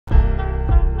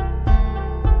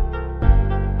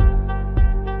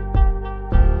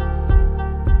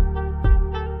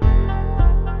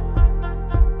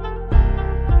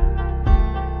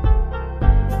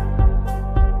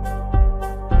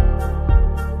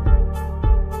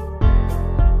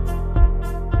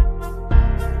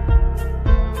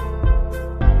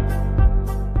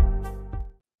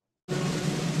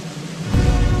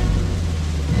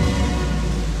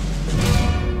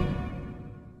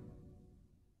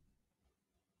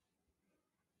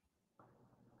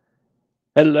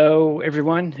Hello,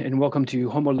 everyone, and welcome to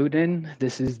Homo Ludens.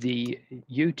 This is the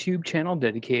YouTube channel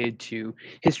dedicated to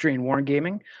history and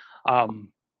wargaming. Um,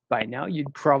 by now,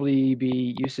 you'd probably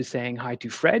be used to saying hi to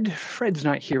Fred. Fred's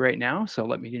not here right now, so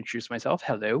let me introduce myself.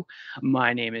 Hello,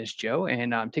 my name is Joe,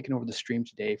 and I'm taking over the stream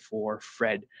today for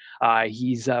Fred.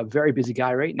 He's a very busy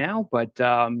guy right now, but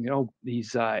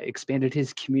he's expanded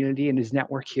his community and his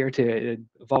network here to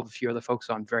involve a few other folks.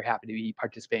 So I'm very happy to be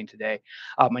participating today.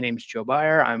 My name is Joe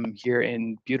Byer. I'm here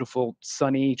in beautiful,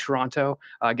 sunny Toronto,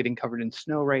 getting covered in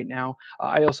snow right now.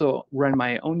 I also run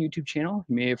my own YouTube channel.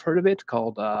 You may have heard of it,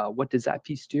 called "What Does That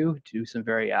Piece Do?" To do some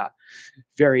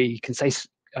very concise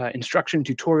instruction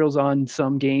tutorials on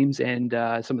some games and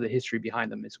some of the history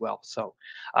behind them as well. So,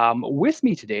 with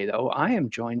me today, though, I am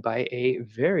joined by a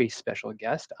very special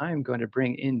guest. I am going to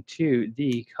bring into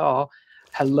the call.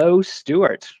 Hello,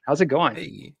 Stuart. How's it going?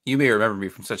 Hey, you may remember me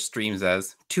from such streams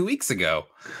as 2 weeks ago.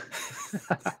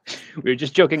 We were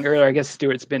just joking earlier. I guess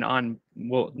Stuart's been on,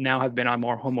 will now have been on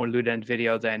more Homo Ludens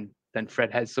video than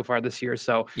Fred has so far this year.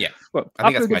 So, Yeah, well, I think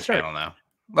off to a that's my good start. channel now.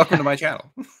 Welcome to my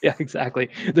channel. Yeah, exactly.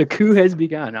 The coup has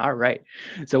begun. All right.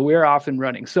 So we're off and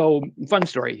running. So, fun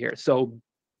story here. So,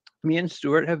 me and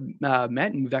Stuart have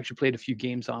met, and we've actually played a few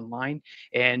games online.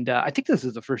 And I think this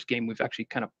is the first game we've actually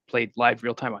kind of played live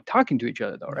real time on talking to each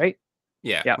other, though, right?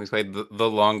 Yeah, Yeah, we played the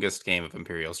longest game of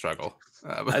Imperial Struggle.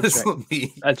 But that's this right. will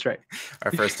be That's right.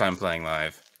 our first time playing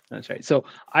live. That's right. So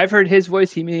I've heard his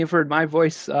voice. He may have heard my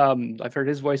voice. I've heard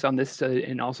his voice on this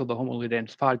and also the Homo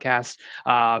Ludens podcast.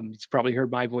 He's probably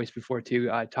heard my voice before too,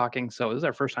 talking. So this is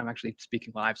our first time actually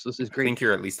speaking live. So this is I great. think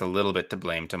you're at least a little bit to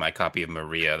blame to my copy of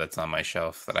Maria that's on my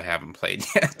shelf that I haven't played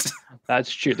yet.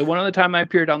 That's true. The one other time I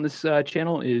appeared on this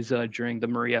channel is during the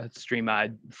Maria stream.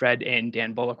 Fred and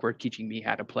Dan Bullock were teaching me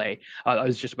how to play. That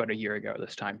was just about a year ago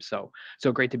this time. So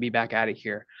great to be back at it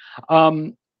here.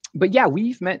 Um, but yeah,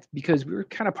 we've met because we were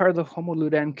kind of part of the Homo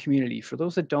Ludens community. For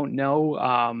those that don't know,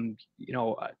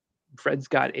 Fred's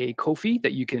got a Ko-fi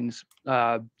that you can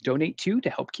donate to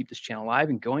help keep this channel alive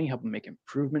and going, help him make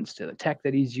improvements to the tech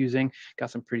that he's using.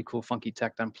 Got some pretty cool, funky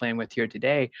tech that I'm playing with here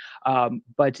today.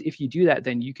 But if you do that,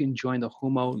 then you can join the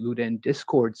Homo Ludens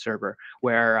Discord server,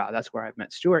 where that's where I've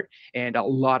met Stuart and a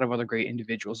lot of other great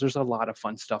individuals. There's a lot of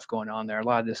fun stuff going on there, a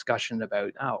lot of discussion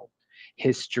about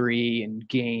history and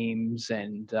games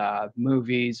and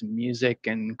movies and music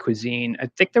and cuisine. I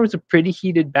think there was a pretty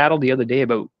heated battle the other day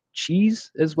about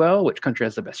cheese as well. Which country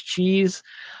has the best cheese?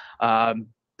 Um,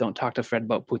 don't talk to Fred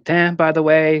about poutine, by the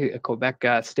way, a Quebec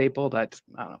staple. That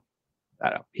I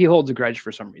don't know. He holds a grudge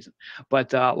for some reason,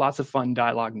 but lots of fun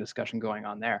dialogue and discussion going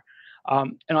on there.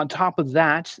 And on top of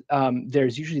that,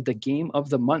 there's usually the game of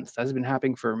the month. That's been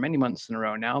happening for many months in a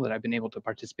row now that I've been able to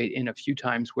participate in a few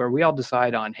times, where we all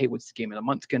decide on, hey, what's the game of the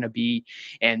month going to be?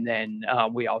 And then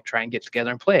we all try and get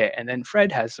together and play it. And then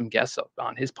Fred has some guests up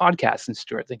on his podcast. And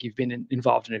Stuart, I think you've been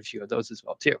involved in a few of those as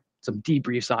well, too. Some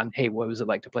debriefs on, hey, what was it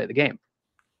like to play the game?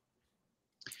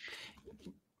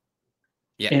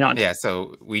 Yeah, And on, yeah.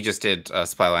 So we just did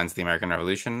Spy Lines: The American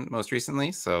Revolution most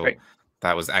recently. So right.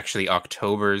 that was actually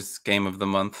October's game of the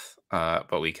month,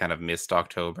 but we kind of missed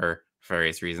October for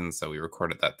various reasons. So we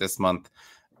recorded that this month.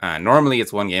 Normally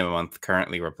it's one game a month.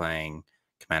 Currently we're playing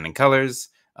Command and Colors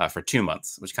for 2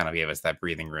 months, which kind of gave us that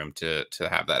breathing room to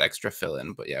have that extra fill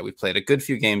in. But yeah, we've played a good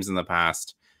few games in the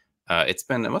past. It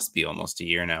must be almost a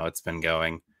year now. It's been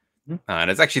going.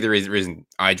 And it's actually the reason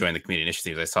I joined the community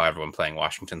initially, was I saw everyone playing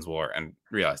Washington's War and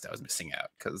realized I was missing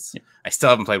out, because Yeah. I still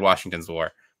haven't played Washington's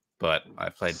War, but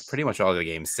I've played pretty much all the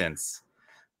games since.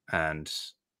 And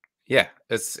yeah,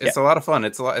 it's Yeah. a lot of fun.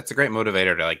 It's a great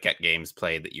motivator to like get games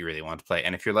played that you really want to play.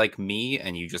 And if you're like me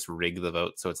and you just rig the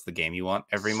vote so it's the game you want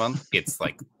every month, it's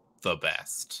like the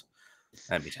best.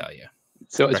 Let me tell you.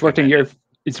 So Recommend it.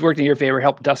 it's worked in your favor.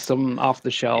 Help dust them off the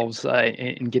Yeah. shelves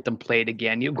and get them played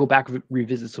again. You go back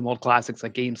revisit some old classics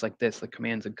like games like this, like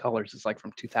Commands and Colors, is like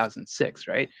from 2006,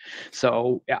 right?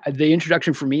 So yeah, the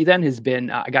introduction for me then has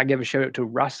been I gotta give a shout out to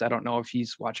Russ. I don't know if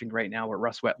he's watching right now, but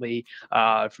Russ Wetley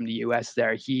from the US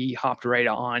there, he hopped right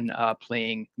on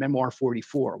playing Memoir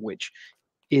 44, which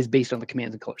is based on the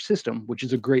Commands and Colors system, which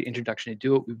is a great introduction to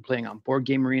do it. We've been playing on Board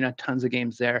Game Arena, tons of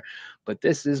games there, but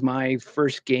this is my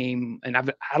first game, and I've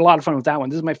had a lot of fun with that one.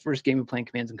 This is my first game of playing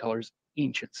Commands and Colors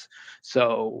Ancients.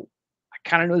 So I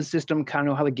kind of know the system, kind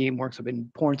of know how the game works. I've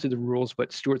been pouring through the rules,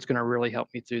 but Stuart's going to really help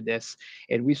me through this.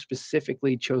 And we've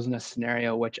specifically chosen a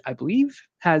scenario which I believe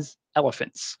has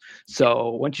elephants. So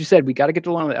once you said we got to get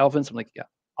to one of the elephants, I'm like, yeah,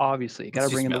 obviously, you got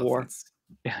Let's to do bring in some the war. elephants.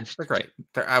 Yeah, They're great.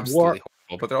 They're war. absolutely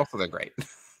horrible, but they're great.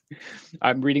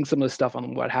 I'm reading some of the stuff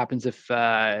on what happens if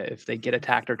they get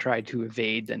attacked or try to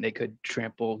evade, then they could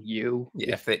trample you.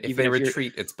 Yeah, If if even they if you're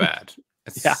retreat, it's bad.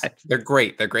 Yeah. They're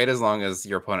great. They're great as long as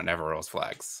your opponent never rolls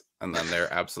flags, and then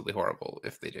they're absolutely horrible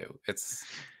if they do.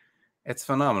 It's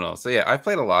phenomenal. So yeah, I've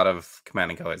played a lot of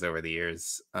Command and Colors over the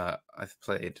years. I've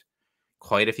played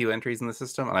quite a few entries in the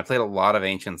system, and I played a lot of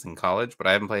Ancients in college, but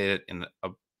I haven't played it in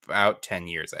about 10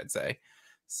 years, I'd say.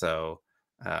 So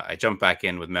I jumped back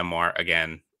in with Memoir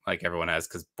again, like everyone has,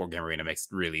 because Board Game Arena makes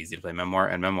it really easy to play Memoir,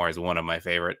 and Memoir is one of my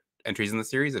favorite entries in the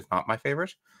series, if not my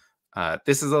favorite.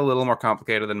 This is a little more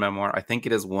complicated than Memoir. I think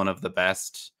it is one of the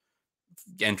best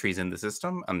entries in the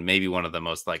system, and maybe one of the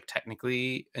most like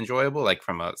technically enjoyable, like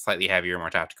from a slightly heavier,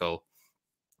 more tactical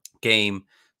game.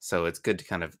 So it's good to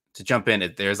kind of to jump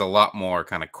in. There's a lot more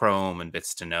kind of chrome and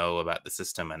bits to know about the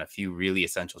system, and a few really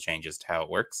essential changes to how it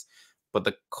works. But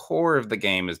the core of the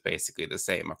game is basically the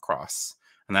same across.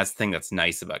 And that's the thing that's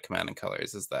nice about Command and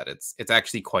Colors, is that it's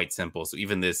actually quite simple. So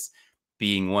even this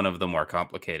being one of the more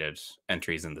complicated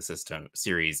entries in the system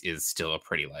series is still a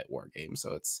pretty light war game.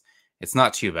 So it's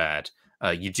not too bad.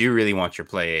 You do really want your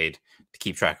play aid to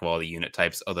keep track of all the unit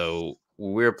types, although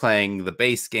we're playing the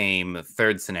base game,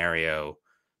 third scenario.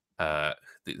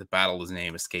 The battle's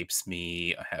name escapes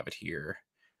me. I have it here.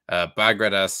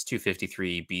 Bagradas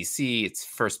 253 BC. It's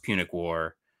First Punic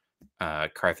War.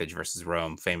 Carthage versus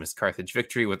Rome. Famous Carthage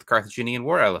victory with the Carthaginian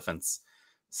war elephants.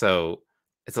 So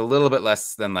it's a little bit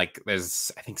less than like,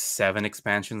 there's I think 7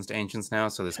 expansions to Ancients now.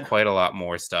 So there's quite a lot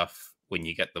more stuff when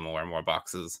you get the more and more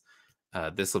boxes.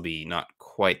 This will be not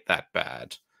quite that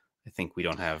bad. I think we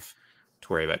don't have to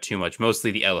worry about too much. Mostly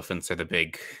the elephants are the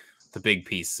big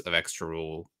piece of extra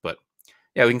rule. But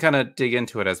yeah, we can kind of dig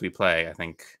into it as we play. I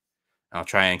think I'll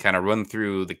try and kind of run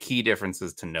through the key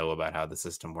differences to know about how the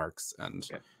system works and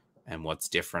what's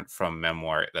different from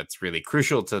Memoir. That's really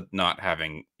crucial to not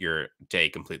having your day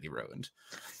completely ruined.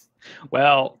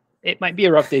 Well, it might be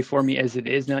a rough day for me as it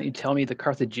is. Now you tell me the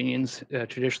Carthaginians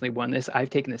traditionally won this. I've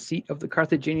taken the seat of the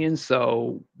Carthaginians,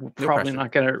 so we're probably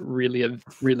not going to really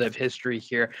relive history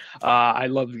here. I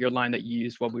love your line that you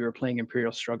used while we were playing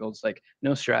Imperial Struggles, like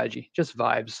no strategy, just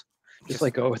vibes. Just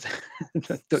like go with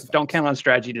it. Don't count on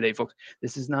strategy today, folks.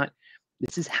 This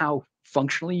is how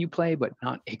functionally you play, but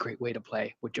not a great way to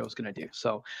play what Joe's going to do.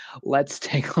 So let's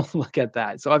take a look at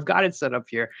that. So I've got it set up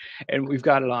here, and we've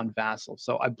got it on Vassal.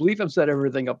 So I believe I've set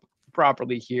everything up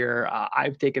properly here.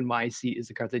 I've taken my seat as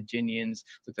the Carthaginians.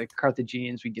 With the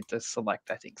Carthaginians, we get to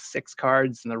select, I think, 6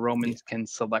 cards, and the Romans can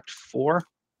select 4,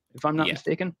 if I'm not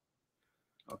mistaken.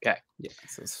 Okay. Yeah,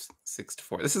 so 6 to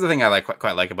 4. This is the thing I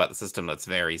quite like about the system that's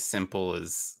very simple,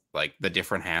 is like the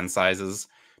different hand sizes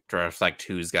to reflect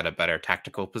who's got a better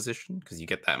tactical position, because you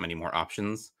get that many more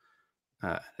options.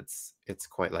 It's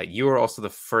quite light. You are also the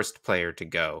first player to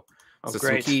go. Oh, so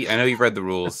great. some key, I know you've read the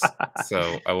rules,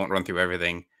 so I won't run through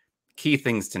everything. Key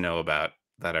things to know about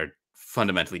that are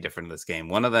fundamentally different in this game.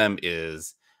 One of them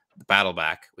is the battle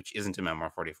back, which isn't in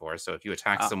Memoir 44. So if you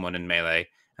attack someone in melee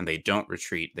and they don't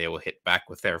retreat, they will hit back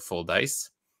with their full dice.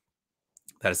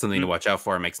 That is something to watch out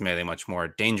for. It makes melee much more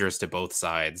dangerous to both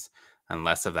sides, and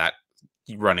less of that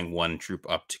running one troop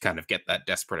up to kind of get that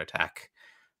desperate attack.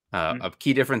 A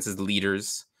key difference is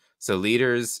leaders. So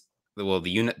leaders, well,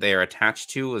 the unit they are attached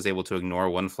to is able to ignore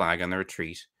 1 flag on the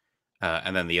retreat.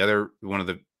 And then one of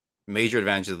the major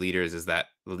advantages of leaders is that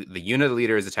the unit the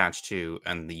leader is attached to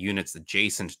and the units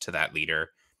adjacent to that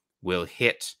leader will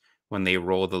hit when they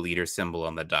roll the leader symbol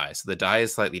on the die. So the die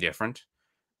is slightly different.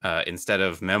 Instead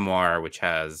of Memoir, which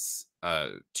has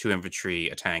 2 infantry,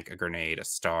 a tank, a grenade, a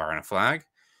star, and a flag,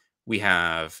 we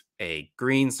have a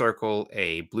green circle,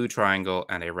 a blue triangle,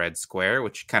 and a red square,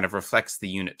 which kind of reflects the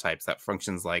unit types. That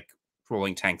functions like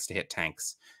rolling tanks to hit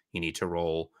tanks. You need to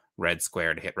roll red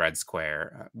square to hit red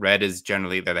square. Red is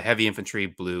generally, they're the heavy infantry,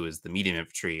 blue is the medium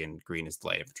infantry, and green is the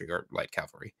light infantry or light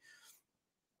cavalry.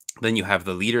 Then you have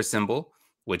the leader symbol,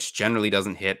 which generally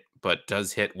doesn't hit, but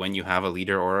does hit when you have a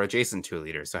leader or adjacent to a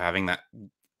leader. So having that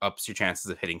ups your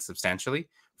chances of hitting substantially,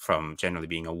 from generally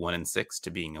being a 1 in 6 to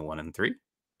being a 1 in 3.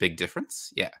 Big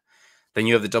difference. Yeah. Then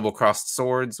you have the double-crossed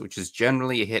swords, which is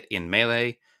generally a hit in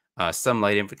melee. Some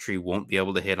light infantry won't be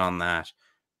able to hit on that.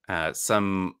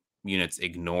 Some units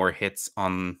ignore hits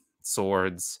on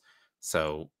swords.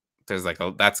 So there's like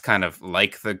that's kind of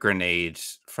like the grenade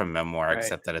from Memoir,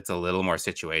 except that it's a little more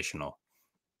situational.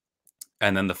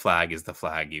 And then the flag is the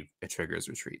flag. It triggers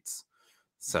retreats.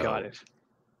 So got it.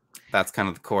 That's kind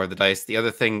of the core of the dice. The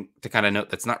other thing to kind of note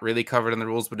that's not really covered in the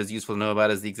rules, but is useful to know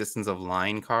about, is the existence of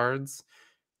line cards,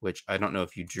 which I don't know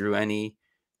if you drew any,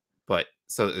 but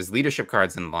so there's leadership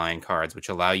cards and line cards, which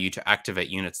allow you to activate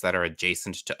units that are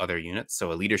adjacent to other units.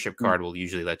 So a leadership card will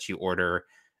usually let you order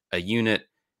a unit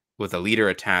with a leader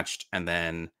attached and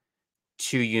then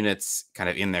 2 units kind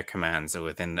of in their command, so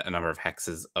within a number of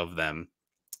hexes of them.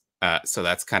 So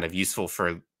that's kind of useful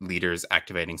for leaders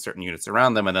activating certain units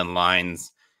around them, and then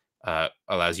lines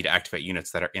allows you to activate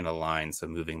units that are in a line, so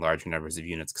moving larger numbers of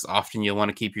units, because often you'll want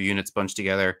to keep your units bunched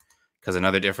together, because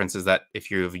another difference is that if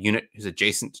you have a unit who's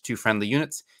adjacent to 2 friendly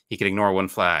units, he can ignore 1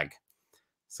 flag.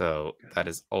 So that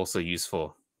is also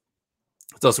useful.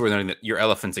 It's also worth noting that your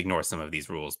elephants ignore some of these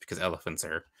rules, because elephants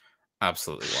are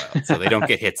absolutely wild. So they don't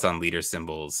get hits on leader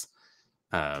symbols.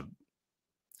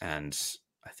 And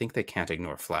I think they can't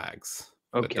ignore flags.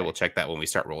 But Okay. we'll check that when we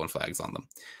start rolling flags on them.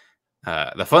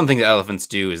 The fun thing that elephants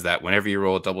do is that whenever you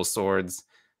roll double swords,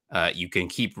 you can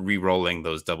keep re-rolling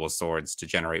those double swords to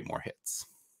generate more hits.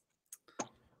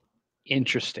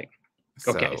 Interesting.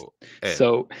 So, okay.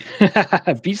 So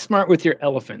be smart with your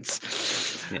elephants.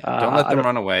 Yeah, don't let them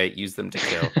run away. Use them to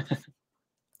kill.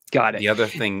 Got it. The other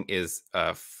thing is,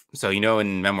 so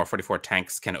in Memoir 44,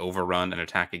 tanks can overrun and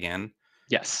attack again.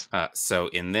 Yes. So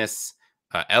in this,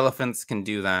 elephants can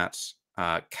do that.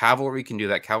 Cavalry can do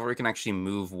that. Cavalry can actually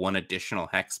move 1 additional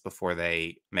hex before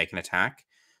they make an attack.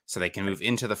 So they can move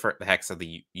into the hex of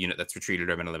the unit that's retreated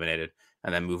or been eliminated,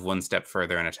 and then move 1 step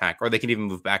further and attack. Or they can even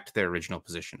move back to their original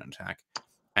position and attack.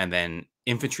 And then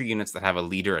infantry units that have a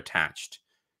leader attached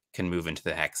can move into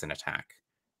the hex and attack.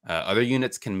 Other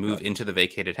units can move into the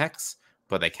vacated hex,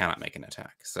 but they cannot make an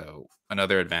attack. So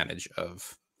another advantage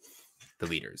of the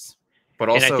leaders. But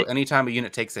also, anytime a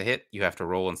unit takes a hit, you have to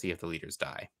roll and see if the leaders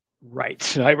die.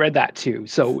 Right. I read that too.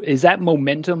 So is that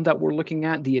momentum that we're looking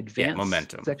at, the advance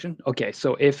momentum section? Okay.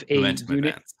 So if a momentum unit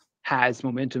advance. has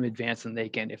momentum advance, then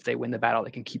if they win the battle,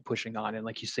 they can keep pushing on. And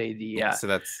like you say, so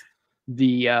that's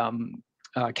the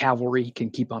cavalry can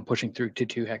keep on pushing through to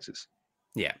 2 hexes.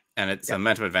 Yeah, and it's a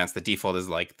momentum advance. The default is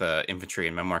like the infantry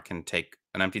and Memoir can take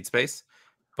an emptied space,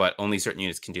 but only certain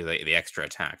units can do the extra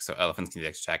attack. So elephants can do the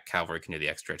extra attack, cavalry can do the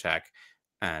extra attack,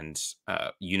 and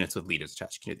units with leaders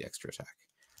attached can do the extra attack.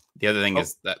 The other thing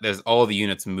is that there's all the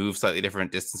units move slightly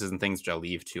different distances and things, which I'll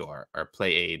leave to our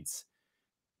play aids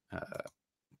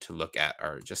to look at,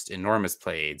 are just enormous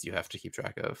play aids you have to keep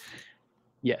track of.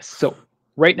 Yes. So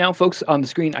right now, folks, on the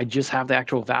screen, I just have the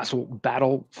actual vassal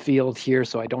battlefield here,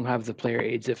 so I don't have the player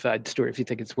aids. If Stuart, if you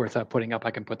think it's worth putting up,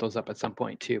 I can put those up at some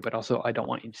point too. But also, I don't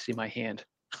want you to see my hand.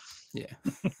 Yeah.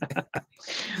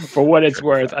 For what it's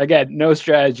worth. Again, no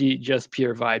strategy, just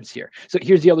pure vibes here. So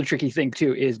here's the other tricky thing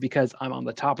too, is because I'm on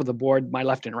the top of the board, my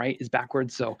left and right is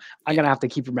backwards. So I'm going to have to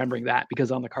keep remembering that, because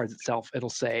on the cards itself, it'll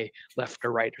say left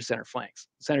or right or center flanks.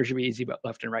 Center should be easy, but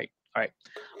left and right. All right.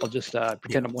 I'll just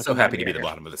pretend I'm looking. So happy to be the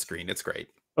bottom of the screen. It's great.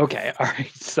 Okay. All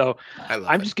right. So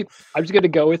I'm just going to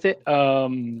go with it.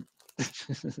 I'm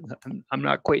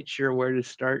not quite sure where to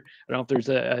start. I don't know if there's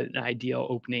an ideal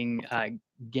opening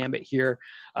gambit here.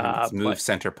 Move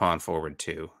center pawn forward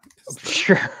too.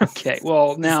 Sure. Okay.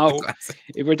 Well, now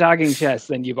if we're talking chess,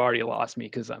 then you've already lost me,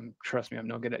 because trust me, I'm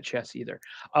no good at chess either.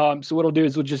 So what I'll do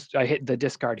is we'll just hit the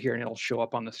discard here and it'll show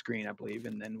up on the screen, I believe,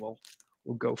 and then we'll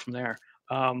go from there.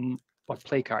 What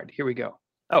play card? Here we go.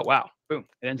 Oh wow! Boom!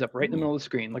 It ends up right in the middle of the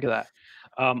screen. Look at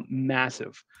that.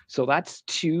 Massive. So that's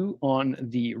 2 on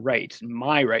the right.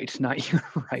 My right, not your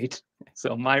right.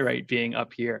 So my right being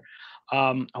up here.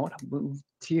 I want to move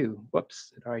to.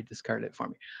 Whoops! It already discarded it for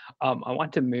me. I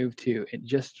want to move to, and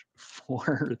just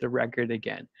for the record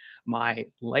again, my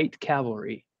light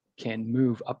cavalry can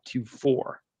move up to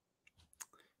 4.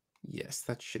 Yes,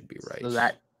 that should be right. So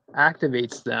that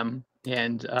activates them,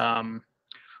 and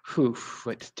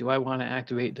but do I want to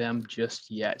activate them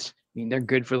just yet? I mean, they're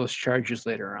good for those charges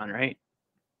later on, right?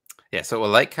 Yeah, so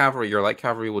your light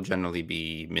cavalry will generally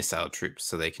be missile troops,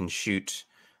 so they can shoot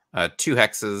 2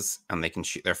 hexes, and they can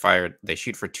shoot. They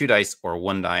shoot for 2 dice or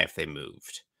 1 die if they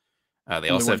moved. They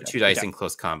also have 2 dice in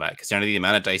close combat, because generally the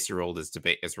amount of dice you rolled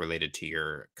is related to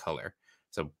your color.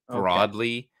 So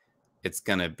broadly, it's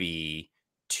gonna be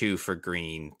 2 for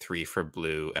green, 3 for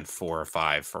blue, and 4 or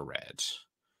 5 for red.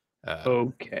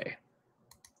 Okay.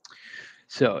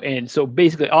 So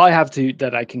basically, all I have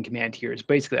that I can command here is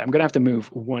basically I'm gonna have to move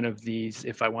one of these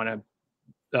if I want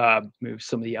to move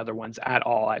some of the other ones at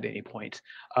all at any point.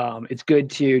 It's good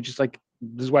to, just like,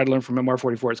 this is what I learned from Memoir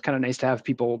 44. It's kind of nice to have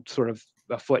people sort of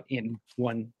a foot in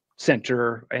one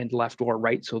center and left or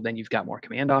right, so then you've got more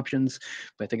command options.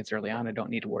 But I think it's early on. I don't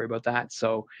need to worry about that.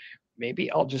 So maybe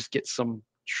I'll just get some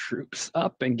troops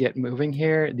up and get moving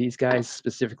here. These guys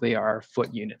specifically are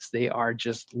foot units. They are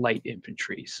just light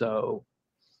infantry. So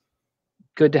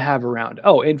good to have around.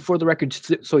 Oh, and for the record,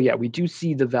 so yeah, we do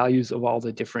see the values of all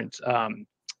the different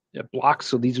blocks.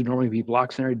 So these would normally be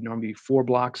blocks, and it'd normally be 4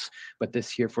 blocks. But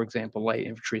this here, for example, light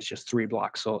infantry is just 3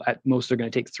 blocks. So at most, they're going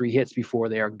to take 3 hits before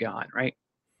they are gone, right?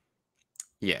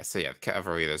 Yeah, so yeah, the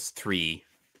cavalry, there's 3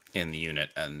 in the unit,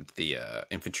 and the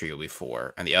infantry will be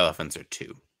 4, and the elephants are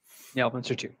 2. The elephants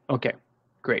are 2. Okay,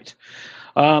 great.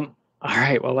 All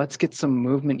right, well, let's get some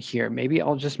movement here. Maybe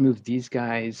I'll just move these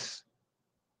guys.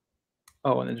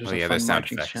 Oh, and then there's Oh a yeah, fun there's sound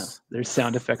marching channel. effects. There's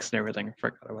sound effects and everything. I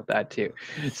forgot about that too.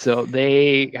 So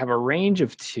they have a range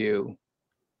of 2,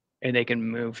 and they can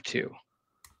move 2.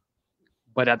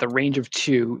 But at the range of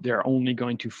 2, they're only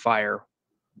going to fire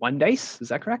 1 dice. Is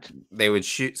that correct? They would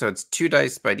shoot, so it's 2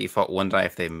 dice by default, 1 die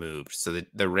if they moved. So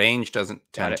the range doesn't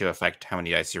Got tend it. to affect how many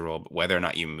dice you roll, but whether or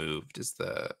not you moved is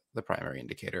the primary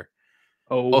indicator.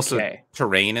 Also, Okay.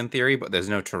 terrain in theory, but there's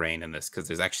no terrain in this because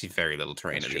there's actually very little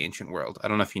terrain That's in true. the ancient world. I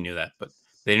don't know if you knew that, but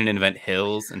they didn't invent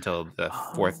hills until the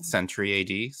 4th Oh. century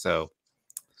AD. So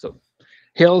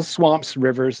Hills, swamps,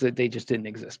 rivers, that they just didn't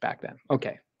exist back then.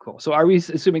 Okay, cool. So are we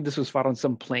assuming this was fought on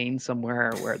some plain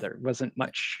somewhere where there wasn't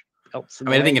much else in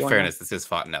I the mean, I way think in going on? fairness, this is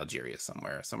fought in Algeria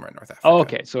somewhere in North Africa. Oh,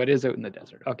 okay, so it is out in the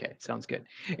desert. Okay, sounds good.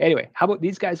 Anyway, how about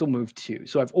these guys will move 2?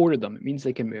 So I've ordered them. It means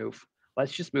they can move.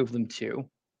 Let's just move them 2.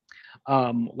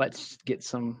 Let's get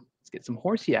some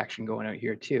horsey action going out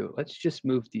here too. Let's just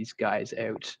move these guys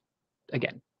out.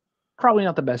 Again, probably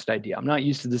not the best idea. I'm not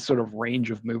used to this sort of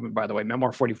range of movement, by the way.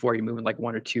 Memoir 44, you're moving like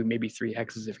 1 or 2, maybe 3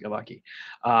 hexes if you're lucky.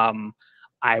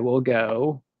 I will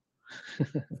go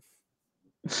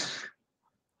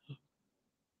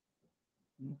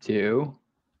 2,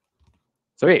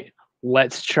 3.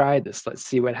 Let's try this. Let's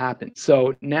see what happens.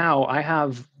 So now I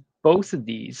have both of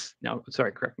these. Now,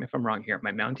 sorry, correct me if I'm wrong here.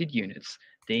 My mounted units,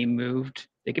 they can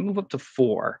move up to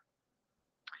 4,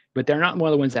 but they're not one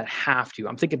of the ones that have to.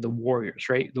 I'm thinking the warriors,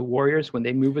 right? The warriors, when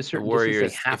they move a The certain distance, they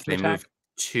warriors, have if to they attack. move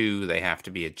 2, they have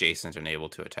to be adjacent and able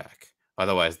to attack.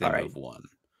 Otherwise, they All right. move 1.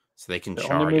 So they can They only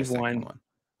charge a move second 1. one.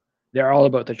 They're all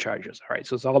about the charges. All right.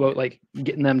 So it's all Yeah. about like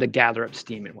getting them to gather up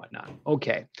steam and whatnot.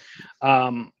 Okay.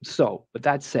 So with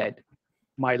that said,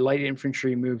 my light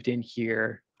infantry moved in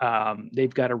here.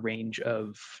 They've got a range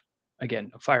of,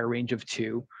 again, a fire range of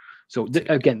 2. So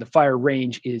again, the fire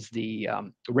range is the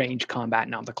range combat,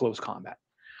 not the close combat.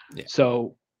 Yeah.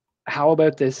 So how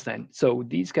about this then? So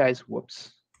these guys,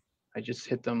 whoops, I just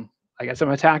hit them. I guess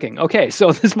I'm attacking. Okay,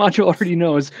 so this module already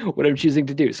knows what I'm choosing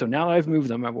to do. So now I've moved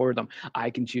them, I've ordered them. I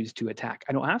can choose to attack.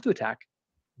 I don't have to attack,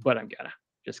 but I'm gonna,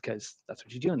 just because that's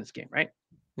what you do in this game, right?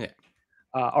 Yeah.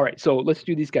 All right, so let's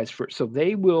do these guys first. So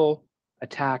they will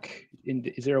attack.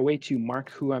 Is there a way to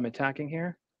mark who I'm attacking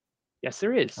here? Yes,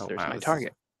 there is. Oh, There's wow. my This is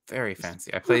target. very This is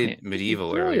fancy. I brilliant. played This is Medieval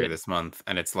earlier brilliant. this month,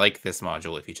 and it's like this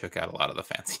module if you took out a lot of the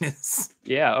fanciness.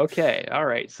 Yeah, okay. All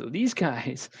right. So these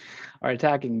guys are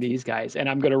attacking these guys, and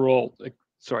I'm gonna roll,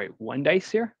 sorry, 1 dice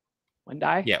here? 1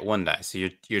 die? Yeah, 1 die. So you're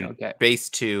Okay. base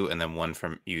 2, and then 1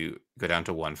 from, you go down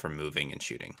to 1 from moving and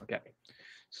shooting. Okay.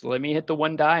 So let me hit the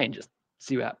 1 die and just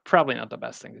see what. Probably not the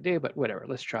best thing to do, but whatever.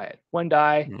 Let's try it. 1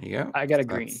 die. There you go. I got a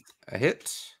That's green. a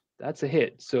hit. That's a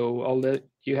hit. So I'll let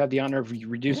you have the honor of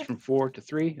reduced Yeah. from 4 to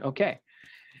 3. Okay.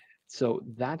 So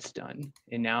that's done.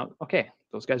 And now, okay,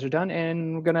 those guys are done,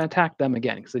 and we're gonna attack them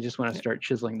again because I just want to start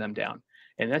chiseling them down.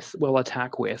 And this will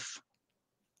attack with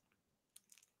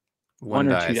 1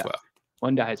 or die 2 as die. well.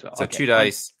 1 die as well. So Okay. 2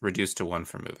 dice reduced to 1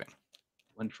 for moving.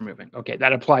 1 for moving. Okay,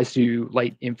 that applies to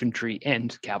light infantry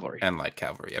and cavalry. And light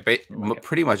cavalry.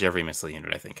 Pretty much every missile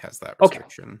unit, I think, has that Okay.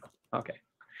 restriction. Okay.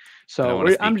 I So don't want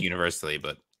to I'm speak universally,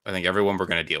 but I think everyone we're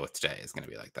going to deal with today is going to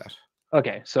be like that.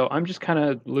 okay. So I'm just kind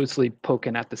of loosely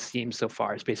poking at the seam so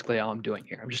far. Is basically all I'm doing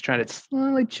here. I'm just trying to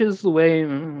slowly chisel away,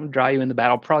 draw you in the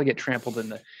battle. Probably get trampled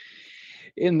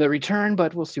in the return,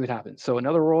 but we'll see what happens. So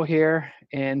another roll here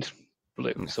and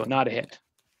blue. So not a hit.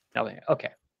 Nothing.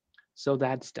 Okay. So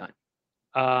that's done.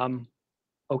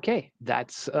 Okay,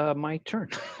 that's my turn.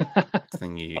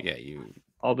 Then you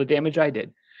All the damage I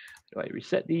did. Do I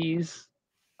reset these?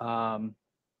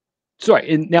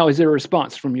 Sorry, and now is there a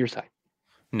response from your side?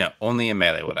 No, only in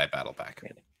melee would I battle back.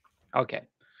 Okay.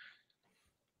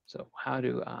 So how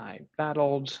do I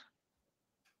battled?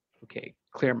 Okay,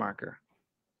 clear marker.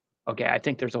 Okay, I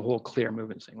think there's a whole clear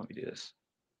movement thing. Let me do this.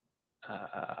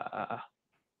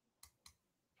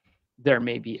 There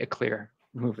may be a clear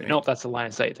movement. Nope, that's the line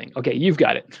of sight thing. Okay, you've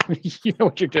got it. You know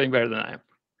what you're doing better than I am.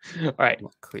 All right.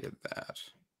 Clear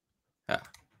that.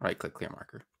 Right click clear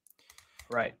marker.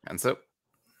 Right. And so,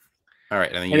 all right,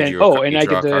 and then And you then, and I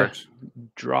draw get a card. to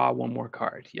draw 1 more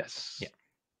card. Yes. Yeah.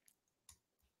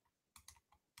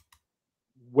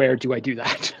 Where do I do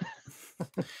that?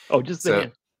 Oh, just the So-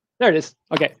 hand. There it is.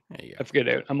 Okay, There you I figured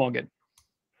it out. I'm all good.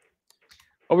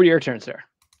 Over to your turn, sir.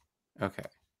 go. Okay.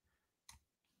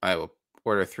 I will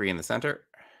order 3 in the center.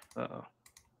 Uh-oh.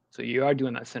 So you are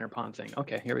doing that center pawn thing.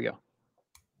 Okay, here we go.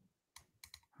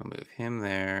 I'll move him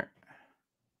there.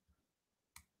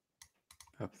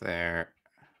 up there,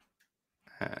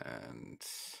 and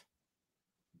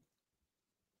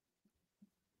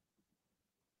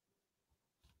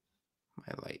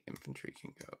my light infantry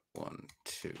can go 1,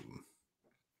 2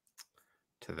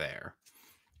 to there.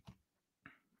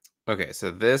 Okay,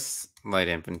 so this light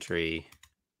infantry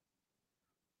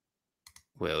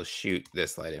will shoot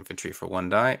this light infantry for 1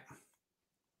 die.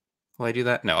 Will I do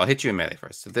that? No, I'll hit you in melee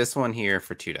first. So this one here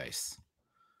for 2 dice.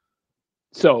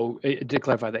 So to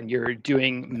clarify, then you're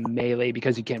doing melee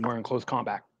because you can't more in close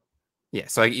combat. Yeah,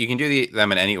 so you can do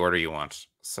them in any order you want.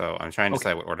 So I'm trying to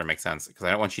decide what order makes sense because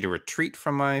I don't want you to retreat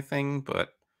from my thing,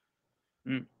 but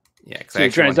yeah. So you're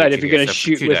trying to decide if you're going to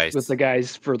shoot with the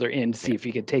guys further in to see if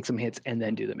you can take some hits and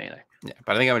then do the melee. Yeah,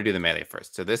 but I think I'm going to do the melee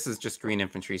first. So this is just green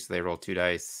infantry, so they roll 2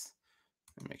 dice.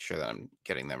 And make sure that I'm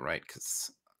getting them right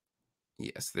because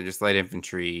yes, they're just light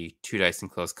infantry, 2 dice in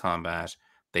close combat.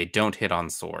 They don't hit on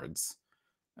swords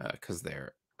because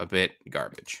they're a bit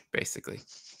garbage, basically.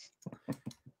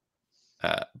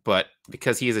 But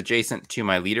because he is adjacent to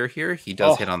my leader here, he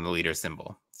does hit on the leader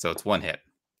symbol. So it's 1 hit.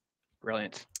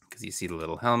 Brilliant. Because you see the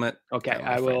little helmet. Okay,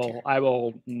 I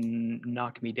will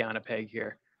knock me down a peg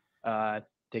here.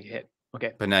 Take a hit.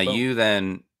 Okay. But now you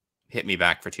then hit me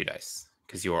back for 2 dice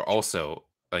because you are also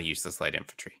a useless light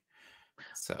infantry.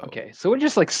 So okay, so we're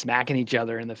just like smacking each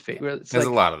other in the face. There's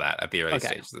a lot of that at the early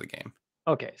stages of the game.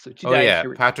 Okay, so 2 dice. Yeah,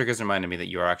 Patrick has reminded me that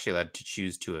you are actually allowed to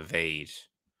choose to evade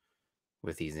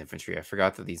with these infantry. I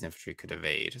forgot that these infantry could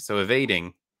evade. So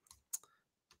evading,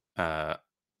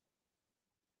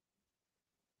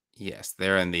 yes,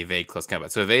 they're in the evade close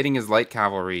combat. So evading is light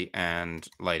cavalry and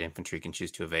light infantry can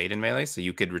choose to evade in melee. So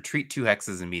you could retreat 2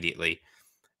 hexes immediately,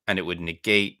 and it would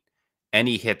negate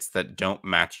any hits that don't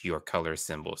match your color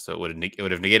symbol. So it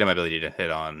would have negated my ability to hit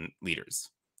on leaders,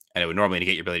 and it would normally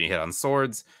negate your ability to hit on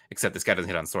swords. Except this guy doesn't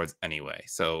hit on swords anyway.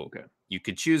 So you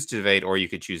could choose to evade, or you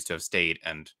could choose to have stayed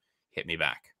and hit me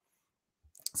back.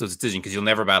 So it's a decision because you'll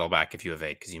never battle back if you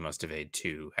evade because you must evade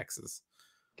 2 hexes.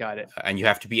 Got it. And you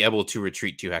have to be able to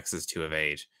retreat 2 hexes to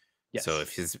evade. Yes. So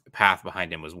if his path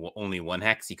behind him was only 1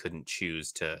 hex, he couldn't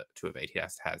choose to evade. He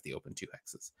has the open 2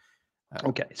 hexes.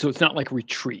 Okay, so it's not like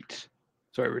retreat.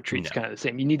 Sorry, retreat's kind of the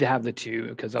same. You need to have the 2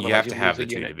 because otherwise you have to have the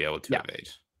 2 to be able to evade.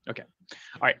 Okay.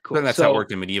 All right, cool. But that's how it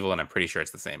worked in medieval, and I'm pretty sure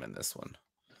it's the same in this one.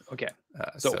 Okay.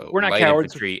 So we're not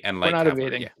cowards. And light we're not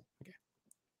evading. Yeah. Okay.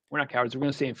 We're not cowards. We're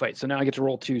going to stay and fight. So now I get to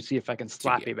roll 2, see if I can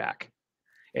slap you back.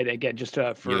 And again, just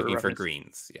for you're looking for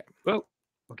greens. Yeah. Oh,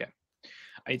 okay.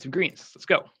 I need some greens. Let's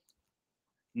go.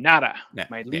 Nada.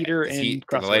 My leader and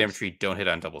the light infantry don't hit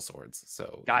on double swords,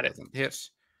 so got it. Doesn't hit.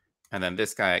 And then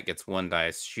this guy gets 1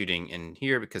 dice shooting in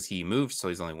here because he moved, so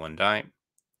he's only 1 die.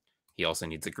 He also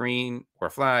needs a green or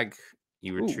flag.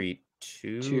 You retreat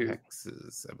 2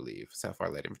 hexes, I believe. So far,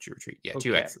 light infantry retreat. Yeah,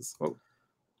 2 hexes.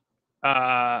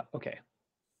 Okay.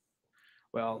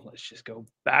 Well, let's just go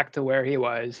back to where he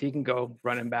was. He can go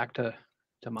running back to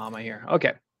Mama here.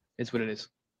 Okay, it's what it is.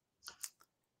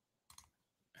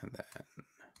 And then,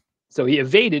 so he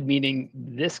evaded, meaning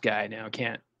this guy now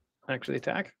can't actually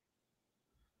attack.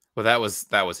 Well, that was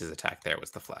his attack. There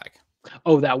was the flag.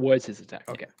 Oh, that was his attack.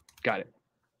 Okay, got it.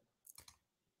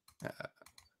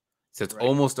 So it's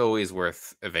almost always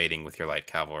worth evading with your light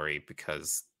cavalry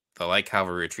because the light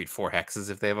cavalry retreat 4 hexes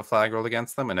if they have a flag rolled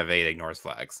against them, and evade ignores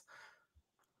flags.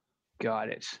 Got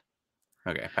it.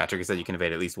 Okay, Patrick said you can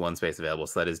evade at least 1 space available,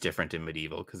 so that is different in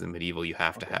medieval because in medieval you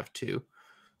have to have 2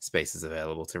 spaces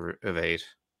available to evade.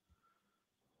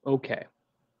 Okay.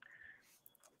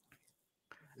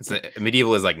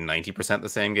 Medieval is like 90% the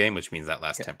same game, which means that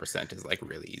last 10% is like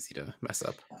really easy to mess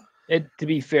up. To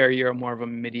be fair, you're more of a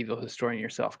medieval historian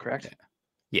yourself, correct?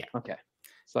 Yeah. Okay.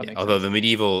 So although the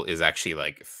medieval is actually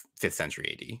like 5th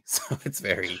century AD, so it's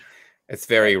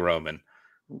very Roman.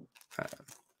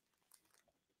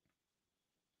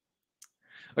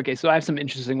 Okay, so I have some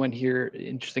interesting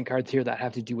cards here that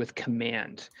have to do with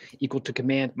command. Equal to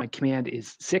command. My command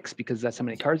is 6 because that's how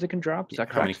many cards it can drop. Is that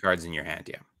correct? How many cards in your hand?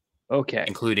 Yeah. Okay.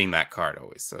 Including that card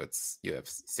always. So you have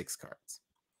 6 cards.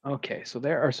 Okay, so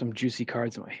there are some juicy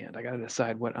cards in my hand. I got to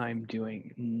decide what I'm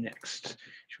doing next.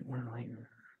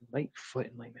 Light foot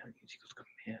and light mountain equals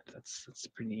command. That's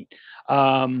pretty neat.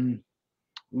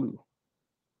 Ooh.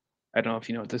 I don't know if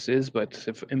you know what this is, but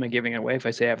am I giving it away if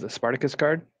I say I have the Spartacus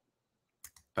card?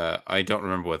 I don't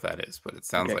remember what that is, but it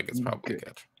sounds like it's probably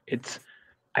good.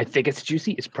 I think it's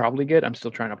juicy. It's probably good. I'm still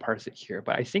trying to parse it here,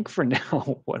 but I think for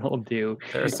now, what I'll do.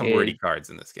 There are some wordy cards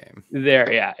in this game.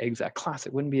 Yeah, exactly.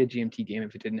 Classic. Wouldn't be a GMT game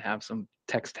if it didn't have some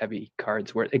text-heavy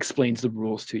cards where it explains the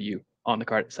rules to you on the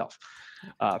card itself,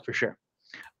 for sure.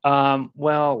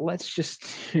 Well, let's just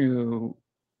do.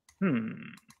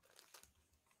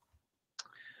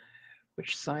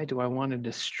 which side do I want to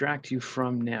distract you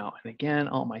from now? And again,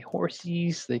 all my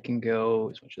horsies, they can go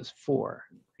as much as 4,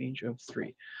 range of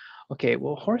 3. Okay,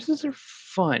 well, horses are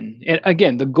fun. And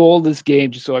again, the goal of this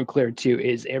game, just so I'm clear too,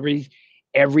 is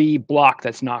every block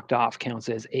that's knocked off counts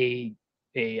as a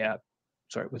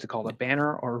sorry, what's it called? A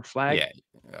banner or flag? Yeah,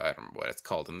 I don't remember what it's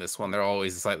called in this one. They're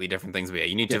always slightly different things, but yeah,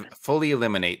 you need Yeah. to fully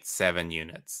eliminate 7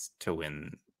 units to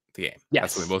win the game.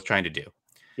 That's what Yes. we're both trying to do.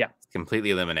 Yeah.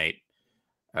 Completely eliminate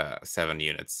 7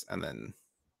 units, and then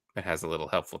it has a little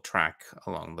helpful track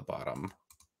along the bottom.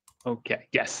 Okay.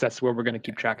 Yes, that's where we're going to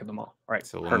keep track of them all. All right.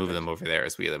 So we'll move them over there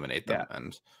as we eliminate them,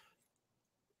 and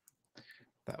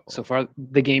that will... So far,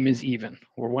 the game is even.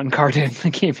 We're 1 card in.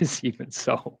 The game is even.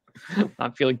 So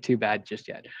not feeling too bad just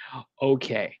yet.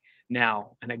 Okay.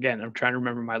 Now, and again, I'm trying to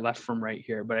remember my left from right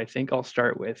here, but I think I'll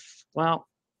start with, well,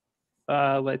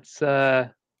 let's do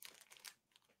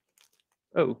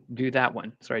that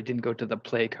one. Sorry, I didn't go to the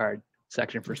play card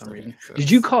section for some reason. So did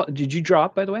you draw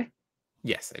up, by the way?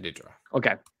 Yes, I did draw.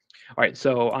 Okay. All right.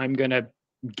 So I'm gonna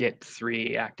get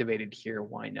 3 activated here.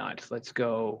 Why not? Let's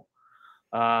go.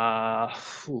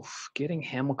 Getting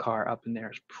Hamilcar up in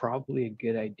there is probably a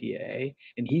good idea, eh?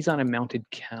 And he's on a mounted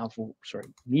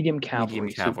medium cavalry. Medium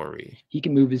cavalry. So he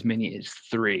can move as many as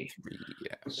 3. 3,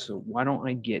 yeah. So why don't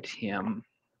I get him?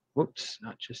 Whoops,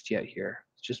 not just yet here.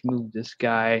 Let's just move this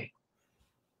guy.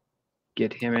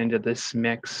 Get him into this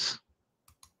mix.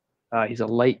 He's a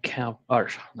light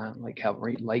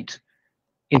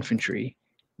infantry.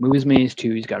 Move as many as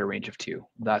 2. He's got a range of 2.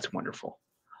 That's wonderful.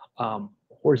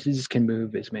 Horses can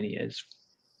move as many as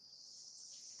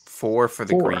 4 for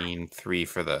the green, 3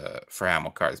 for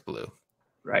Hamilcar's blue.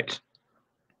 Right.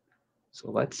 So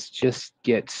let's just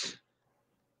get.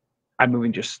 I'm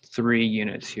moving just 3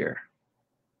 units here.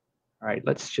 All right,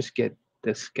 let's just get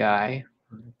this guy.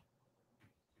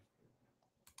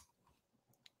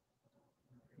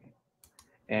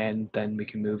 And then we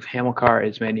can move Hamilcar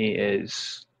as many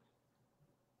as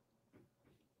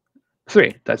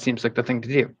 3. That seems like the thing to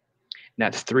do. And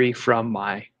that's 3 from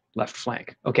my left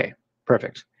flank. Okay,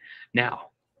 perfect.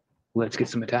 Now, let's get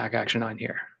some attack action on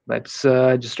here. Let's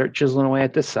just start chiseling away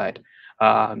at this side.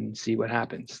 See what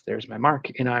happens. There's my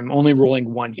mark, and I'm only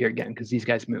rolling 1 here again because these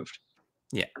guys moved.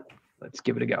 Yeah. Let's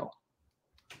give it a go.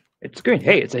 It's green.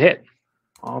 Hey, it's a hit.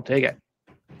 I'll take it.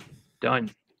 Done.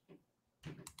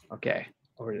 Okay.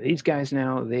 Over to these guys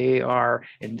now. They are,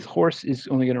 and the horse is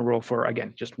only going to roll for,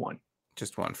 again, just 1.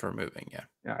 Just 1 for moving, yeah.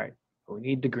 All right. We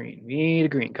need the green. We need a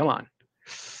green. Come on.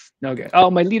 No good.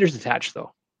 Oh, my leader's attached,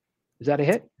 though. Is that a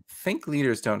hit? I think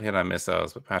leaders don't hit on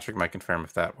missiles, but Patrick might confirm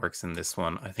if that works in this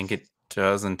one. I think it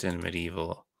doesn't in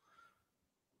Medieval.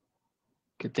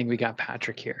 Good thing we got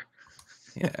Patrick here.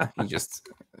 Yeah,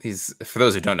 he's for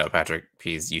those who don't know Patrick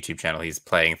P's YouTube channel, he's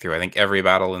playing through I think every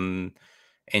battle in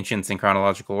Ancients in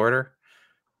chronological order,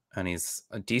 and he's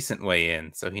a decent way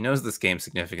in, so he knows this game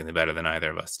significantly better than either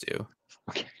of us do.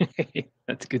 Okay,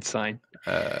 that's a good sign.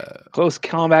 Close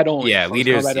combat only. Yeah,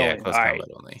 leaders. Close All combat right.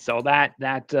 only. So that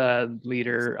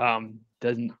leader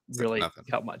doesn't really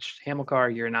help much. Hamilcar,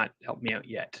 you're not helping me out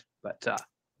yet, but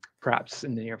perhaps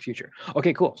in the near future.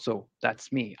 Okay, cool. So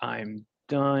that's me. I'm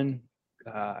done.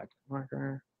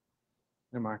 Marker,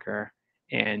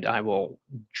 and I will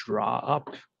draw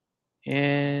up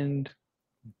and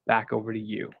back over to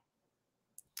you.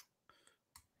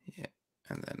 Yeah,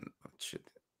 and then what should?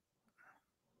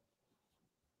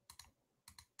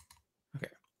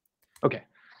 Okay.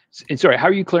 And sorry, how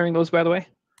are you clearing those, by the way?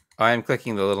 I'm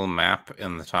clicking the little map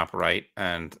in the top right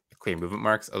and clear movement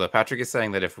marks. Although Patrick is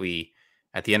saying that if we,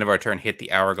 at the end of our turn, hit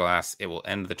the hourglass, it will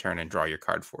end the turn and draw your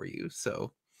card for you.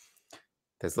 So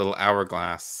there's a little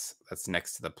hourglass that's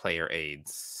next to the player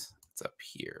aids. It's up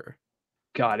here.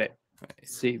 Got it. Nice.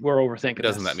 See, we're overthinking. It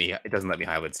doesn't let me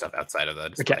highlight stuff outside of the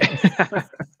display. Okay.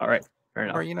 All right. Fair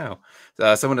enough.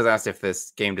 Or someone has asked if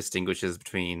this game distinguishes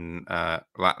between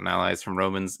Latin allies from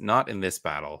Romans. Not in this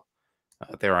battle.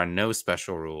 There are no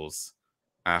special rules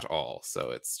at all.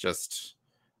 So it's just,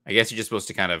 I guess you're just supposed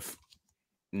to kind of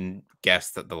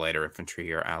guess that the lighter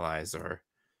infantry are allies, or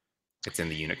it's in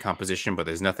the unit composition, but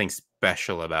there's nothing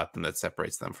special about them that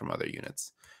separates them from other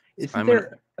units. Isn't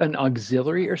there an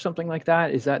auxiliary or something like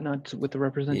that? Is that not what the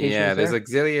representation is? Yeah, there's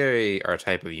auxiliary are a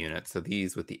type of unit. So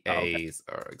these with the A's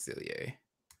are auxiliary.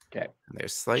 Okay. And they're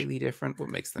slightly different. What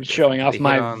makes them showing off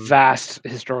my vast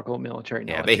historical military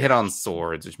knowledge? Yeah, they hit on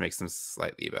swords, which makes them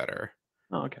slightly better.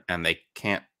 Oh, okay. And they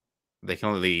can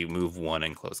only move 1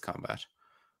 in close combat.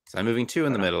 So I'm moving 2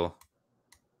 in the middle.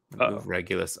 Move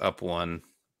Regulus up 1.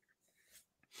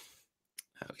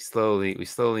 We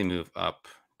slowly move up.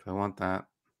 Do I want that?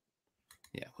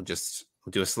 Yeah, we'll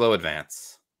do a slow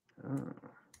advance.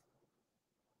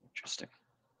 Interesting.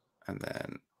 And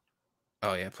then,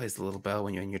 oh yeah, it plays the little bell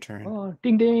when you're in your turn. Oh,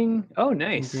 ding ding. Oh,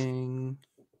 nice. Ding,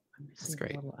 ding. That's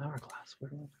great. Little hourglass.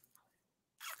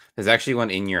 There's actually one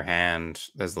in your hand.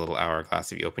 There's a little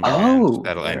hourglass if you open your hand.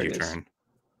 That'll end your turn.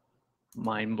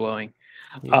 Mind blowing.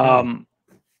 Yeah.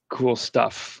 Cool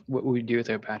stuff. What would we do with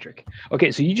that, Patrick?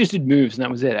 Okay, so you just did moves, and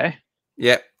that was it, eh?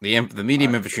 Yep. The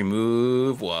medium infantry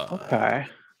move was. Okay.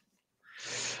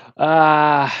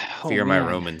 Fear my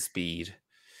Roman speed.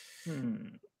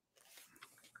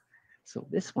 So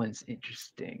this one's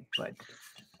interesting, but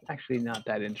actually not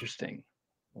that interesting.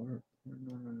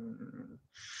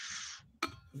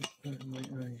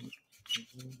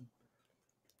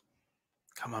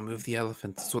 Come on, move the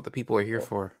elephant. That's what the people are here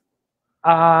for.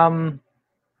 I'll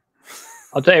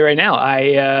tell you right now,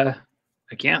 I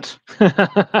can't.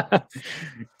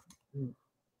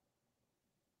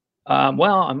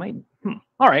 Well, I might.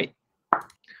 All right.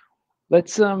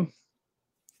 Let's get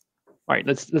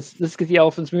the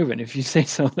elephants moving. If you say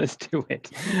so, let's do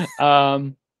it.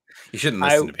 You shouldn't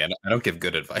listen to me. I don't give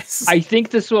good advice. I think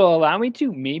this will allow me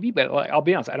to, maybe, but I'll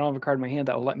be honest, I don't have a card in my hand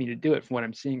that will let me to do it from what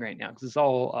I'm seeing right now, because it's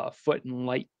all foot and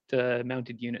light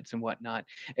mounted units and whatnot,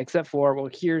 except for, well,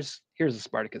 here's a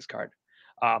Spartacus card.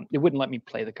 It wouldn't let me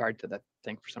play the card to that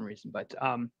thing for some reason, but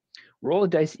roll a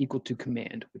dice equal to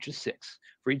command, which is 6.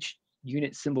 For each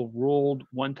unit symbol rolled,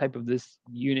 one type of this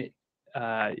unit,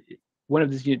 one of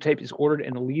this unit type is ordered,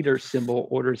 and a leader symbol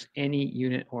orders any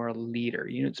unit or a leader.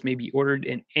 Units may be ordered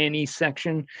in any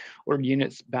section, or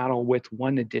units battle with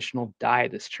 1 additional die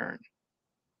this turn.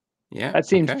 Yeah, that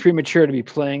seems premature to be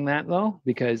playing that though,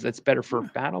 because that's better for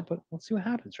battle. But let's see what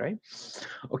happens, right?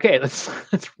 Okay, let's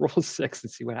roll 6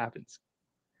 and see what happens.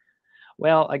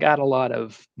 Well, I got a lot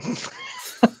of. You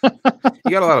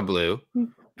got a lot of blue,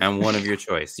 and one of your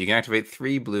choice. You can activate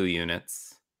 3 blue units.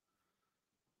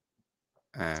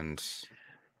 And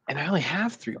I only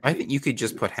have 3. I think you could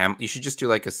just put you should just do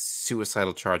like a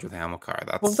suicidal charge with Hamilcar.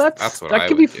 That's what I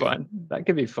would do. Fun. That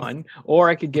could be fun. Or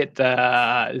I could get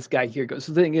this guy here.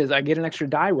 So the thing is, I get an extra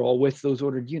die roll with those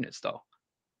ordered units, though.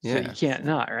 So you can't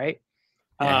not, right?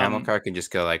 Yeah, Hamilcar can just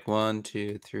go like 1,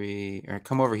 2, 3, or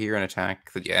come over here and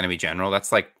attack the enemy general. That's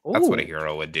what a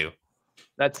hero would do.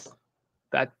 That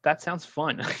sounds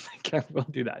fun. I think I will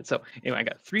do that. So anyway, I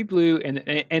got 3 blue and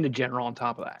a general on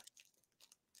top of that.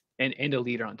 And a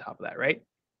leader on top of that, right?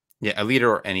 Yeah, a leader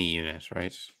or any unit,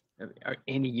 right? Or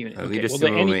any unit. A leader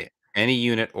symbol, any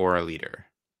unit or a leader.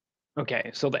 Okay,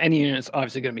 so the any unit is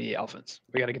obviously going to be the elephants.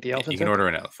 We got to get the elephants. You can order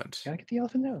an elephant. Got to get the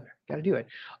elephant out there. Got to do it.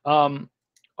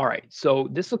 All right, so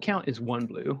this will count as 1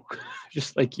 blue,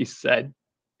 just like you said.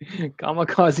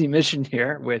 Kamikaze mission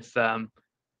here with.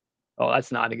 Oh,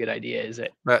 that's not a good idea, is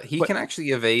it? But he can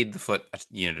actually evade the foot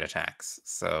unit attacks.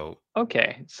 So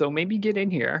okay, so maybe get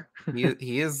in here.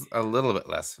 he is a little bit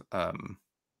less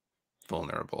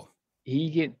vulnerable.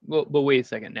 Well, wait a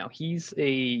second. Now he's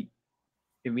a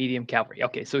medium cavalry.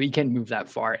 Okay, so he can move that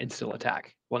far and still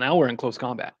attack. Well, now we're in close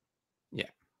combat. Yeah.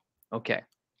 Okay,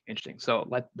 interesting. So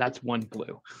that's 1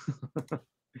 blue.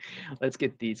 Let's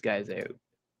get these guys out.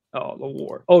 Oh, the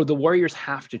war. Oh, the warriors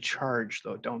have to charge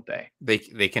though, don't they?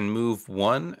 They can move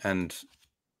 1 and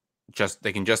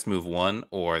they can just move 1,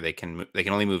 or they can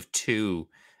only move 2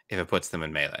 if it puts them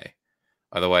in melee.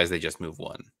 Otherwise, they just move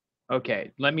 1.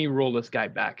 Okay, let me roll this guy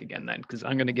back again then, because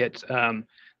I'm gonna get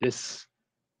this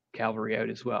cavalry out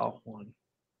as well. 1,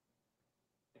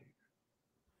 2,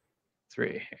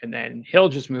 3, and then he'll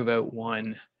just move out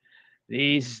 1.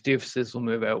 These doofuses will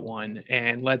move out 1,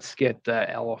 and let's get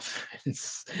the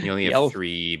elephants. You only have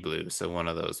 3 blue, so one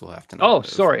of those will have to. Oh,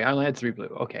 sorry, I only had 3 blue.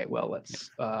 Okay, well let's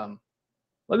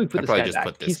let me put this guy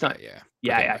back. He's not.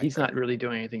 Yeah, he's not really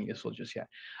doing anything useful just yet.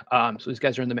 So these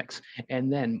guys are in the mix, and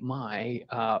then my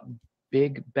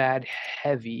big bad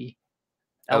heavy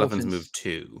elephants move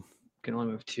 2. Can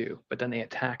only move 2, but then they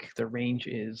attack. The range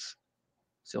is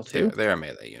still 2. They're a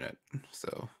melee unit,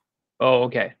 so. Oh,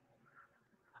 okay.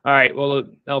 All right, well,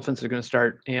 the elephants are going to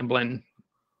start ambling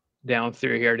down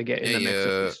through here to get in the mix.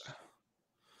 Does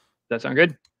that sound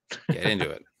good? Get into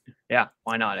it. Yeah,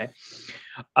 why not, eh?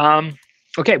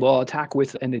 Okay, well, I'll attack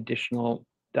with an additional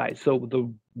die. So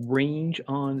the range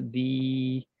on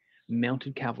the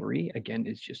mounted cavalry, again,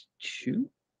 is just 2.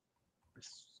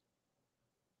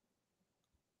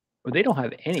 Or they don't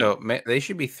have any. So they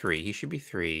should be 3. He should be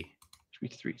 3. Should be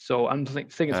 3. So I'm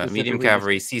thinking medium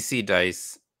cavalry, CC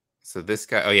dice. So this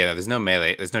guy, oh yeah, there's no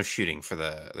melee, there's no shooting for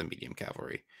the medium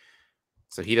cavalry.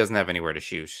 So he doesn't have anywhere to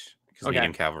shoot, because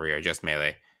medium cavalry are just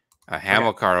melee.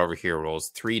 Hamilcar over here rolls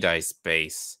 3 dice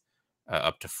base,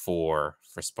 up to 4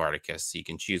 for Spartacus. So you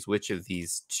can choose which of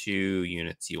these 2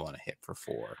 units you want to hit for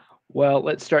 4. Well,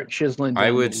 let's start chiseling I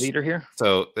down the would. leader here.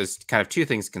 So there's kind of two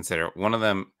things to consider. One of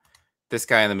them, this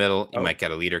guy in the middle, you Oh. might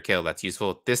get a leader kill. That's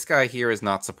useful. This guy here is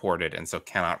not supported and so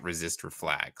cannot resist with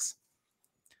flags.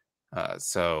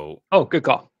 So. Oh, good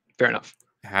call. Fair enough.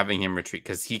 Having him retreat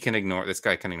because he can ignore. This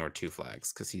guy can ignore 2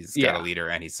 flags because he's got a leader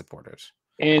and he's supported.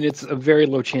 And it's a very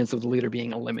low chance of the leader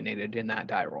being eliminated in that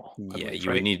die roll. Yeah, believe, you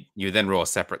right? would need. You then roll a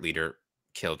separate leader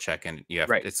kill check, and you have.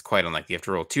 Right. It's quite unlikely. You have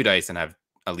to roll 2 dice and have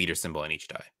a leader symbol in each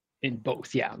die. In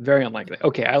both, yeah, very unlikely.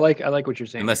 Okay, I like what you're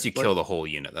saying. Unless you kill the whole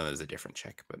unit, then there's a different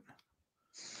check. But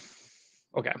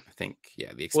okay, I think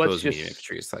the exposed medium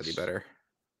infantry is slightly better.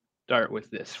 Start with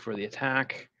this for the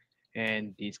attack,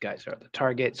 and these guys are the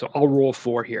target. So I'll roll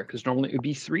 4 here because normally it would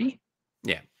be 3.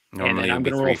 Yeah, normally and then I'm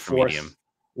going to roll 4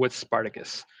 with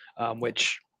Spartacus,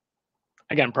 which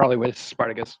again probably with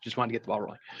Spartacus. Just wanted to get the ball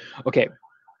rolling. Okay,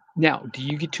 now do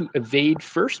you get to evade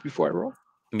first before I roll?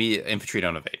 Infantry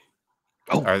don't evade.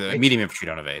 Oh, or the medium infantry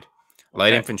don't evade.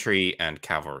 Light infantry and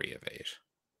cavalry evade.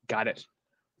 Got it.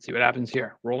 Let's see what happens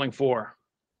here. Rolling 4.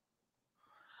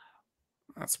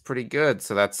 That's pretty good.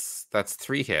 So that's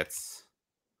 3 hits.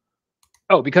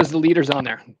 Oh, because the leader's on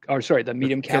there. Oh, sorry, the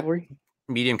medium cavalry.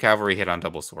 Medium cavalry hit on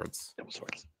double swords. Double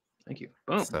swords. Thank you.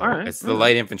 Boom. So all right. It's the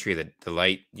light infantry that the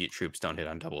light troops don't hit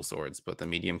on double swords, but the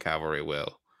medium cavalry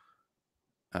will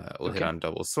hit on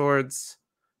double swords.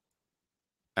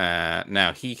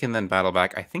 Now he can then battle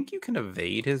back. I think you can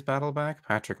evade his battle back.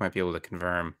 Patrick might be able to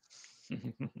confirm.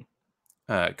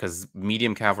 Because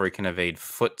medium cavalry can evade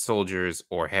foot soldiers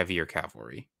or heavier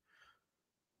cavalry.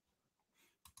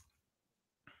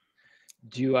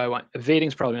 Do I want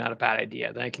evading's probably not a bad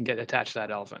idea. Then I can get attached to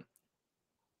that elephant.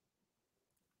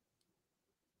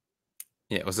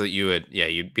 Yeah, so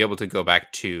you'd be able to go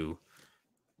back to.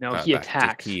 No, he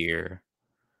attacked here.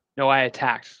 No, I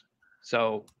attacked.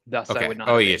 So thus I would not.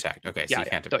 Oh, you attacked. Okay, so you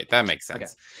can't evade. That makes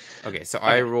sense. Okay, so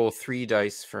I roll 3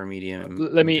 dice for medium.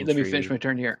 Let me finish my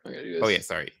turn here. Oh yeah,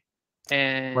 sorry.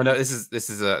 And well, no, this is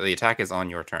the attack is on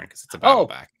your turn because it's a battle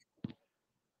back.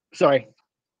 Sorry.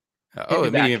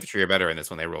 Medium infantry are better in this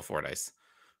one. They roll 4 dice.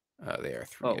 They are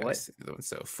 3 dice.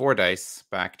 So 4 dice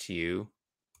back to you.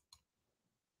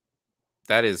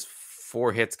 That is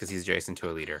 4 hits because he's adjacent to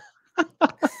a leader.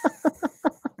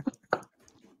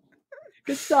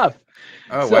 Good stuff.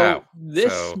 Oh wow!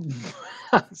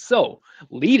 So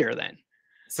leader then.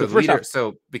 So leader.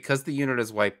 So because the unit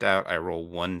is wiped out, I roll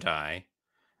 1 die,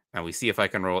 and we see if I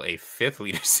can roll a 5th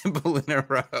leader symbol in a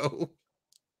row.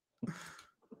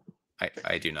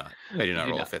 I do not. I do not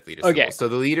roll a 5th leader symbol. So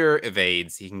the leader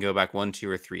evades. He can go back 1, 2,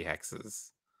 or 3 hexes.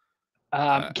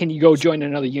 Can you go join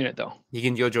another unit though? He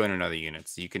can go join another unit.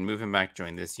 So you can move him back,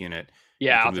 join this unit.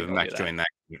 Yeah, I'll move him back, join that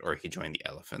unit, or he can join the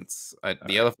elephants.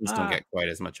 The elephants don't get quite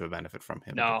as much of a benefit from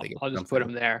him. No, I'll just put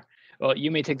him there. Well,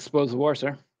 you may take the spoils of war,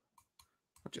 sir.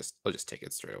 I'll just take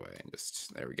it straight away and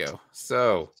there we go.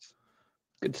 So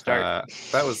good start.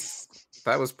 That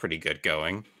was pretty good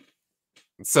going.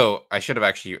 So I should have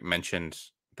actually mentioned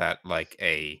that like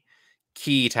a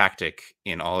key tactic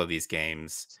in all of these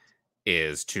games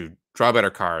is to draw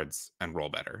better cards and roll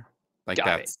better. Like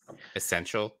that's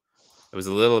essential. It was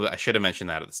a little bit. I should have mentioned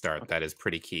that at the start. That is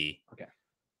pretty key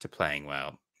to playing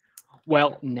well.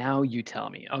 Well, now you tell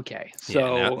me. Okay,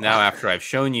 so now after I've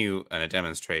shown you a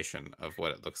demonstration of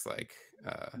what it looks like,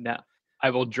 now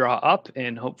I will draw up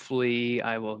and hopefully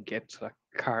I will get the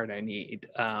card I need.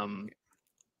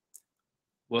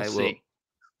 We'll see.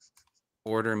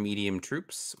 Order medium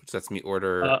troops, which lets me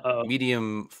order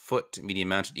medium foot, medium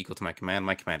mounted equal to my command.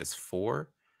 My command is 4.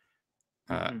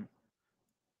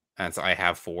 And so I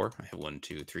have 4. I have 1,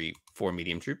 2, 3, 4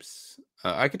 medium troops.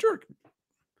 I could draw.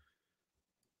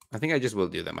 I think I just will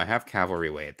do them. I have cavalry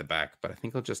way at the back, but I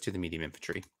think I'll just do the medium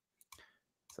infantry.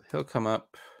 So he'll come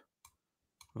up.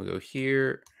 We'll go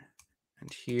here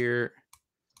and here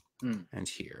and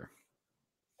here.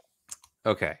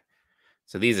 Okay.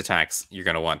 So these attacks, you're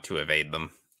going to want to evade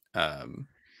them. I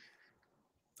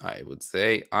would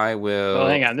say I will. Well,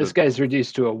 hang on. This guy's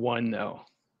reduced to a 1, though.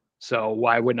 So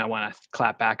why wouldn't I want to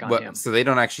clap back on him? So they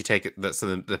don't actually take it.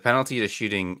 So the penalty to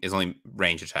shooting is only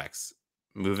range attacks.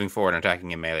 Moving forward and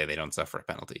attacking in melee, they don't suffer a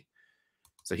penalty.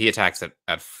 So he attacks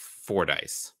at 4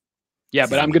 dice. Yeah,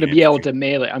 but I'm going to be able to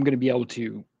melee. I'm going to be able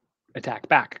to attack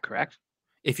back, correct?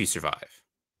 If you survive.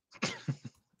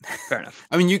 Fair enough.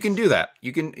 I mean, you can do that.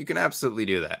 You can absolutely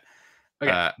do that.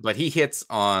 Okay. But he hits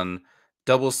on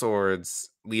double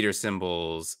swords, leader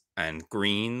symbols, and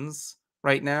greens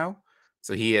right now.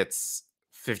 So he hits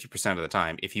 50% of the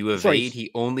time. If you evade,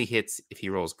 he only hits if he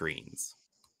rolls greens.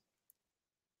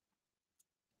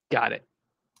 Got it.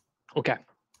 Okay.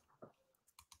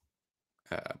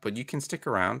 but you can stick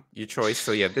around. Your choice.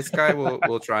 So yeah, this guy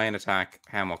will try and attack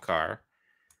Hamilcar.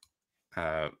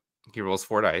 He rolls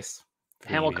 4 dice.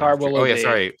 Hamilcar will Oh yeah, evade.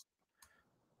 sorry.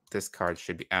 This card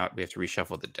should be out. We have to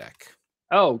reshuffle the deck.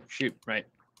 Oh shoot! Right.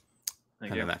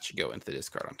 And then that should go into the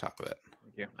discard on top of it.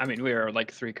 Thank you. I mean, we are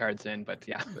like 3 cards in, but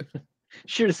yeah,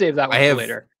 sure to save that one I have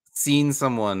later. seen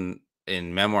someone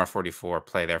in Memoir 44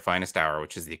 play their Finest Hour,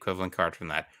 which is the equivalent card from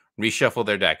that, reshuffle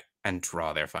their deck, and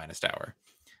draw their Finest Hour.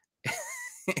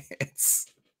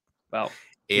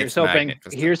 Here's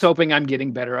hoping I'm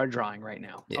getting better at drawing right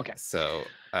now. Yeah, okay. So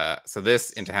this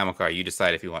into Hamilcar, you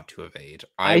decide if you want to evade.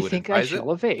 I think I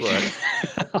shall evade.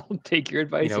 I'll take your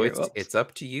advice. It's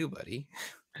up to you, buddy.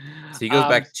 So he goes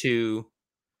back to,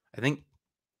 I think,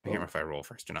 I can't remember if I roll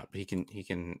first or not, but he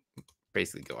can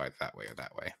basically go either that way or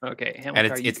that way. Okay, Hamilcar, and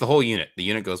it's the whole unit. The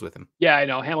unit goes with him. Yeah, I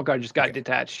know. Hamilcar just got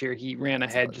detached here. He ran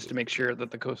ahead just to make sure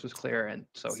that the coast was clear, and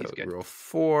so he's good. Roll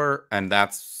 4, and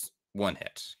that's 1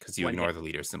 hit because you ignore the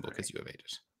leader symbol because you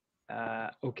evaded.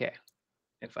 Okay.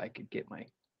 If I could get my...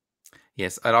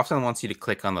 Yes, it often wants you to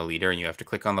click on the leader, and you have to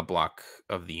click on the block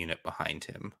of the unit behind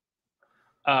him.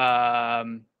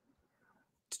 To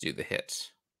do the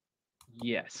hit.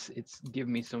 Yes, it's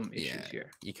giving me some issues here.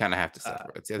 You kind of have to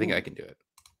separate. I think I can do it.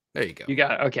 There you go. You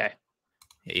got it. Okay.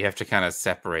 Yeah, you have to kind of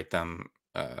separate them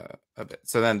a bit.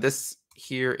 So then this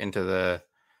here into the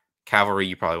cavalry,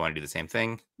 you probably want to do the same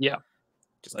thing. Yeah.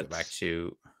 Just go back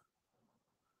to...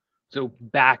 So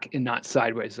back and not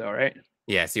sideways though, right?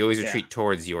 Yeah, so you always retreat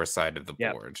towards your side of the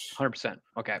board. 100%.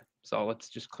 Okay, so let's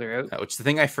just clear out. Which the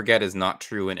thing I forget is not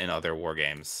true in other war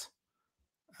games.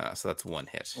 So that's 1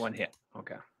 hit. 1 hit.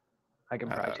 Okay. I can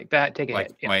probably take that. Take a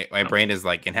hit. Yeah. My brain is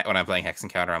like, when I'm playing Hex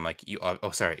Encounter, I'm like,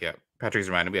 oh, sorry. Yeah. Patrick's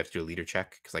reminded me we have to do a leader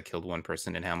check because I killed 1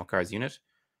 person in Hamilcar's unit.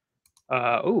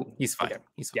 He's fine. Okay.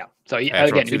 He's fine. Yeah. So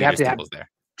again, you'd have to have there.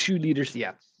 2 leaders.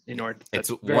 Yeah. In order. It's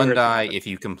 1 die if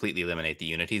you completely eliminate the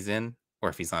unit he's in, or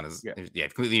if he's on his. Yeah,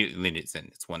 completely eliminate it's in.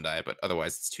 It's 1 die, but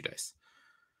otherwise it's 2 dice.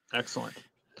 Excellent.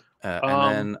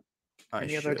 And then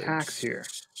any other attacks here?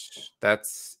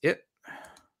 That's it.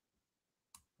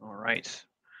 All right.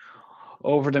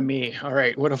 Over to me. All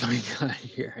right. What have I got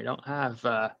here? I don't have.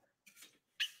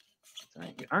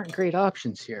 Aren't great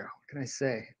options here. What can I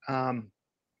say?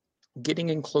 Getting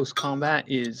in close combat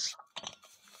is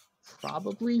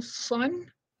probably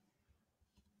fun,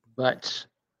 but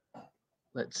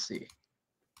let's see.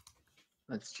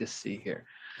 Let's just see here.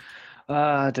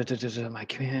 My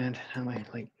command. How am I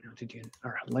light mounted unit?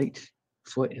 Or light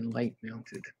foot and light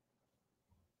mounted.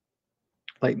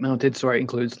 Light mounted, sorry,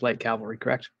 includes light cavalry,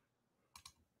 correct?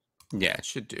 Yeah, it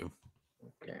should do.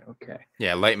 Okay.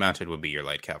 Yeah, light mounted would be your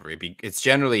light cavalry. It's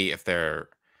generally, if they're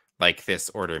like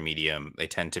this order medium, they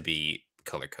tend to be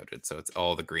color coded. So it's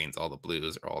all the greens, all the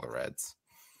blues, or all the reds.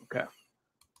 Okay.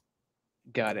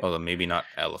 Got it. Although maybe not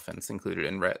elephants included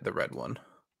in the red one.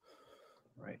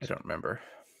 Right. I don't remember.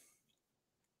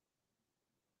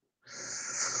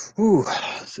 Ooh,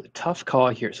 it's a tough call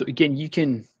here. So again, you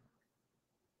can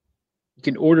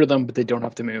order them, but they don't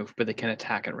have to move, but they can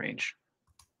attack at range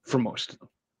for most of them.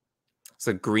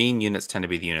 So green units tend to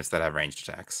be the units that have ranged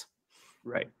attacks.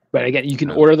 Right. But again, you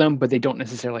can order them, but they don't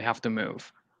necessarily have to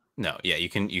move. No, yeah, you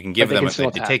can give them.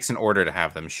 It takes an order to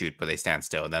have them shoot, but they stand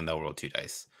still, and then they'll roll 2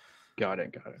 dice. Got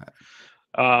it.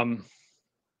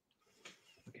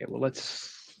 Okay, well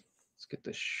let's get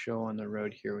this show on the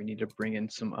road here. We need to bring in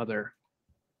some other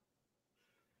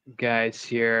guys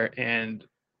here, and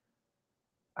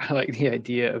I like the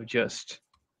idea of just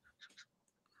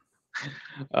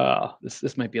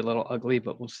this might be a little ugly,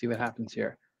 but we'll see what happens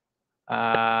here.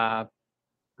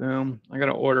 Boom. I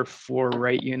gotta order 4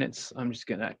 right units. I'm just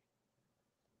gonna.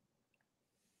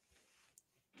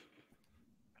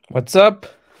 What's up?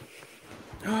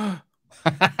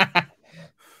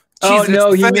 Oh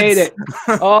no, you made it.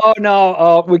 Oh no.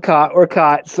 Oh, we're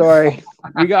caught. Sorry.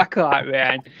 We got caught,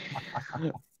 man.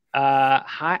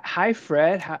 Hi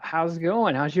Fred. How's it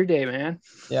going? How's your day, man?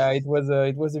 Yeah, it was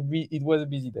a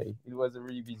busy day. It was a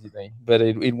really busy day, but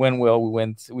it went well.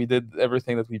 We did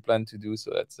everything that we planned to do,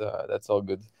 so that's all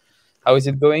good. How is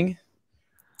it going?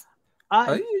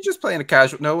 You're just playing a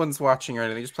casual. No one's watching or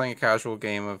anything. Just playing a casual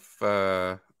game of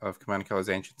Command & Colors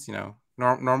Ancients. You know,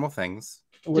 normal things.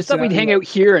 Just thought we'd hang out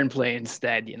here and play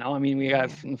instead. You know, I mean, we got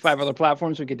 5 other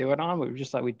platforms we could do it on, but we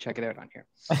just thought we'd check it out on here.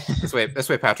 This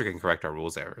way, Patrick can correct our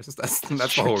rules errors. That's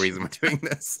the whole reason we're doing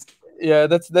this. Yeah,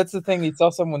 that's the thing. It's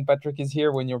awesome when Patrick is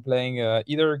here when you're playing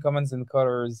either Commands and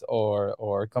Colors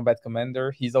or Combat Commander.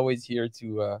 He's always here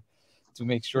to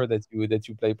make sure that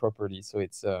you play properly. So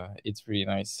it's really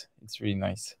nice. It's really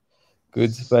nice.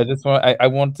 Good. But I just want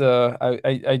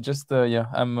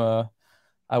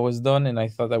I was done, and I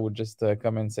thought I would just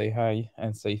come and say hi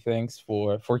and say thanks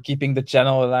for keeping the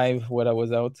channel alive while I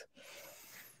was out.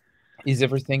 Is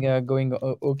everything going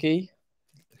okay?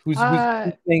 Who's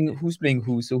playing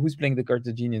who? So who's playing the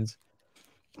Carthaginians?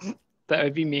 That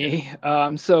would be me.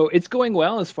 So it's going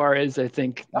well as far as I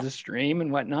think the stream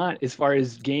and whatnot. As far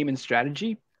as game and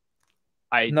strategy,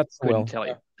 I Not so couldn't well. tell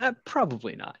you.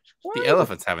 Probably not. The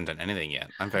elephants haven't done anything yet.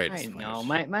 I'm very I disappointed. know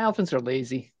my elephants are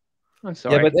lazy. I'm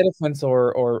sorry. Yeah, but elephants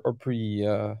are pretty.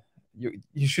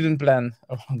 You shouldn't plan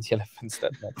around the elephants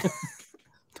that much.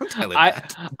 Don't tell him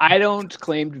that. I don't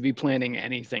claim to be planning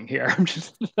anything here. I'm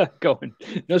just going.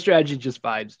 No strategy, just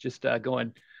vibes. Just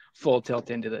going full tilt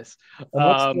into this.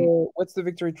 And what's the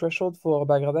victory threshold for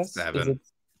Bagradas? 7. Is it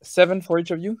 7 for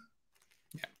each of you?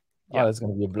 Yeah. Oh, that's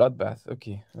gonna be a bloodbath.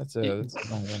 Okay, that's a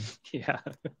long one. Yeah.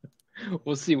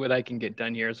 We'll see what I can get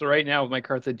done here. So right now with my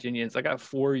Carthaginians, I got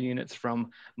 4 units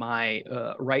from my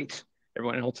right.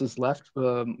 Everyone else is left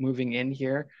moving in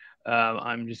here.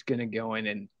 I'm just gonna go in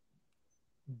and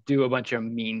do a bunch of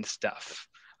mean stuff.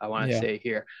 I want to say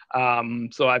here.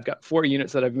 So I've got 4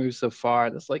 units that I've moved so far.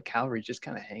 This light cavalry just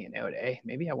kind of hanging out, eh?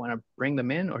 Maybe I want to bring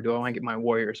them in, or do I want to get my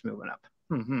warriors moving up?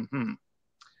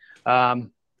 I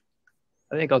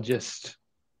think I'll just.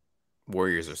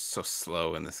 Warriors are so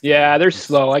slow in this game. Yeah, they're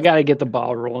slow. I got to get the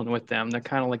ball rolling with them. They're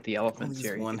kind of like the elephants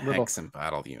here. One hex and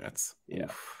battle units. Yeah,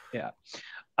 Oof. yeah.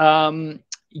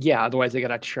 Yeah, otherwise I got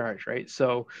to charge, right?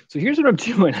 So here's what I'm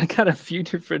doing. I got a few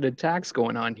different attacks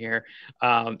going on here.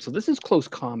 So this is close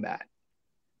combat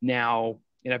now,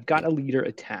 and I've got a leader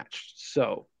attached.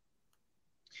 So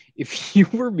if you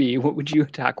were me, what would you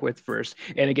attack with first?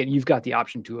 And again, you've got the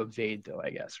option to evade, though, I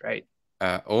guess, right?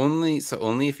 Only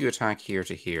if you attack here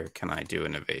to here can I do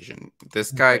an evasion. This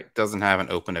guy doesn't have an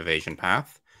open evasion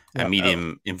path, and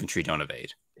medium infantry don't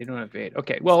evade. They don't evade.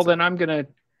 Okay, well then I'm gonna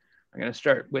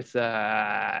start with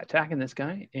attacking this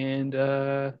guy, and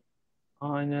I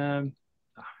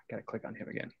gotta click on him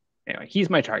again. Anyway, he's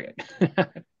my target.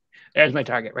 There's my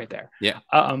target right there. Yeah.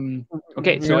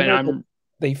 Okay, so and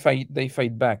they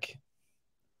fight back.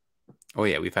 Oh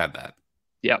yeah, we've had that.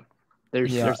 Yep.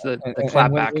 There's the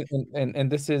clap back. And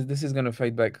this is gonna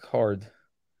fight back hard.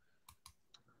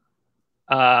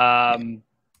 I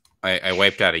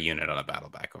wiped out a unit on a battle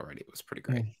back already. It was pretty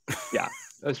great. Yeah,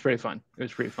 it was pretty fun. It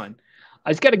was pretty fun.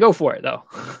 I just got to go for it, though.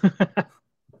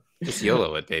 Just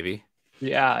YOLO it, baby.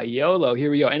 Yeah, YOLO.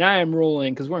 Here we go. And I am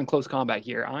rolling, because we're in close combat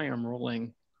here. I am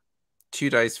rolling 2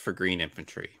 dice for green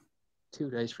infantry. 2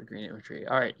 dice for green infantry.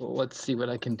 All right, well, let's see what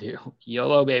I can do.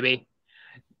 YOLO, baby.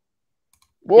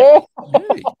 Whoa!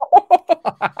 Hey.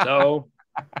 So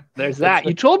there's that.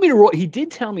 You told me to roll. He did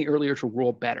tell me earlier to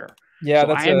roll better. Yeah,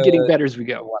 so I am getting better as we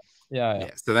go. Yeah.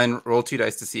 So then roll 2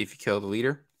 dice to see if you kill the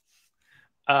leader.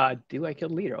 Do I kill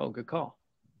the leader? Oh, good call.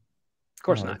 Of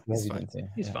course not. He's fine.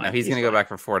 He's fine. Now he's going to go back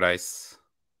for 4 dice.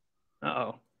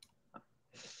 Uh-oh.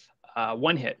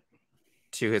 1 hit.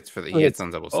 2 hits for the hits on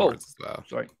double swords as well.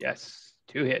 Sorry. Yes.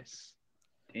 2 hits.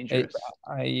 Dangerous.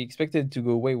 I expected it to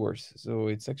go way worse, so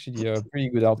it's actually a pretty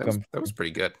good outcome. That was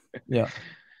pretty good. Yeah.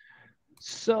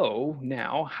 So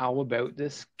now, how about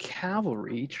this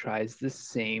cavalry tries the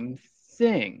same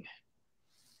thing?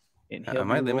 Am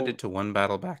I limited to 1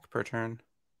 battle back per turn?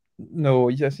 No,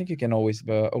 I think you can always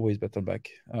battle back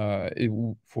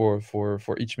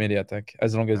for each melee attack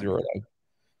as long as you're alive.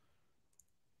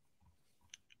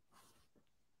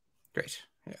 Great.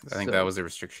 Yeah, I think that was a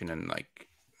restriction in like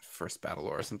first battle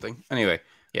or something. Anyway,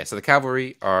 yeah. So the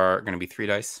cavalry are going to be 3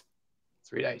 dice.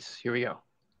 3 dice. Here we go.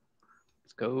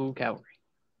 Let's go cavalry.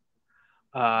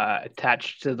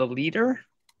 Attached to the leader.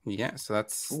 Yeah. So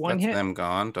that's hit. Them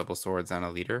gone. Double swords and a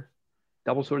leader.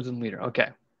 Double swords and leader. Okay.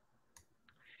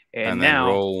 And now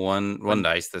then roll one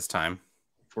dice this time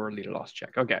for a leader loss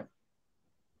check. Okay.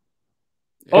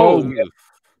 Oh,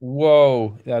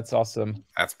 whoa! That's awesome.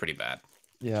 That's pretty bad.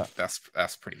 Yeah, that's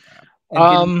pretty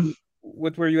bad.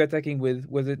 What were you attacking with?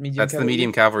 Was it medium? That's cavalry? The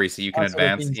medium cavalry, so you can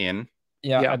advance in.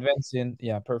 Yeah, advance in.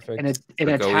 Yeah, perfect. And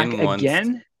attack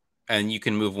again. And you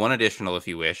can move 1 additional if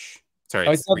you wish. Sorry,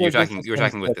 you were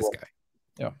attacking with this guy.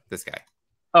 Yeah, this guy.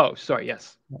 Oh, sorry.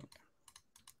 Yes.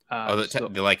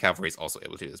 The light cavalry is also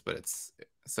able to do this, but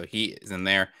he is in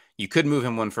there. You could move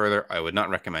him 1 further. I would not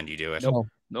recommend you do it.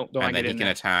 Nope. And then he can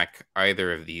attack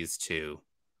either of these 2.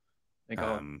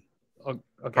 Okay,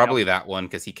 probably that one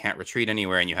because he can't retreat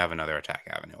anywhere, and you have another attack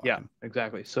avenue. Yeah,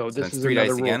 exactly. So this is 3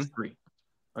 dice again. 3.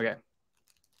 Okay.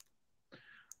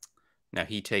 Now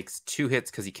he takes 2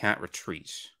 hits because he can't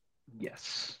retreat.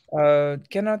 Yes. Can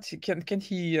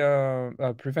he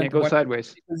prevent? Can't go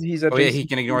sideways. Because he's he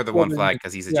can ignore the 1 flag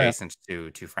because he's adjacent to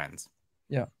 2 friends.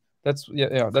 Yeah. That's yeah.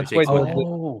 So he That's why takes one hit.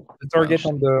 the target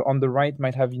on the right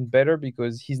might have been better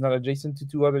because he's not adjacent to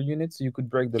 2 other units, so you could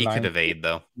break the He line. could evade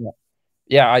though.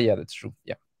 Yeah, that's true.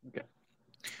 Yeah. Okay.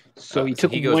 So he So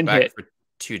took he goes one back hit. for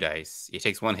 2 dice. He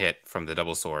takes 1 hit from the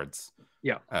double swords.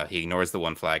 Yeah. He ignores the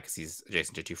 1 flag because he's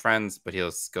adjacent to 2 friends, but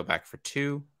he'll go back for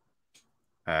 2,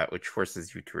 which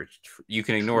forces you to. You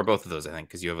can ignore both of those, I think,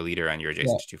 because you have a leader and you're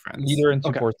adjacent to 2 friends. Leader and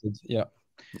supported. Yeah.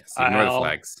 Yes, ignore the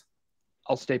flags.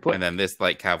 I'll stay put. And then this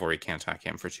light cavalry can attack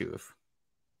him for 2.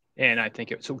 And I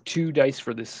think so. 2 dice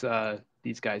for this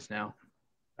these guys now.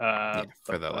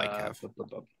 For the light cav.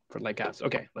 For light calves.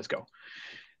 Okay, let's go.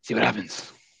 See what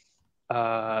happens.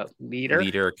 Leader.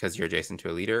 Leader, because you're adjacent to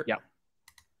a leader. Yeah.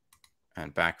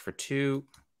 And back for 2.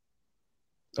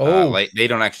 Oh, they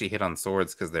don't actually hit on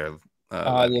swords because they're.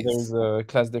 yeah, there's a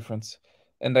class difference.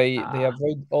 And they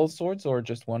avoid all swords or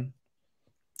just one?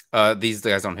 These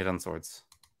guys don't hit on swords.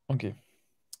 Okay.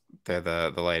 They're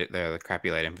the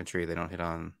crappy light infantry. They don't hit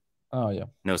on. Oh yeah.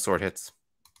 No sword hits.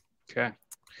 Okay.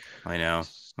 I know.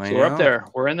 So we're up there.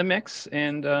 We're in the mix,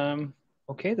 and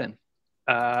okay then.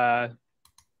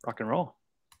 Rock and roll.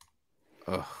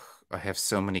 Ugh, I have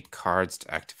so many cards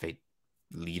to activate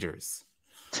leaders.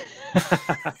 It's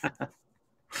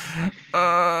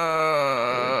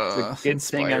a good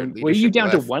thing. Were you down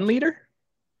left. to 1 leader?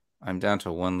 I'm down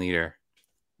to 1 leader.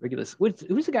 Regulus.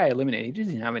 Who's the guy eliminated? He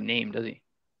doesn't have a name, does he?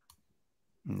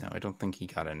 No, I don't think he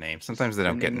got a name. Sometimes they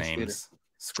don't get names. Leader.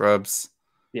 Scrubs.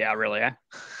 Yeah, really.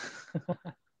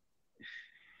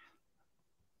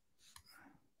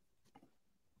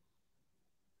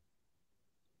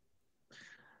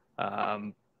 Are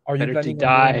you better planning to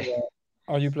die.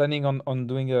 Are you planning on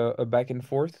doing a back and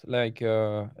forth, like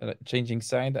changing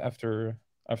side after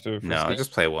first No, game?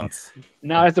 just play once.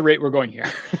 Not at the rate we're going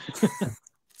here.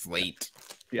 It's late.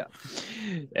 Yeah.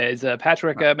 As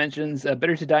Patrick mentions,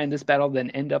 better to die in this battle than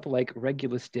end up like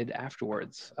Regulus did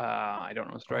afterwards. I don't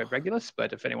know the story of Regulus,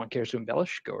 but if anyone cares to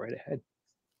embellish, go right ahead.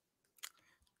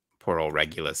 Poor old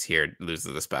Regulus here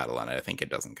loses this battle, and I think it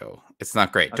doesn't go. It's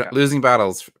not great. Okay. Losing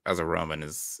battles as a Roman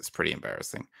is pretty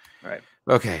embarrassing. All right.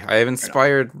 Okay, I have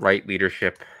inspired right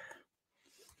leadership.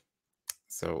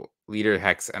 So leader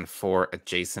hex and 4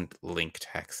 adjacent linked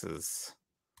hexes.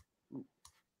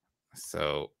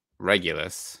 So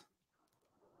Regulus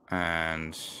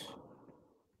and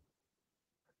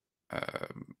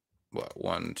what,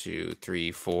 1, 2,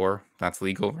 3, 4. That's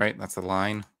legal, right? That's a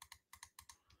line.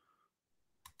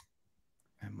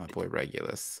 And my boy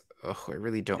Regulus. Oh, I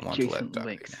really don't want to let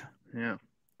die. Yeah.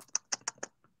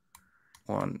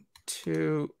 1,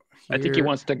 2. I think he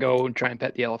wants to go and try and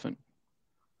pet the elephant.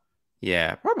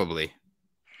 Yeah, probably.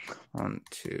 1,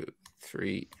 2,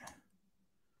 3.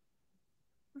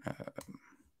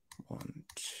 1,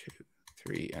 2,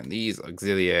 3. And these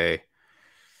auxiliae.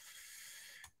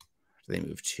 They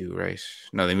move 2, right?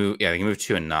 No, they move. Yeah, they can move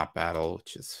 2 and not battle,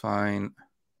 which is fine.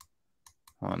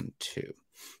 1, 2.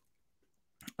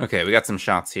 Okay, we got some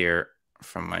shots here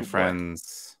from my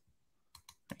friends.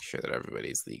 Make sure that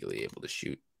everybody's legally able to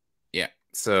shoot. Yeah.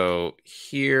 So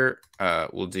here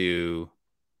we'll do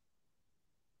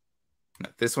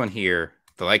this one here,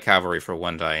 the light cavalry for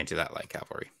 1 die into that light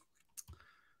cavalry.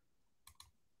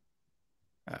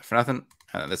 For nothing.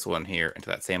 And this one here into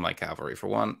that same light cavalry for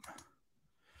 1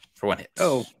 hit.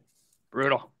 Oh,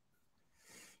 brutal.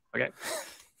 Okay.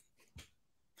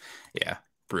 Yeah,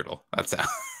 brutal. That's how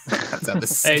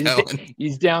this is going.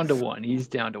 He's down to 1. He's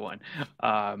down to 1.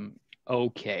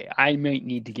 Okay, I might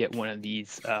need to get one of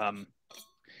these light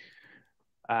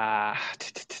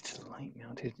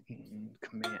mounted in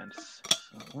commands.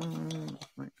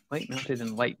 Light mounted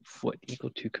and light foot equal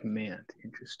to command.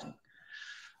 Interesting.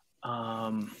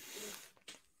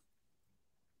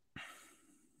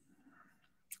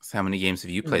 So how many games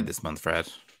have you played this month, Fred?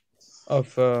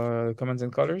 Of Commands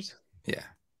and Colors? Yeah.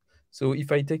 So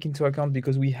if I take into account,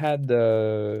 because we had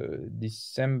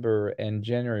December and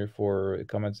January for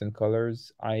Commands and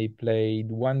Colors, I played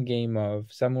 1 game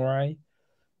of Samurai.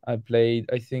 I played,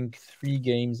 I think, 3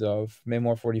 games of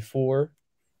Memoir 44,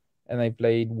 and I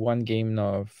played 1 game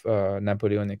of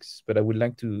Napoleonics. But I would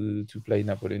like to play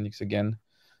Napoleonics again.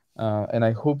 And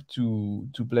I hope to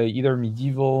play either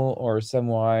Medieval or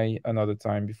Samurai another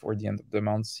time before the end of the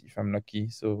month, if I'm lucky.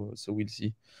 So we'll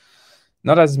see.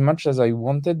 Not as much as I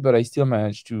wanted, but I still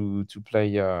managed to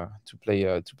play a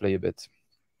bit.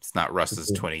 It's not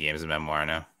Russ's 20 games of Memoir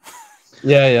now.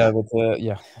 Yeah, but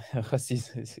Russ is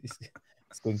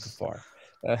going too far.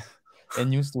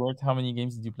 And you, Stuart, how many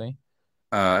games did you play?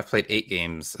 I've played 8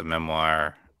 games of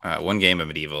Memoir, 1 game of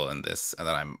Medieval, and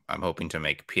then I'm hoping to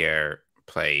make Pierre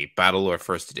play Battle or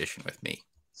First Edition with me.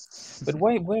 But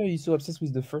why are you so obsessed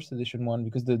with the first edition one?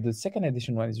 Because the second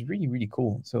edition one is really, really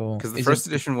cool. So Because the first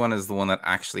edition one is the one that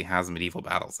actually has medieval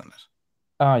battles in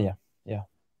it. Yeah.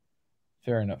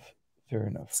 Fair enough.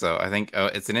 So I think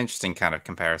it's an interesting kind of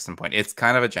comparison point. It's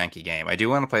kind of a janky game. I do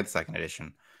want to play the second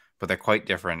edition, but they're quite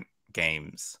different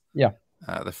games. Yeah.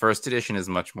 The first edition is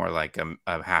much more like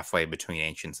a halfway between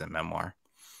Ancients and Memoir.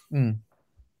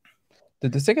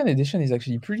 The second edition is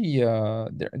actually pretty. A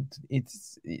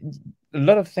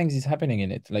lot of things is happening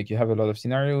in it. Like you have a lot of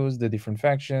scenarios, the different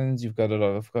factions. You've got a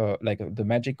lot of like the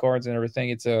magic cards and everything.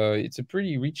 It's a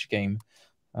pretty rich game.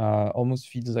 Almost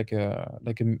feels like a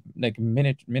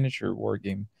miniature war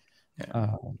game.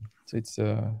 Yeah. So it's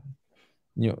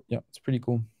it's pretty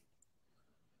cool.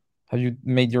 Have you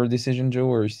made your decision, Joe,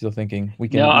 or are you still thinking?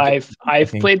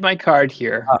 I've played my card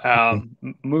here.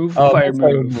 Move, fire,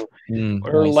 move.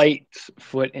 Or Nice. light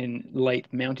foot and light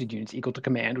mounted units equal to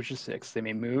command, which is 6. They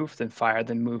may move, then fire,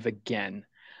 then move again.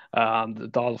 All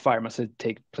the fire must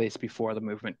take place before the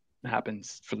movement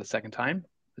happens for the second time.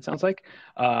 It sounds like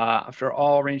after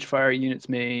all ranged fire units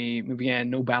may move again,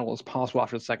 no battle is possible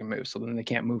after the second move. So then they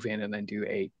can't move in and then do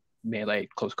a melee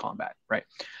close combat, right?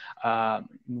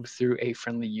 Move through a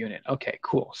friendly unit. Okay,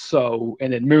 cool. So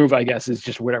and then move, I guess, is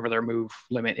just whatever their move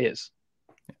limit is,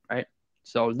 right?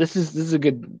 So this is a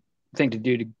good thing to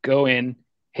do, to go in,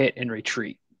 hit, and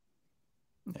retreat.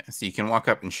 Yeah, so you can walk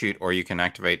up and shoot, or you can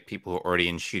activate people who are already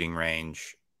in shooting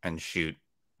range and shoot,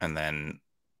 and then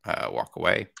walk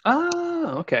away.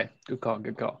 Okay. Good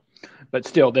call. But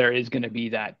still, there is going to be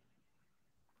that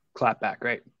clapback,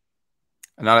 right?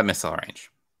 Not at missile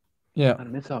range. Yeah. Not a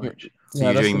missile range.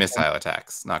 So you're doing missile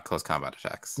attacks, not close combat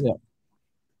attacks. Yeah.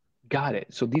 Got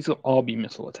it. So these will all be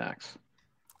missile attacks.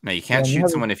 Now you can't shoot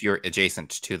someone if you're adjacent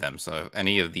to them. So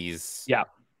any of these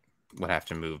would have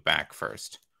to move back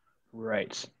first.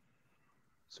 Right.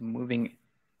 So moving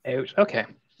out. Okay.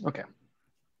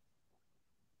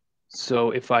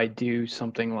 So if I do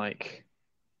something like,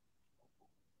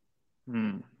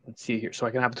 let's see here. So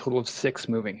I can have a total of 6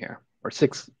 moving here, or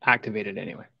 6 activated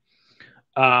anyway.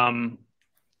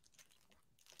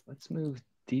 Let's move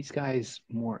these guys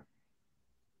more.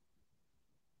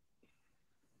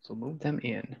 So move them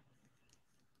in.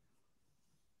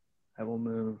 I will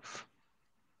move.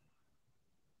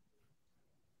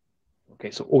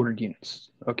 Okay, so ordered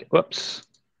units. Okay, whoops.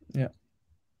 Yeah.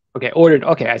 Okay, ordered.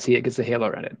 Okay, I see it gets the halo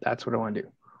around it. That's what I want to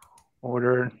do.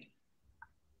 Order.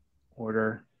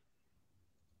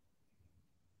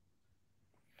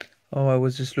 Oh, I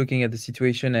was just looking at the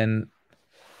situation, and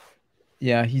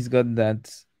yeah, he's got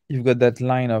that. You've got that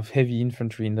line of heavy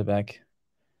infantry in the back.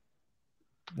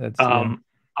 That's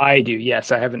I do.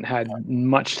 Yes, I haven't had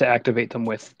much to activate them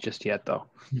with just yet, though.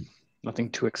 Nothing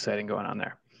too exciting going on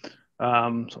there.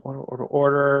 So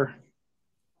order.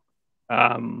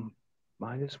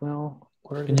 Might as well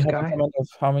order Can this you have guy. a command of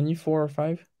how many? 4 or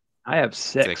 5? I have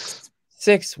 6.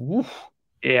 6. Woo.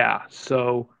 Yeah.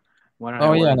 So why don't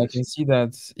Oh I yeah, order and I this? can see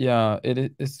that. Yeah,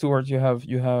 it is Stuart. You have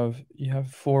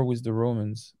 4 with the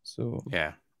Romans. So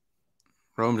yeah,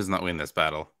 Rome does not win this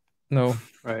battle. No.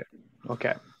 Right.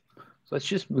 Okay. So let's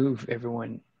just move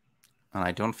everyone. And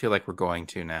I don't feel like we're going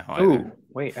to now. Oh,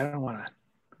 wait, I don't want to.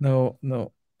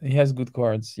 No. He has good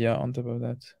cards. Yeah, on top of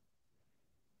that.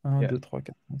 1, Yeah. 2, 3, 4,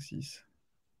 5, 6.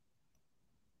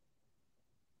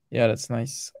 Yeah, that's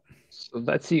nice. So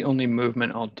that's the only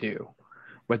movement I'll do.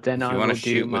 But then I will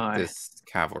do my. With this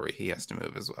cavalry, he has to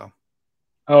move as well.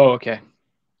 Oh, okay.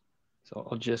 So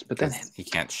I'll just. But then he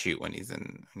can't shoot when he's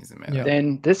in melee. Yeah.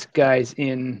 Then this guy's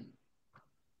in.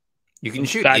 You can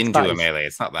shoot into a melee.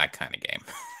 It's not that kind of game.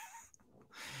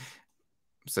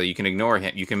 So you can ignore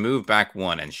him. You can move back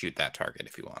 1 and shoot that target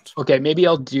if you want. Okay, maybe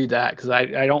I'll do that because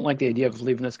I don't like the idea of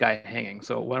leaving this guy hanging.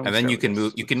 So why don't and then you can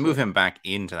move. You can move him back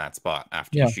into that spot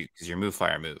after you shoot because your move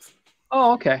fire move.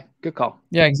 Oh, okay. Good call.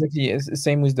 Yeah, exactly. It's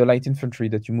same with the light infantry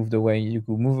that you moved away. You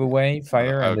could move away,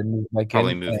 fire, and then move back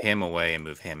probably in. Move him away and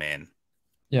move him in.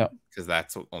 Yeah, because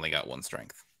that's only got 1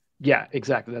 strength. Yeah,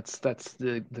 exactly. That's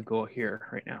the goal here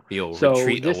right now. You'll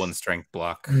retreat a 1 strength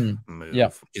block move,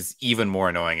 which is even more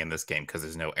annoying in this game because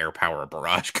there's no air power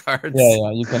barrage cards.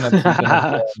 Yeah, you cannot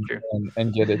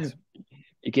and get it.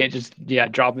 You can't just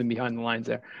drop him behind the lines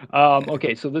there.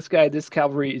 Okay, so this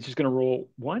cavalry is just going to roll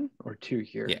 1 or 2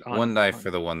 here. Yeah, 1 die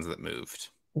for the ones that moved.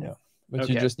 Yeah, but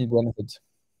you just need 1 of it.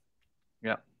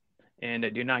 Yeah, and I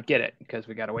do not get it because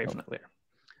we got away from it later.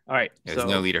 All right, there's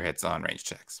no leader hits on range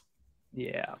checks.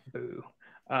 Yeah, boo.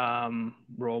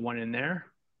 Roll 1 in there.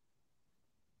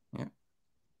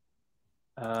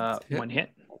 Yeah. 1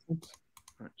 hit.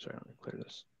 Right, sorry, let me clear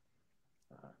this.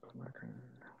 Marker.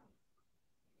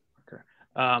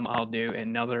 I'll do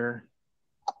another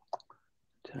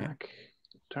Attack.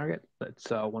 Target. Let's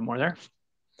one more there.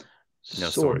 No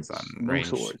swords on No range.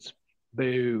 swords.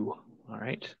 Boo. All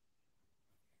right.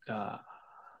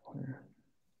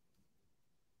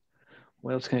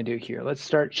 What else can I do here? Let's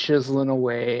start chiseling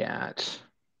away at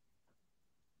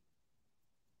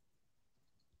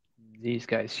these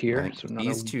guys here. I think So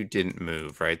these two didn't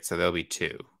move, right? So there'll be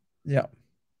 2. Yeah.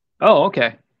 Oh,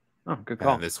 okay. Oh, good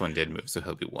call. And this one did move, so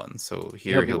he'll be 1. So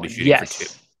here He'll he'll be be one. shooting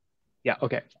for 2. Yeah,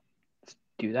 okay. Let's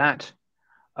do that.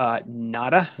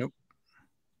 Nada. Nope.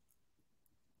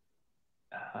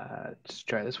 Let's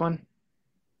try this one.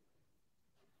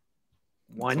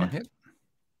 That's one hit.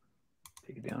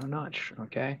 Take it down a notch.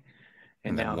 Okay.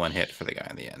 And then now 1 hit for the guy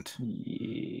in the end.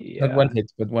 Yeah. Not 1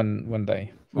 hit, but one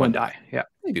die. One die. Yeah.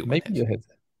 Maybe 1 Maybe hit. a hit.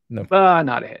 No.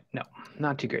 Not a hit. No,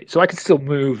 not too great. So I can still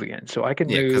move again. So I can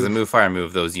Yeah, move. because the move fire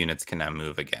move, those units can now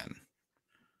move again.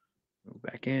 Move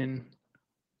back in.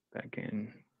 Back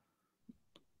in.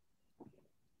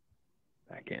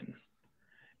 Back in.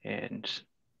 And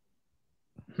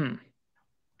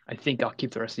I think I'll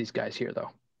keep the rest of these guys here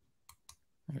though.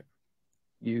 Okay.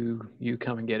 You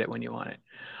come and get it when you want it.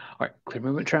 All right, clear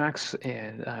movement tracks,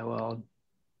 and I will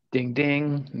ding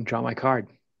ding and draw my card.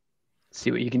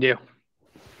 See what you can do.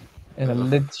 And I'll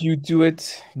let you do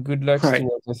it. Good luck, All right.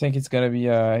 Stuart. I think it's gonna be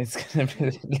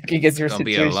looking at your It's gonna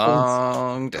be situation. a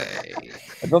long day.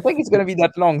 I don't think it's gonna be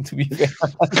that long, to be fair.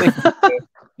 I think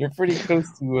you're pretty close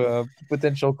to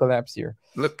potential collapse here.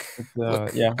 Look.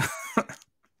 Yeah.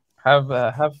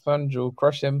 Have fun, Joe.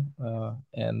 Crush him,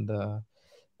 and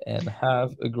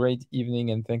have a great evening.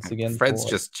 And thanks again. Fred's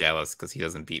just jealous because he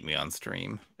doesn't beat me on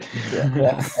stream.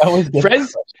 Yeah. I always get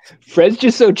Fred's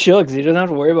just so chill because he doesn't have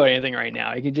to worry about anything right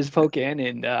now. He can just poke in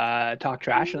and talk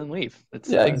trash and then leave. That's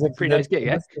exactly. pretty nice gig,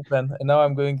 That's the plan. And now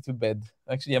I'm going to bed.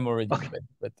 Actually, I'm already in bed.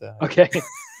 But okay.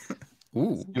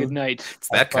 Ooh, Good night. it's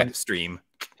that kind of stream.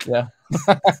 Yeah.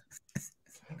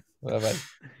 Bye.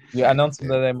 You announced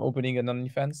that I'm opening an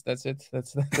OnlyFans. That's it.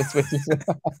 That's what you said.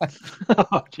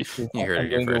 Oh, geez. You heard I'm it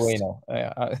here going away first.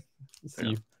 now. See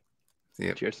you. See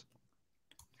you. Cheers.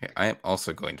 Okay, I am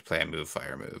also going to play a move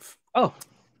fire move. Oh,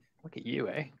 look at you,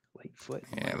 eh? Light foot.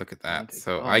 Yeah, look at that.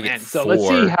 So Oh, I get man. 4. So let's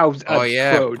see how oh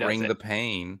yeah, pro does bring it. the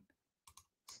pain.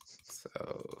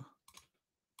 So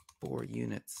 4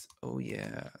 units. Oh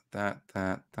yeah, that,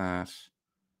 and that.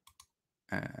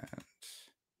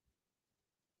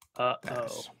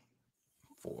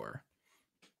 4.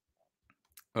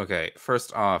 Okay,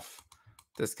 first off,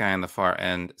 this guy on the far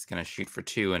end is going to shoot for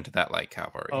 2 into that light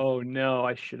cavalry. Oh no,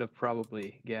 I should have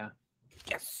probably, yeah.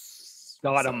 Yes.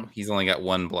 Got So him. he's only got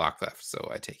 1 block left, so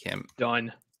I take him.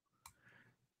 Done.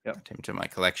 Add him to my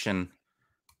collection.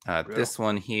 This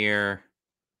one here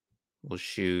will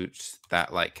shoot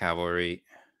that light cavalry.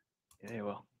 Yeah, you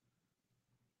will.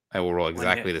 I will roll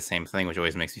exactly the same thing, which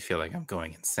always makes me feel like I'm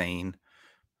going insane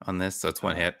on this. So it's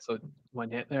 1 hit. So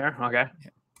 1 hit there. Okay.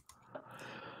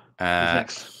 Yeah.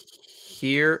 Next?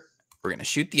 Here, we're going to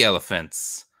shoot the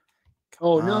elephants.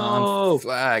 Oh, Come on, no.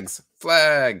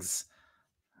 Flags.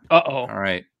 Uh-oh. All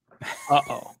right.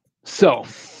 Uh-oh. So.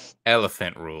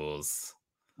 Elephant rules.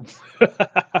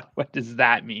 What does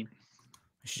that mean?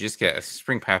 We should just get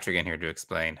Spring Patrick in here to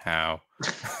explain how.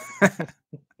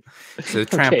 So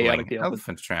trampling, Okay,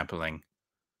 elephant trampling.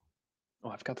 Oh,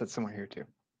 I've got that somewhere here too.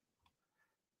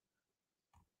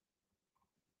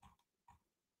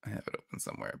 I have it open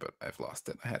somewhere, but I've lost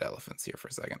it. I had elephants here for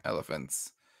a second.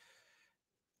 Elephants.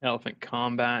 Elephant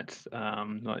combat.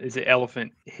 Is it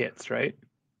elephant hits, right?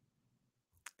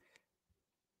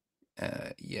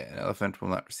 Yeah, an elephant will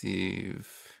not receive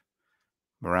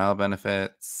morale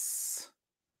benefits.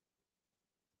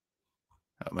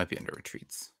 Oh, it might be under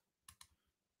retreats.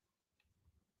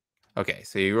 Okay,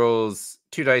 so he rolls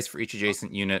 2 dice for each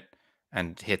adjacent unit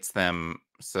and hits them.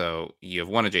 So you have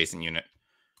 1 adjacent unit.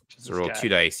 So roll 2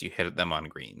 dice, you hit them on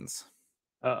greens.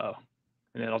 Uh-oh.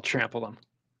 And it'll trample them.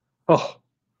 Oh.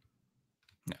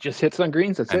 No. Just hits on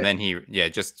greens, that's it? And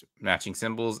then just matching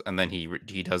symbols, and then he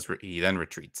then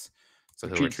retreats. So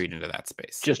he'll retreat into that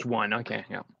space. Just 1, okay,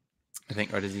 yeah. I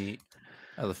think, or does he...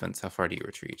 Elephants, how far do you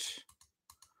retreat?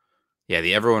 Yeah,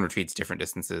 the everyone retreats different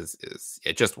distances is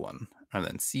just 1. And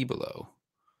then see below.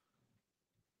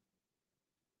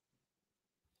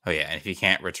 Oh yeah, and if he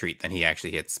can't retreat, then he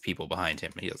actually hits people behind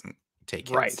him. He doesn't take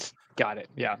hits. Right, got it.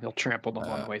 Yeah, he'll trample them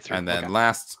on the way through. And then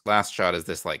last shot is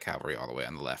this light cavalry all the way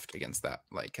on the left against that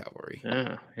light cavalry.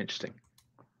 Ah, interesting.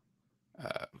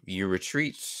 You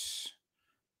retreat.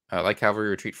 Light cavalry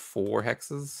retreat 4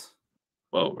 hexes.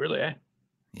 Whoa, really, eh?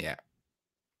 Yeah.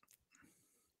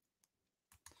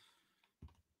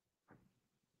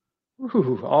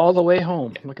 Ooh, all the way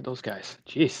home. Yeah. Look at those guys.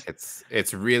 Jeez.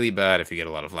 It's really bad if you get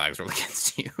a lot of flags rolled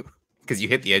against you because you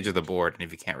hit the edge of the board, and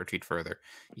if you can't retreat further,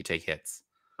 you take hits.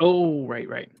 Oh,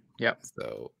 right. Yep.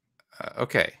 So,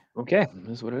 okay. Okay,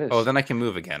 this is what it is. Oh, then I can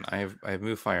move again. I have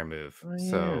move, fire, move. Oh,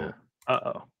 So,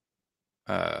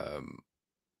 yeah.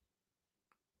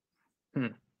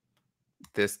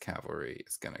 This cavalry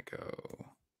is gonna go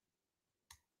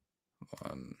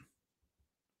 1.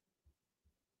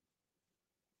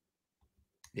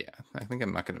 Yeah, I think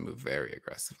I'm not gonna move very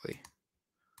aggressively.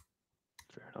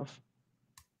 Fair enough.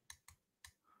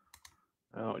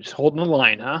 Oh, just holding the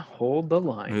line, huh? Hold the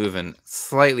line. Moving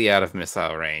slightly out of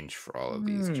missile range for all of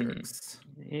these jerks.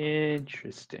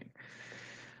 Interesting.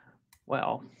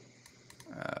 Well.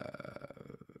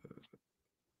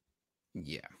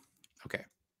 Yeah. Okay.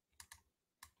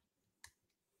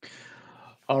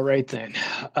 All right then.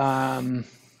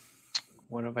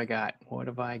 What have I got?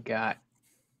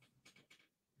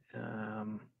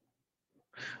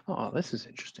 Oh, this is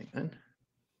interesting then.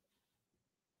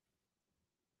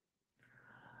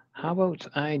 How about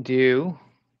I do?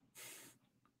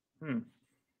 Yeah,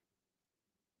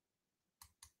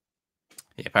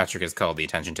 Patrick has called the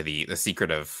attention to the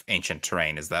secret of ancient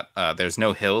terrain is that there's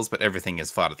no hills, but everything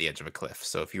is fought at the edge of a cliff.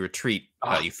 So if you retreat,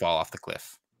 you fall off the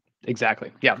cliff.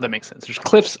 Exactly. Yeah, that makes sense. There's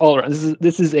cliffs all around.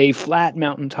 This is a flat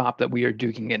mountaintop that we are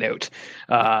duking it out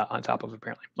on top of,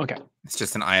 apparently. Okay. It's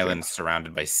just an island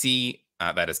surrounded by sea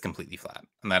that is completely flat,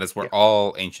 and that is where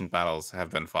all ancient battles have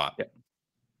been fought. Yeah.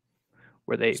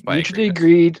 Where they mutually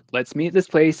agreed, let's meet at this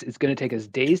place. It's going to take us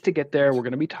days to get there. We're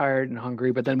going to be tired and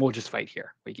hungry, but then we'll just fight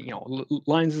here. We can,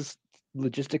 lines of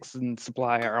logistics and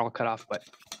supply are all cut off, but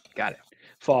got it.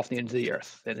 Fall off the end of the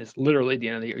earth. And it's literally the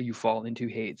end of the earth. You fall into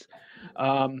Hades.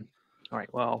 All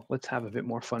right, well, let's have a bit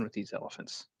more fun with these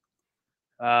elephants.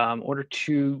 Order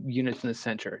 2 units in the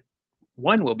center.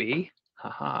 One will be,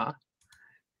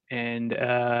 and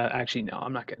actually, no,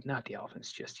 I'm not getting, not the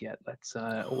elephants just yet. Let's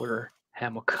order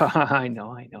Hamilcar. I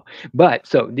know. But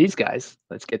so these guys,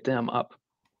 let's get them up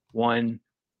 1,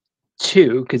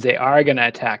 2, because they are going to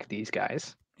attack these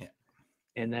guys. Yeah.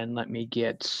 And then let me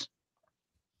get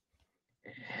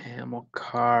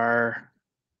Hamilcar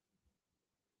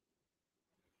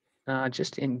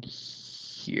just in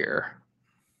here.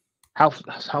 How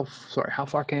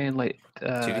far can I let? 2,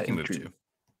 you can move 2.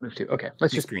 Move 2. Okay,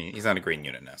 let's just green. He's on a green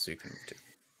unit now, so you can move 2.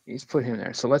 He's put him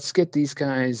there. So let's get these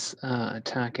guys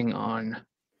attacking on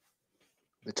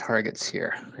the targets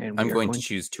here. And I'm going to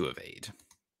choose to evade.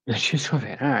 Choose to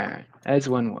evade. All right, that's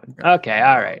 1/1. Okay,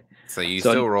 all right. So you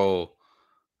still roll.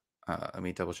 Let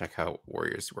me double check how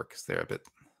warriors work because they're a bit.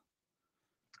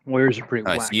 Warriors are pretty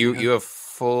wacky. So you have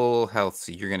full health,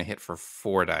 so you're going to hit for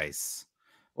 4 dice.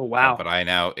 Oh wow! But I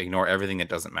now ignore everything that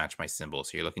doesn't match my symbol,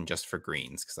 so you're looking just for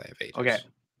greens because I have 8. Okay,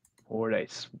 4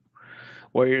 dice.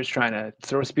 Warriors trying to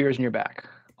throw spears in your back.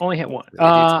 Only hit 1.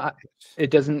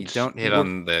 It doesn't. You don't hit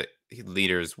on the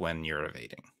leaders when you're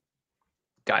evading.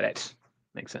 Got it.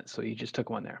 Makes sense. So you just took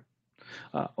 1 there.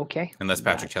 Okay. Unless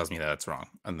Patrick tells me that it's wrong,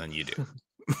 and then you do.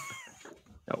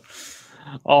 Nope.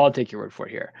 I'll take your word for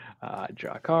it here.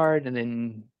 Draw a card, and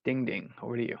then ding ding.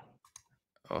 Over to you.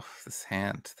 Oh, this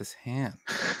hand.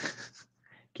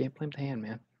 Can't blame the hand,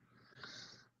 man.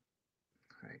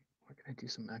 All right. Where can I do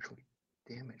some actual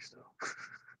damage, though?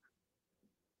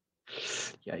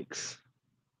 Yikes.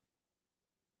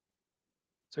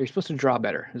 So you're supposed to draw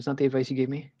better. Is that the advice you gave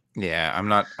me? Yeah,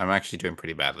 I'm actually doing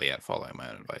pretty badly at following my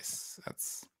own advice.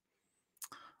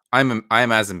 I'm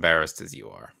as embarrassed as you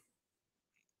are.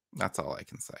 That's all I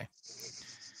can say.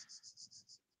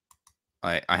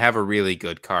 I have a really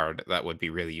good card that would be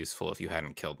really useful if you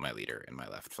hadn't killed my leader in my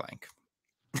left flank.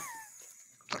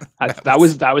 that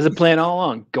was the plan all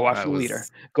along. Go after the leader.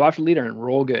 Go after the leader and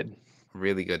roll good.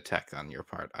 Really good tech on your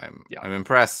part. I'm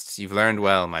impressed. You've learned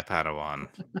well, my Padawan.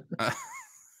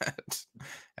 At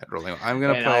rolling, I'm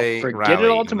gonna play forget rally, it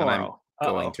all tomorrow. I'm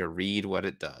going to read what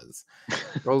it does.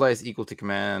 Roll dice equal to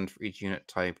command for each unit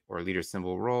type or leader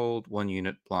symbol rolled. 1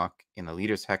 unit block in a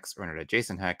leader's hex or an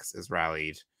adjacent hex is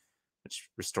rallied, which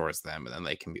restores them, and then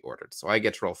they can be ordered. So I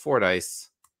get to roll 4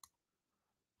 dice.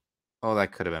 Oh,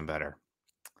 that could have been better.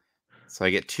 So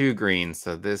I get 2 greens.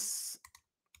 So this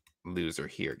loser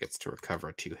here gets to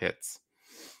recover 2 hits.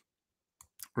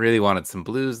 Really wanted some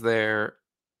blues there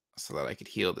so that I could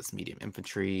heal this medium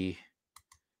infantry.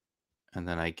 And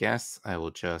then I guess I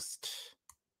will just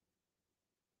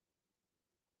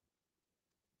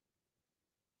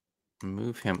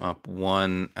move him up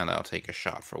 1, and I'll take a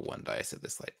shot for 1 dice at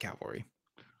this light cavalry.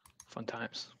 Fun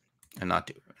times. And not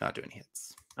do any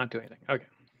hits. Not do anything. Okay.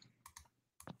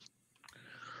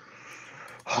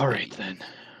 All right then.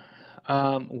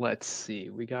 Let's see.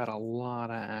 We got a lot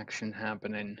of action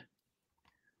happening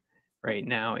right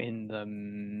now in the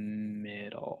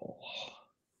middle,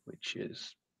 which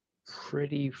is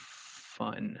pretty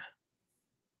fun.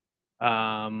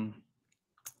 Let's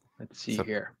see So-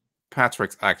 here.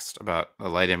 Patrick's asked about the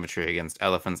light infantry against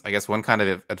elephants. I guess one kind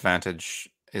of advantage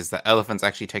is that elephants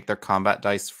actually take their combat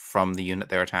dice from the unit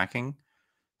they're attacking.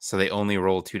 So they only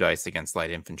roll 2 dice against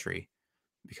light infantry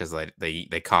because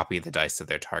they copy the dice of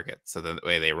their target. So the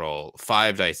way they roll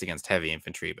 5 dice against heavy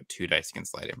infantry, but 2 dice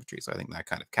against light infantry. So I think that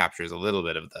kind of captures a little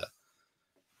bit of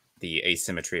the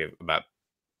asymmetry about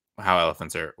how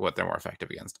elephants are, what they're more effective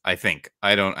against. I think.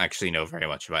 I don't actually know very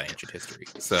much about ancient history.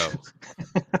 So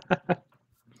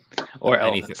Or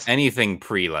elephants. anything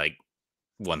pre like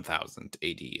 1000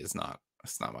 AD it's not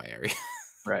my area.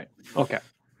 Right. Okay.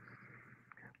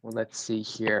 Well, let's see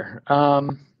here. I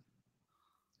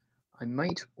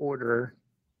might order.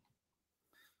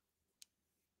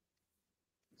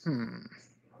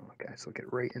 Okay, so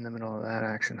get right in the middle of that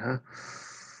action, huh?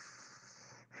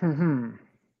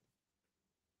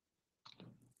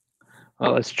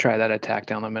 Well, let's try that attack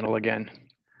down the middle again.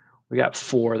 We got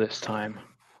 4 this time.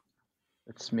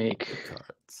 Let's make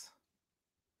Cards.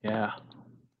 Yeah.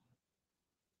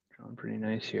 Drawing pretty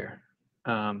nice here.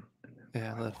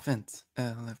 Elephants.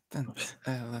 Order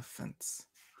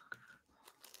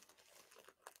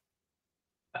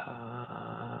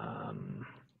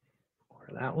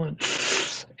that one.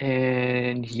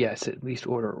 And yes, at least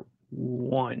order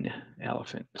 1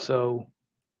 elephant. So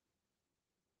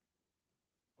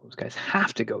those guys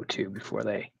have to go 2 before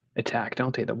they attack,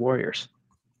 don't they? The warriors.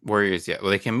 Warriors, yeah.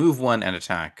 Well, they can move 1 and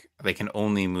attack. They can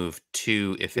only move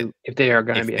 2 if they are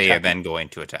going to be they are attacking. then going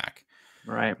to attack.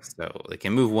 Right. So they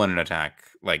can move 1 and attack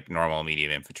like normal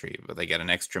medium infantry, but they get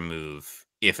an extra move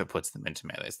if it puts them into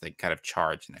melee. So they kind of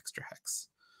charge an extra hex.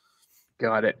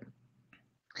 Got it.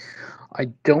 I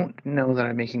don't know that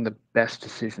I'm making the best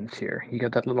decisions here. You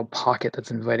got that little pocket that's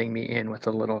inviting me in with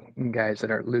the little guys that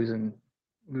are losing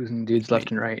dudes left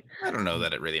and right. I don't know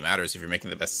that it really matters if you're making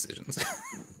the best decisions.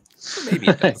 Maybe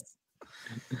it does.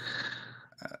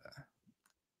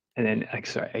 And then,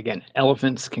 sorry, again,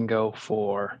 elephants can go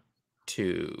for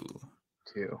 2.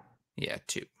 2. Yeah,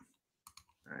 2.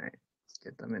 All right, let's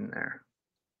get them in there.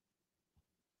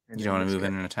 And you don't want to move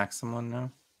in and attack someone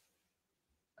now?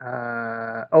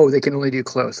 Oh, they can only do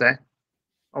close, eh?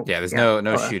 Oh, yeah, there's no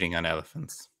shooting on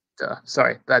elephants.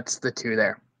 Sorry, that's the 2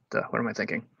 there. What am I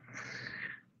thinking?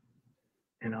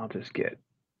 And I'll just get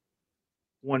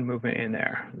 1 movement in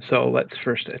there. So let's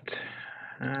first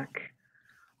attack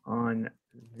on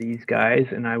these guys,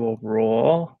 and I will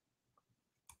roll.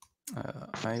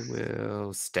 I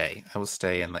will stay. I will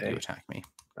stay and let you attack me.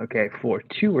 Okay, for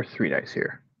 2 or 3 dice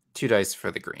here? 2 dice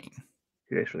for the green.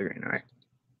 2 dice for the green, all right.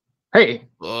 Hey!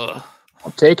 Ugh.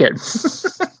 I'll take it.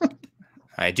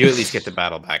 I do at least get the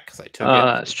battle back because I took it.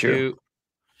 That's true. 2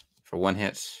 for 1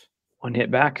 hit. 1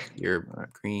 hit back. You're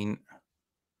green.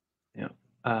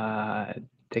 Yeah.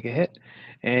 Take a hit.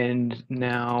 And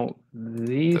now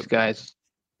these guys.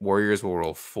 Warriors will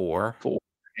roll 4. 4.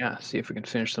 Yeah, see if we can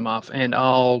finish them off. And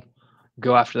I'll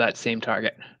go after that same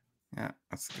target. Yeah,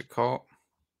 that's a good call.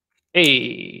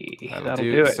 Hey, that'll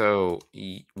do it. So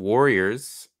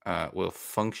warriors will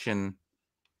function.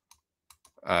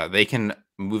 They can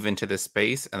move into this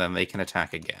space and then they can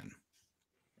attack again.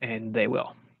 And they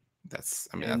will. That's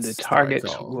the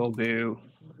targets will do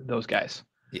those guys.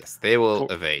 Yes, they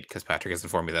will evade because Patrick has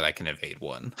informed me that I can evade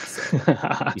 1. So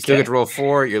you still get to roll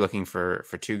 4. You're looking for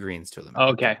 2 greens to eliminate.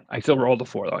 Okay, I still rolled a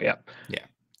 4 though. Yeah. Yeah.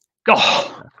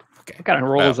 Oh, okay. What kind of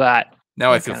roll is that?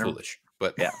 Now I feel foolish,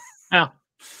 but yeah. Oh,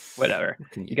 whatever.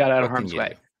 You got out of harm's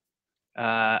way.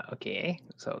 Okay,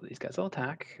 so these guys will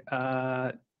attack.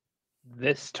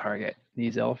 This target,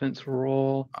 these elephants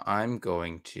roll. I'm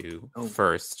going to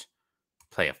first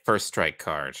play a first strike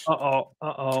card.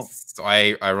 Uh-oh. So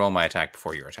I roll my attack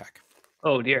before your attack.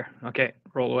 Oh dear. Okay,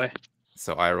 roll away.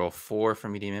 So I roll 4 for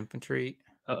medium infantry.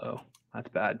 Uh-oh, that's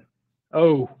bad.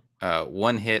 Oh.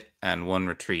 1 hit and 1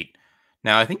 retreat.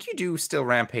 Now I think you do still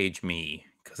rampage me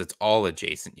because it's all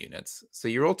adjacent units. So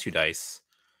you roll 2 dice.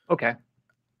 Okay.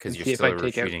 Because you're still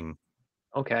retreating.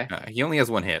 Okay. He only has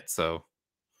 1 hit, so.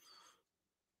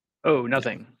 Oh,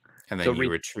 nothing. Yeah. And then you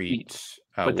retreat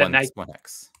 1 X.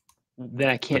 Then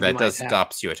I can't. But that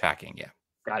stops you attacking. Yeah.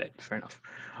 Got it. Fair enough.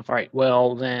 All right.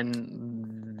 Well,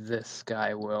 then this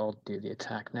guy will do the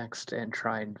attack next and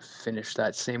try and finish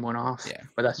that same one off. Yeah.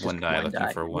 But that's just 1 die looking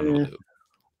for 1 blue.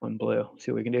 1 blue.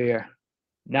 See what we can do here.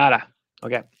 Nada.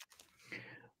 Okay.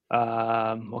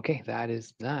 Okay. That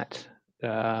is that.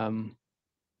 Oh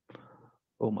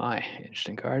my,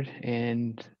 interesting card.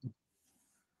 And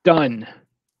Done.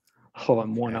 Oh,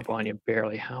 I'm one up on you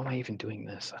barely. How am I even doing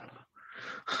this?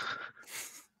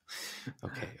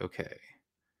 Okay.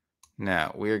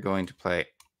 Now we're going to play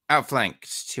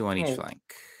outflanked, 2 on each flank.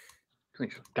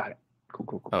 Got it.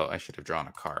 Cool. Oh, I should have drawn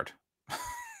a card.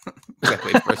 I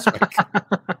played first strike.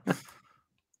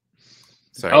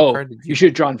 Sorry, what card did you should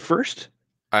have drawn first?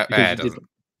 Yeah,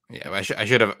 I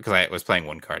should have, because I was playing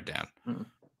one card down.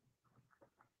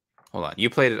 Hold on. You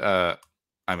played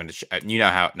I'm going to you know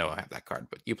how I have that card,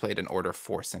 but you played an order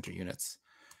 4 center units.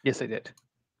 Yes, I did.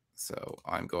 So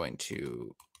I'm going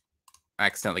to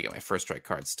accidentally get my first strike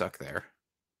card stuck there.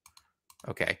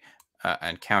 Okay.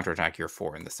 And counterattack your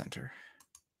 4 in the center.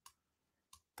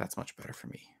 That's much better for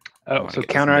me. Oh, so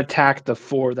counterattack the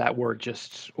 4 that were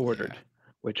just ordered,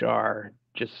 which are,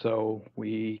 just so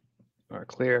we are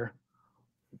clear,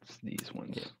 it's these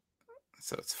ones. Yeah.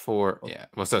 So it's 4. Yeah.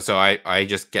 Well, so I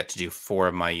just get to do 4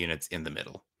 of my units in the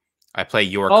middle. I play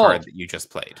your card that you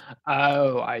just played.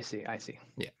 Oh, I see.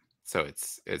 Yeah. So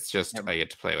it's just I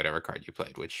get to play whatever card you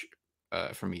played, which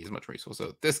for me is much more useful.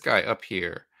 So this guy up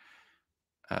here.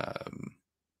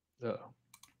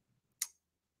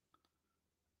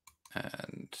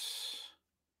 And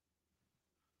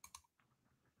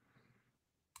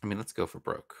I mean, let's go for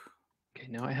broke. Okay,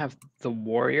 now I have The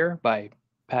Warrior by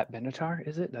Pat Benatar.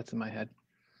 Is it? That's in my head.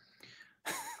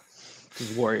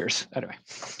 These Warriors. Anyway.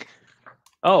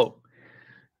 Oh,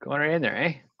 going right in there,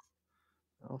 eh?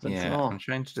 I'm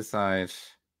trying to decide.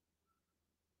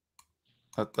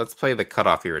 Let's play the cut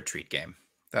off your retreat game.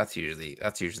 That's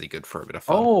usually good for a bit of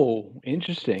fun. Oh,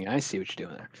 interesting. I see what you're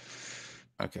doing there.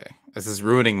 Okay, this is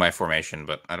ruining my formation,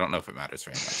 but I don't know if it matters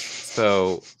very much.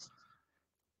 So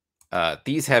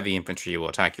these heavy infantry will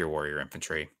attack your warrior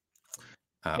infantry.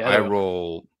 I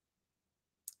roll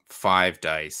 5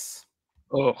 dice.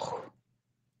 Oh.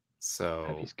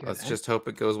 So let's just hope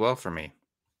it goes well for me.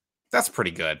 That's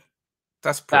pretty good.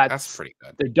 That's pretty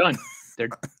good. They're done. They're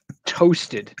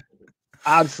toasted.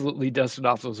 Absolutely dusted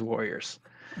off those warriors.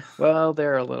 Well,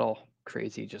 they're a little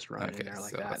crazy just running in there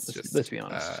like that. Let's be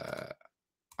honest.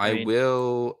 I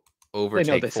will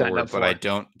overtake forward, but I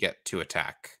don't get to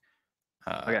attack.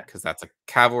 Because that's a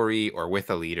cavalry or with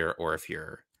a leader, or if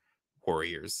your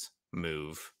warriors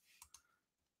move.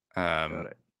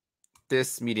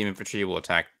 This medium infantry will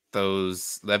attack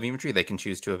those levy infantry. They can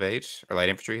choose to evade, or light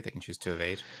infantry. They can choose to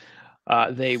evade.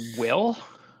 They will.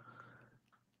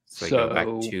 So go back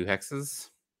 2 hexes.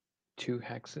 2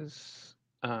 hexes.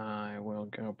 I will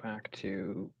go back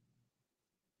to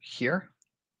here.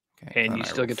 Okay, and you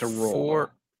still get to roll.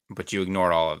 4, but you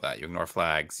ignore all of that. You ignore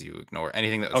flags. You ignore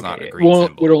anything that was not a green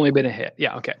symbol. Would only been a hit.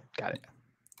 Yeah. Okay. Got it.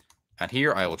 And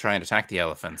here I will try and attack the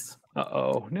elephants.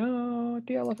 Uh-oh. No,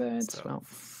 the elephants. So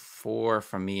 4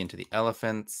 from me into the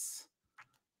elephants.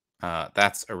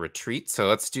 That's a retreat. So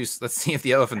let's see if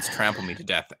the elephants trample me to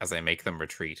death as I make them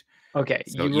retreat. Okay.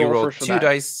 So you roll 2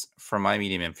 dice for my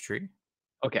medium infantry.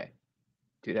 Okay.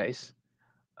 2 dice.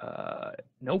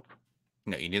 Nope.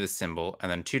 No, you need the symbol,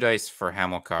 and then 2 dice for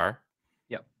Hamilcar.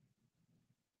 Yep.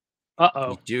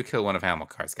 Uh-oh. You do kill one of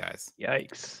Hamilcar's guys.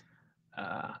 Yikes.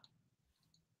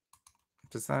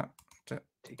 Does that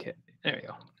take hit? There we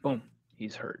go. Boom.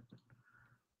 He's hurt.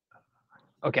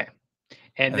 Okay.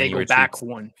 And they go back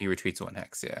 1. He retreats 1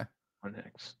 hex, yeah. 1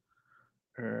 hex.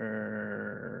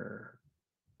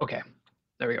 Okay.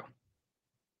 There we go.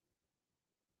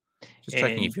 Just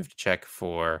checking if you have to check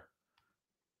for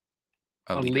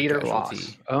a leader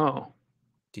loss. Oh.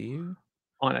 Do you?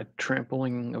 On a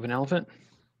trampling of an elephant?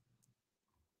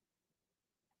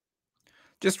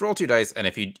 Just roll 2 dice, and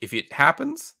if it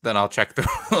happens, then I'll check the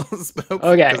rules.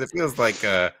 Okay. Because it feels like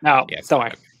no, don't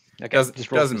worry. Okay.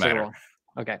 Doesn't matter.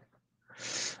 Okay.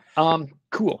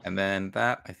 Cool. And then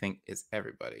that I think is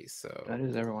everybody. So that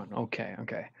is everyone. Okay.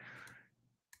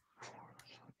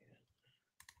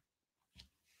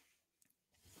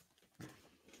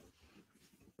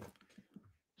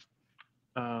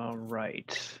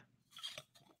 Right.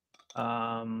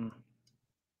 So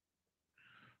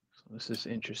this is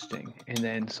interesting. And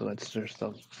then there's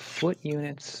the foot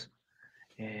units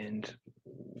and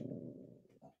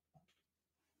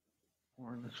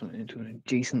warn this one into an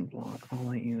adjacent block. All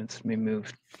light units may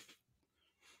move.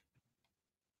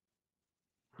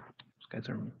 These guys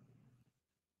are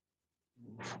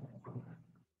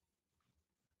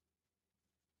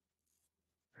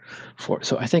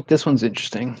so I think this one's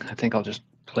interesting. I think I'll just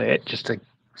play it just to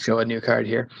show a new card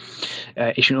here.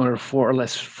 Issue an order of 4 or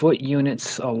less foot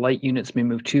units. Light units may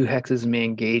move 2 hexes and may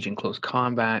engage in close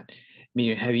combat.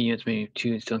 Medium heavy units may move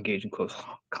 2 and still engage in close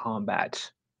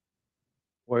combat.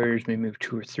 Warriors may move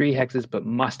 2 or 3 hexes but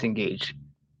must engage.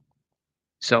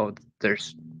 So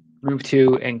there's move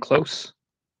to and close.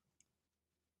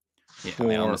 Yeah, and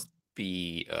they all must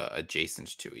be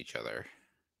adjacent to each other.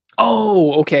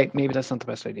 Oh, okay. Maybe that's not the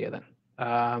best idea then.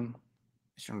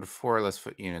 Under 4 or less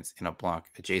foot units in a block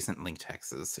adjacent linked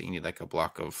hexes. So you need like a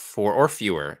block of 4 or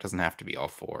fewer. It doesn't have to be all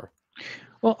 4.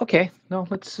 Well, okay. No,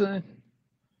 let's. So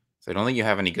I don't think you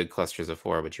have any good clusters of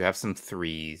 4, but you have some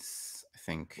 3s, I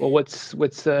think. Well, what's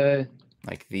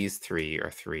like these 3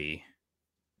 are 3.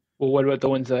 Well, what about the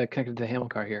ones connected to the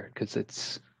Hamilcar here? Because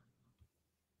it's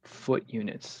foot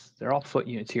units. They're all foot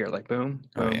units here. Like boom,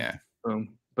 boom, Oh yeah,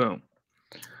 boom, boom.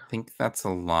 I think that's a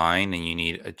line, and you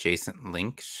need adjacent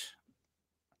links.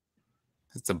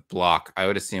 It's a block. I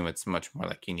would assume it's much more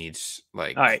like you need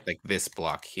like this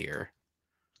block here.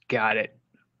 Got it.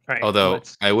 All right. Although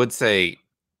I would say,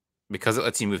 because it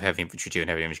lets you move heavy infantry 2 and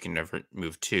heavy infantry can never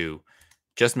move 2,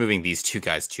 just moving these 2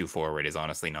 guys 2 forward is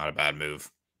honestly not a bad move.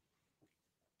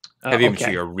 Heavy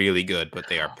infantry are really good, but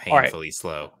they are painfully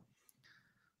slow.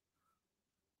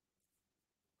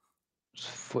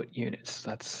 Foot units.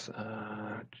 That's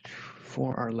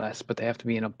 4 or less, but they have to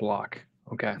be in a block.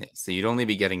 Okay. Yeah, so you'd only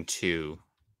be getting 2,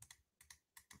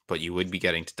 but you would be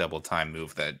getting to double time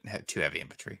move that 2 heavy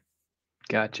infantry.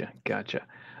 Gotcha.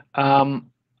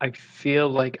 I feel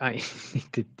like I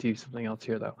need to do something else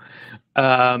here, though.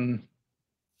 I'm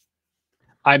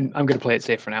going to play it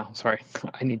safe for now. Sorry,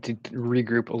 I need to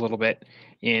regroup a little bit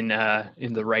in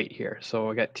the right here. So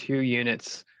I got 2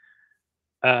 units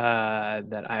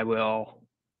that I'll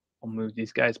move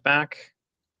these guys back,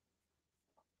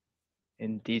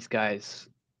 and these guys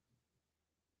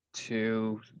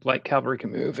to light cavalry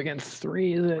can move against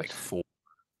 3. Is it like 4?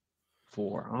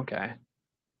 4. Okay.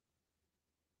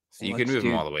 So you could move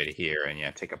them all the way to here,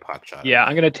 and take a pot shot. Yeah,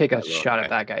 I'm gonna take a shot at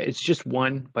that guy. It's just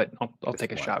 1, but I'll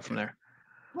take a shot from there.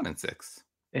 1 and 6.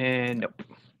 And nope,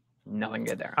 nothing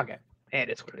good there. Okay, it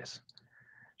is what it is.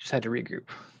 Just had to regroup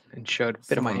and showed a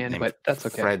bit of my hand, but that's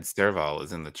okay. Fred Serval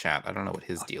is in the chat. I don't know what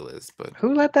his deal is, but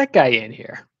who let that guy in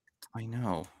here? I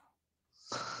know.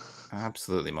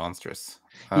 Absolutely monstrous.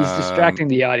 He's distracting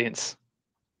the audience.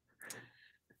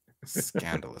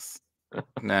 Scandalous.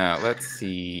 Now let's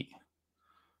see.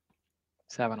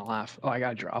 He's having a laugh. Oh, I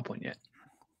gotta drop one yet.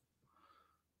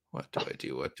 What do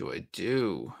I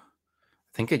do?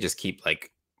 I think I just keep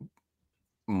like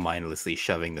mindlessly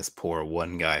shoving this poor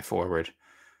 1 guy forward.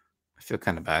 I feel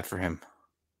kind of bad for him.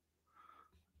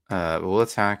 We'll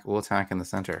attack in the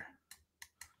center.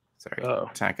 Sorry,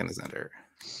 attack in the center.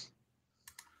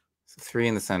 So 3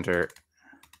 in the center.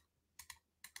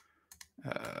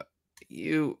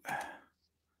 You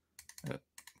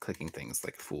clicking things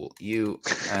like a fool. You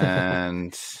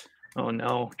and oh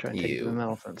no, try to take some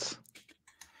elephants.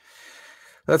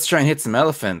 Let's try and hit some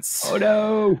elephants. Oh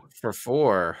no, for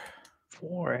 4.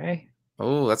 4, eh?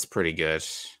 Oh, that's pretty good.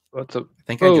 I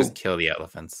think I just kill the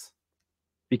elephants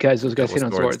because those guys hit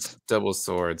on swords. Double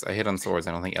swords. I hit on swords.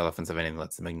 I don't think elephants have anything that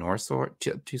lets them ignore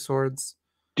 2 swords.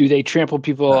 Do they trample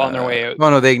people on their way out? Oh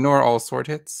no, they ignore all sword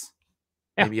hits.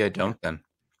 Yeah. Maybe I don't then.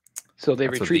 So they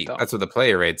retreat. That's what the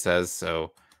player raid says.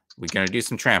 So we're gonna do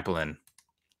some trampling.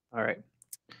 All right.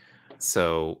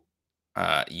 So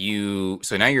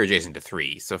so now you're adjacent to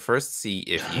 3. So first see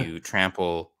if you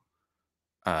trample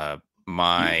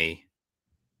my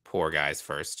poor guys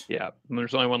first. Yeah,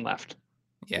 there's only 1 left.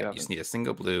 Yeah, you just need a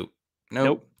single blue.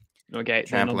 Nope. Okay.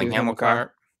 Trampling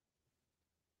Hamilcar.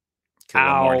 Kill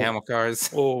 1 more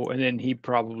Hamilcars. Oh, and then he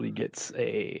probably gets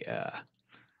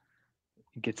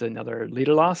another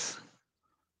leader loss.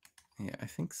 Yeah, I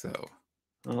think so.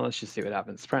 Well, let's just see what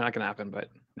happens. It's probably not going to happen, but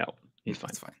no, he's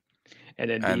fine. It's fine. And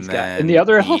then these guys, and the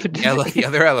other elephant. The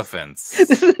other elephants.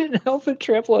 This is an elephant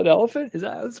trample an elephant? Is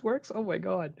that how this works? Oh my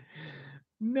god.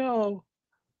 No.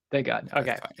 Thank God.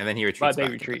 Okay. And then he retreats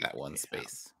back into that 1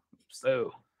 space.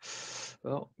 Oh.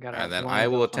 Well, and then I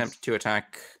will attempt to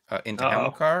attack into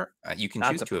Hamilcar. You can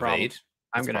choose to evade.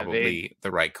 I'm going to evade.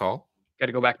 The right call. Got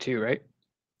to go back 2, right?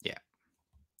 Yeah.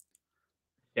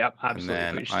 Yep, absolutely.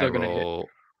 And then I roll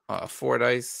 4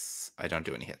 dice. I don't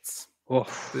do any hits. Oh.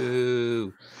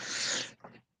 Boo.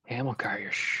 Hamilcar,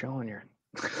 you're showing your...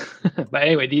 But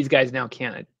anyway, these guys now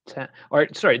can't attack. Or,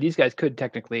 sorry, these guys could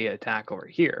technically attack over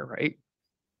here, right?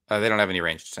 They don't have any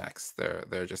ranged attacks.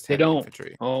 They're just heavy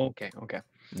infantry. Oh, okay.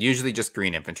 Usually just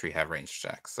green infantry have ranged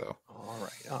attacks. So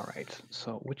all right.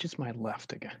 So which is my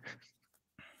left again?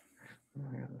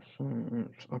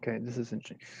 Okay, this is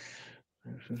interesting.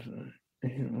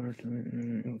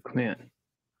 Command.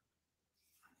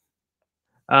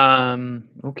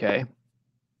 Okay.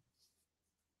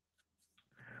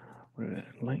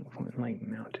 Light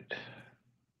mounted.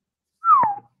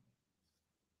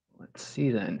 Let's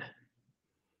see then.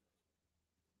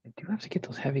 I I do have to get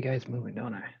those heavy guys moving,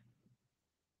 don't I?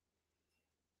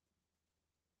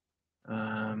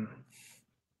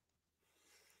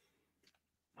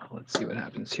 Let's see what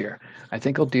happens here. I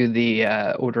think I'll do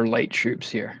the order light troops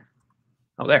here.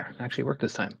 Oh, there, actually worked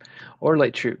this time. Order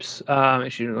light troops. I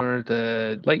should order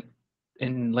the light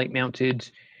and light mounted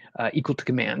equal to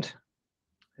command,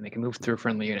 and they can move through a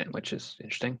friendly unit, which is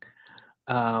interesting.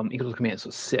 Equal to command, so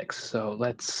 6. So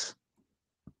let's.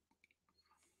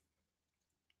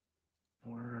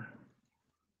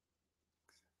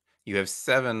 You have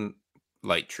 7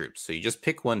 light troops, so you just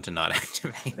pick one to not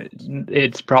activate.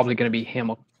 It's probably going to be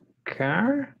Hamilcar.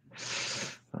 I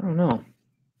don't know.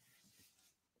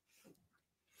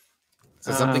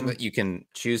 So something that you can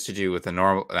choose to do with a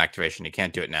normal activation, you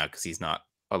can't do it now because he's not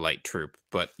a light troop,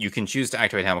 but you can choose to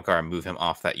activate Hamilcar and move him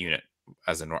off that unit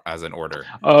as an order.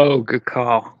 Oh, good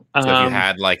call. So if you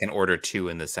had like an order 2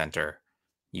 in the center,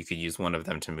 you could use one of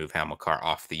them to move Hamilcar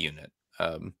off the unit.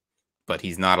 But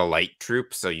he's not a light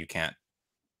troop, so you can't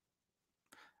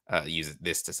use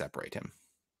this to separate him.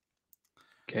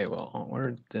 Okay, well, I'll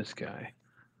order this guy,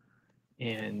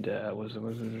 and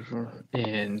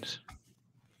and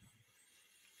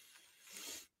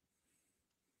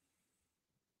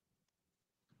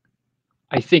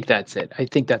I think that's it. I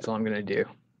think that's all I'm going to do.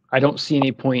 I don't see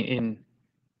any point in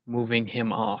moving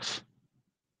him off.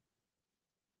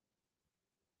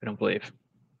 I don't believe.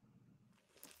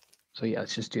 So yeah,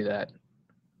 let's just do that.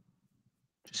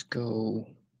 Just go.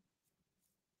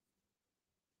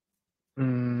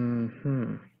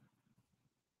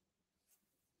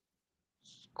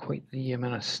 Quite the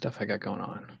amount of stuff I got going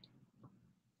on.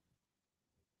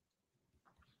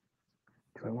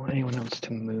 Do I want anyone else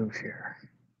to move here?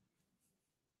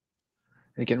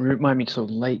 Again, remind me, so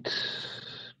light.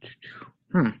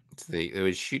 So they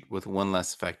would shoot with 1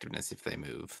 less effectiveness if they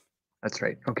move. That's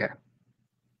right. Okay.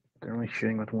 They're only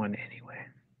shooting with 1 anyway.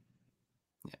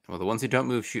 Yeah. Well, the ones who don't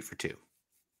move shoot for 2.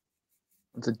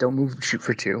 Ones that don't move shoot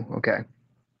for 2. Okay.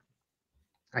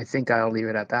 I think I'll leave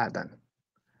it at that then.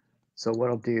 So what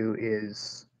I'll do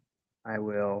is I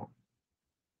will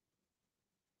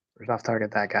first off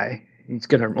target that guy. He's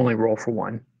gonna only roll for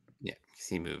 1. Yeah, because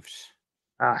he moved.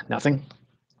 Nothing.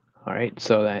 All right.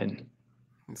 So then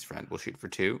his friend will shoot for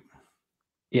 2.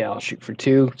 Yeah, I'll shoot for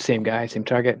 2. Same guy, same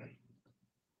target.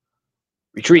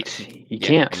 Retreat. He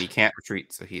can't. And he can't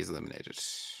retreat, so he is eliminated.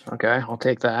 Okay, I'll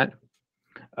take that.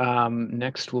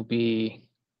 Next will be.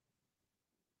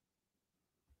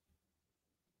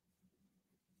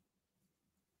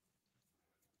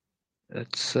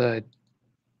 Let's.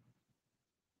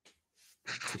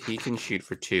 He can shoot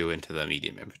for 2 into the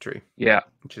medium infantry. Yeah,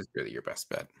 which is really your best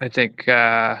bet. I think.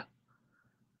 Yeah.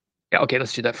 Okay,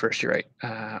 let's do that first. You're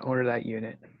right. Order that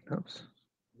unit. Oops,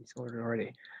 he's ordered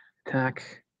already.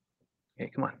 Attack. Okay,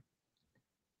 come on.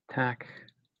 Attack.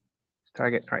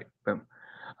 Target. All right. Boom.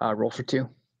 Roll for 2.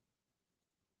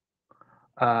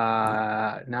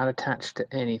 Not attached to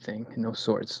anything. No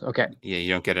swords. Okay. Yeah,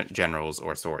 you don't get generals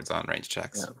or swords on range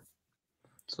checks. Yeah.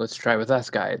 So let's try with this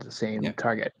guy. It's the same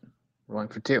target. Rolling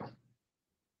for 2.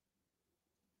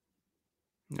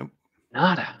 Nope.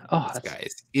 Nada. Oh, this guy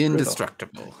is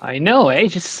indestructible. Brutal. I know, eh?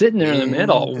 Just sitting there in the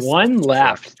middle. 1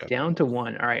 left. Down to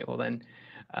 1. All right. Well then,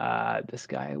 this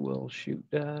guy will shoot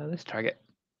this target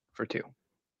for 2.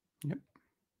 Yep.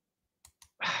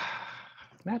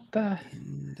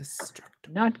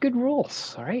 Not good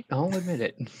rolls. All right, I'll admit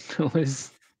it. It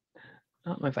was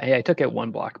not my fault. Hey, I took out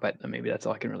 1 block, but maybe that's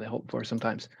all I can really hope for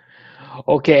sometimes.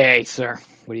 Okay, sir,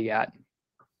 what do you got?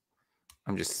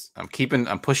 I'm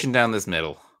pushing down this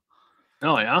middle.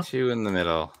 Oh yeah, 2 in the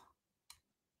middle.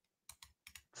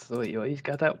 So he's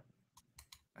got that.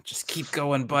 Just keep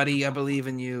going, buddy. I believe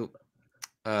in you.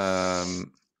 Uh-oh,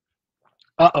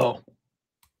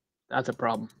 that's a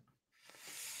problem.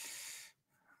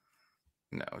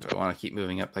 No, do I want to keep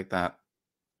moving up like that?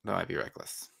 That might be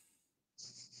reckless.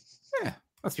 Yeah,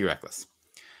 let's be reckless.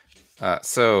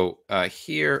 So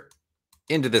here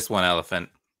into this 1 elephant.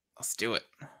 Let's do it.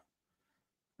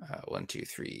 1, 2,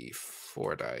 3,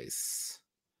 4 dice.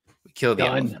 We kill the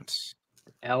elephant.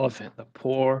 Elephant, the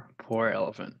poor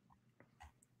elephant.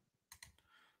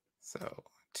 So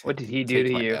what did he do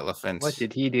to you? Elephant. What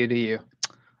did he do to you?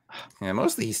 Yeah,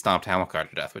 mostly he stomped Hamilcar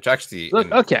to death, which actually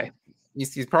okay.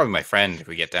 He's probably my friend if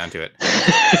we get down to it.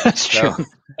 That's true.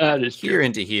 That is here true.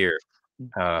 into here.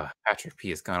 Patrick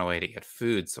P has gone away to get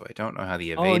food, so I don't know how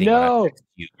the evading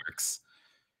works.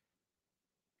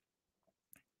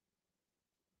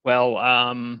 Well,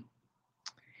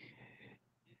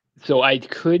 so I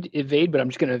could evade, but I'm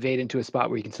just going to evade into a spot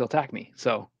where you can still attack me.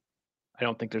 So I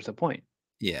don't think there's a point.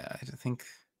 Yeah, I think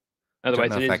I don't Otherwise,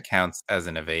 know it if is. that counts as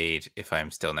an evade if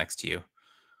I'm still next to you.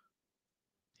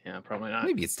 Yeah, probably not.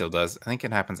 Maybe it still does. I think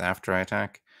it happens after I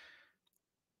attack.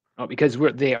 Oh, because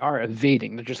they are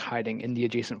evading. They're just hiding in the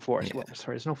adjacent forest. Yeah. Well,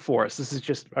 sorry, there's no forest. This is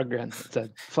just, again, it's a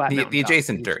flat The mountaintop.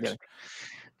 adjacent dirt.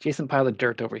 Adjacent pile of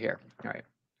dirt over here. All right.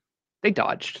 They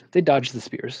dodged. They dodged the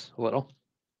spears a little.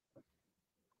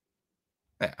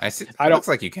 Yeah, I see. I It don't. looks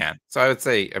like you can. So I would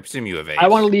say, I presume you evade. I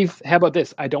want to leave. How about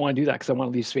this? I don't want to do that because I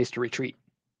want to leave space to retreat.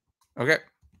 Okay.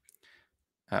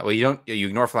 Well, you don't. You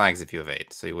ignore flags if you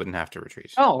evade, so you wouldn't have to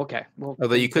retreat. Oh, okay. Well,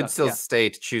 Although you could still yeah. stay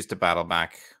to choose to battle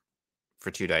back for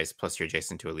 2 dice plus you're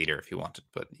adjacent to a leader if you wanted,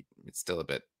 but it's still a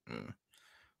bit.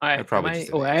 I'd probably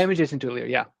just I evade. am adjacent to a leader.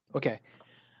 Yeah. Okay.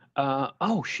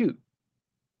 Oh shoot.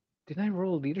 Didn't I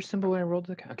roll a leader symbol when I rolled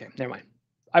the? Okay, never mind.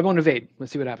 I won't evade.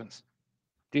 Let's see what happens.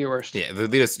 Do your worst. Yeah, the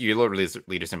leader, you load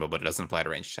leader symbol, but it doesn't apply to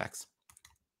range attacks.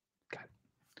 Got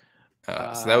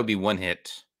it. So that would be 1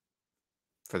 hit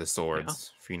for the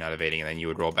swords Yeah. for you not evading, and then you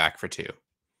would roll back for 2.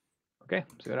 Okay,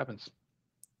 see what happens.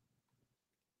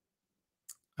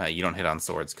 You don't hit on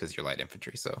swords because you're light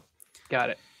infantry, so.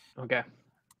 Got it. Okay.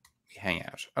 We hang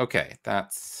out. Okay,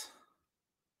 that's.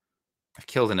 I've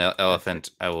killed an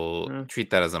elephant. I will treat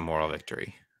that as a moral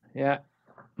victory. Yeah,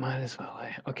 might as well.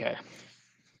 Okay.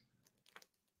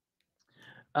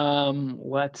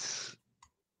 Let's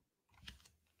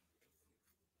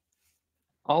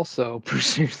also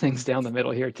pursue things down the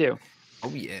middle here too. Oh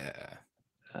yeah.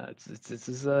 This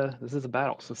is a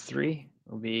battle. So 3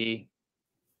 will be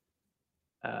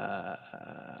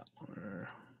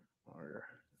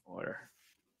order.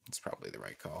 It's probably the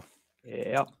right call.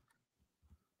 Yep.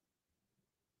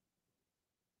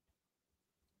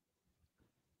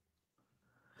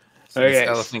 So this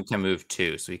elephant can move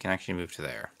 2, so he can actually move to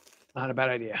there. Not a bad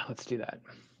idea. Let's do that.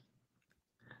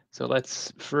 So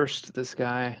let's first this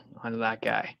guy onto that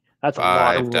guy. That's a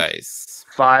lot of dice.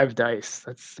 5 dice.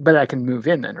 But I can move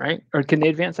in then, right? Or can they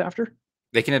advance after?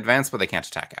 They can advance, but they can't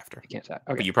attack after. They can't attack.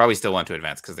 Okay. But you probably still want to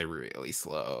advance because they're really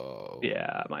slow.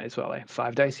 Yeah, might as well.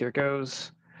 5 dice. Here it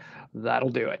goes. That'll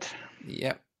do it.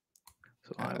 Yep.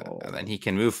 So I will... And then he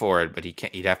can move forward, but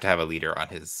he'd have to have a leader on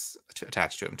his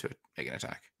attached to him to make an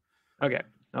attack. Okay,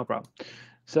 no problem.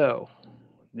 So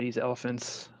these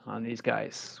elephants on these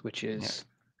guys, which is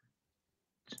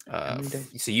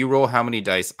so you roll how many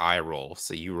dice I roll.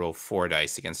 So you roll 4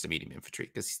 dice against the medium infantry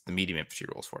because the medium infantry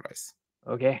rolls 4 dice.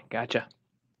 Okay, gotcha.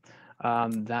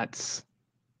 That's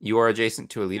you are adjacent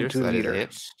to a leader, so that is a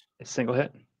hit. A single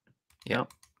hit. Yeah.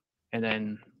 And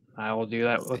then I will do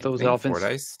that with those elephants. 4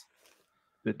 dice.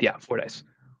 Yeah, 4 dice.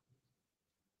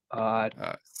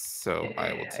 So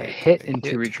I will take hit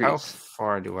into retreats. How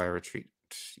far do I retreat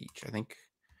each? I think.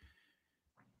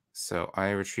 So I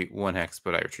retreat 1 hex,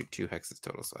 but I retreat 2 hexes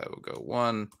total. So I will go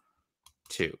 1,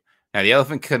 2. Now the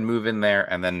elephant could move in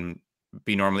there and then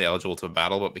be normally eligible to a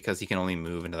battle, but because he can only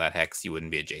move into that hex, you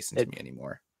wouldn't be adjacent to me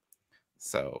anymore.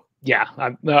 So yeah,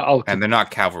 and they're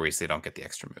not cavalry, so they don't get the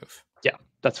extra move. Yeah,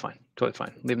 that's fine. Totally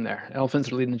fine. Leave them there.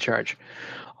 Elephants are leading the charge.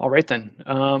 All right then.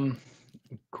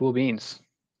 Cool beans.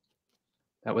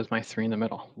 That was my 3 in the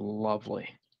middle. Lovely.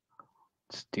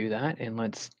 Let's do that and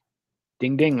let's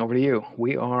ding ding over to you.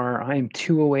 I am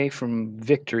 2 away from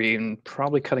victory and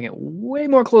probably cutting it way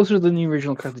more closer than the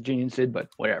original Carthaginians did, but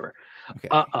whatever. Okay.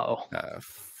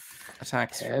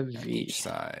 Attacks heavy from each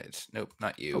side. Nope,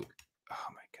 not you. Oh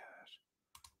my god.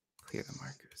 Clear the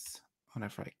markers.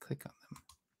 Whenever I click on them.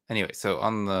 Anyway, so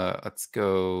on the let's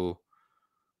go.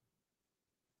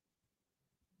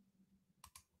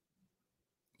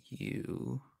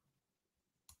 You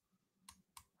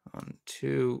 1,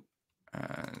 2,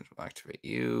 and we'll activate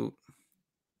you.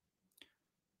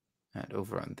 And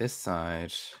over on this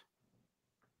side,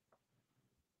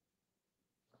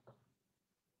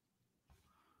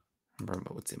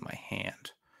 remember what's in my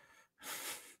hand.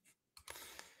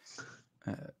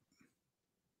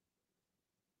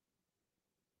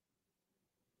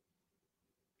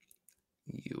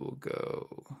 You will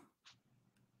go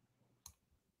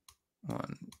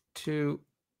 1, 2,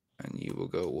 and you will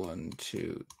go 1,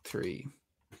 2, 3.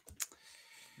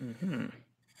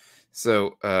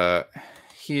 So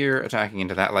here, attacking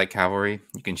into that light cavalry,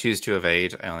 you can choose to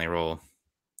evade. I only roll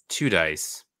 2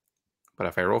 dice, but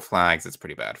if I roll flags, it's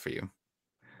pretty bad for you.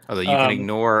 Although you can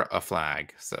ignore a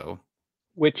flag. So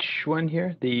which one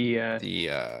here? The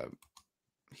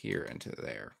here into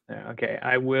there. Okay,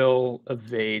 I will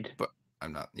evade. But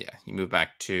I'm not. Yeah, you move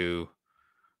back 2.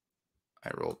 I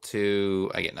roll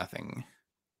 2. I get nothing.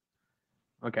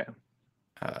 Okay.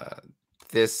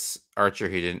 This archer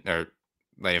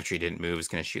light infantry didn't move is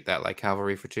going to shoot that light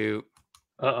cavalry for 2.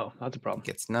 Uh-oh, that's a problem.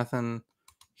 Gets nothing.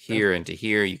 here into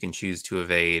here. You can choose to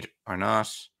evade or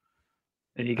not.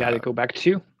 And you got to go back to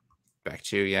 2. Back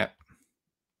to, yeah.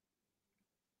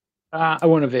 I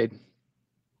won't evade.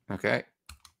 Okay.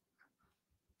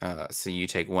 So you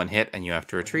take 1 hit and you have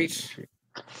to retreat.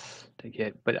 Take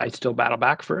it, but I still battle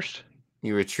back first.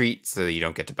 You retreat so you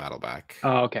don't get to battle back.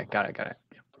 Oh, okay, got it.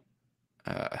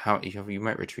 How you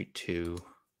might retreat 2.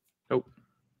 Oh.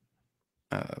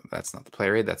 That's not the play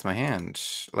rate. That's my hand.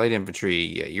 Light infantry.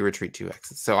 Yeah, you retreat 2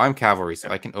 X's. So I'm cavalry, so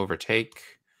I can overtake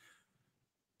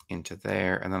into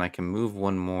there, and then I can move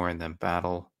 1 more and then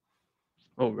battle.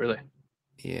 Oh, really?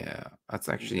 Yeah, that's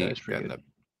actually pretty gotten good. a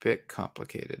bit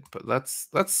complicated. But let's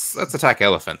attack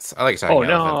elephants. I like attacking elephants.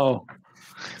 No.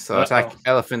 So attack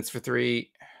elephants for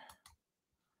 3.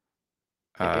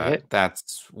 Take a hit.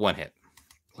 That's 1 hit.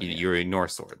 You ignore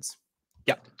swords.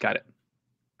 Yep, got it.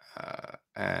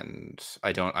 And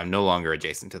I'm no longer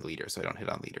adjacent to the leader, so I don't hit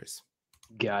on leaders.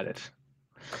 Got it.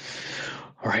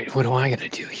 All right, what am I gonna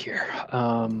do here?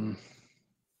 And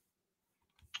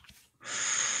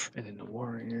then the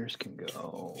warriors can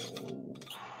go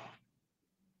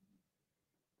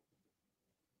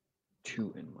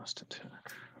 2 and must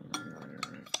attack. All right.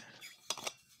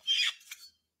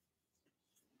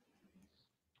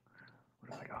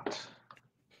 What have I got?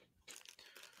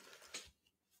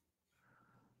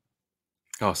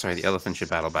 Oh, sorry, the elephant should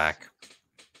battle back.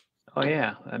 Oh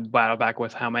yeah, and battle back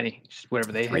with how many? Just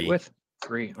whatever they 3. hit with.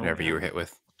 3. Whatever you were hit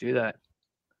with. Do that.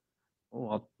 Oh,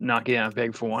 I'll knock it down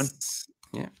big for 1.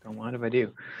 Yeah. Don't mind if I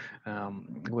do.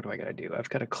 What do I gotta do? I've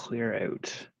got to clear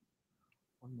out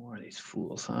 1 more of these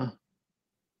fools, huh?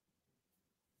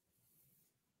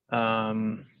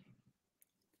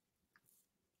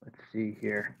 Let's see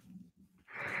here.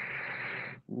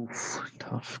 Oof,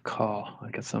 tough call. I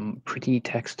got some pretty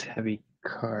text-heavy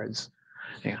cards.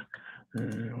 Yeah.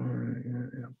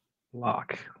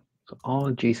 Block. So all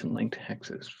adjacent linked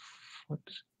hexes.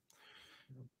 What's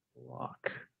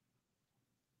block?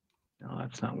 No,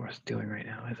 that's not worth doing right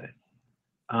now, is it?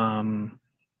 I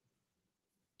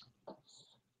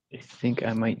think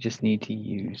I might just need to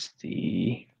use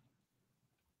the.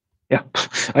 Yeah,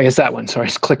 I guess that one. Sorry,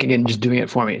 it's clicking and just doing it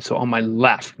for me. So on my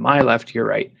left, you're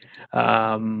right.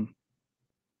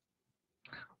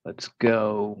 Let's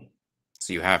go.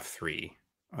 So you have 3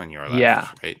 on your left, Yeah.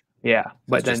 right? Yeah, So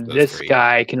but then this 3.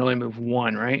 guy can only move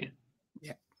 1, right?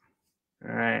 Yeah.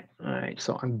 All right.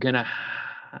 So I'm gonna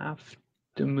have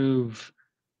to move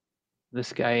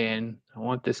this guy in. I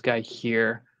want this guy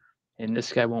here, and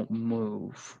this guy won't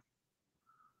move.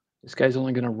 This guy's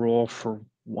only gonna roll for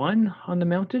 1 on the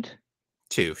mounted.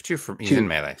 2 for he's 2. in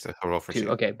melee, so he'll roll for 2.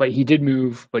 Okay, but he did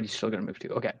move, but he's still gonna move 2.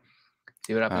 Okay.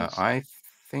 See what happens. I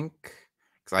think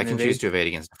because I can choose to evade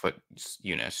against a foot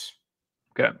unit.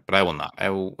 Okay. But I will not. I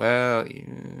will. Well,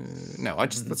 no.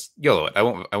 Let's YOLO it. I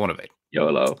won't evade.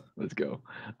 YOLO. Let's go.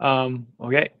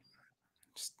 Okay.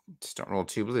 Just don't roll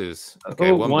 2 blues.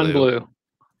 Okay, 1 blue.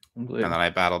 1 blue. And then I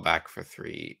battle back for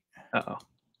 3.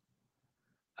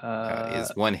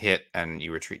 Is 1 hit, and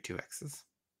you retreat 2 X's.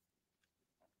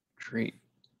 Retreat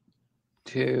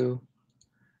 2,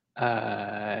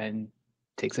 and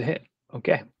takes a hit.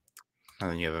 Okay. And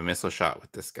then you have a missile shot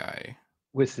with this guy.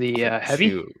 With the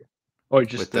heavy, or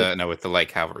just with the light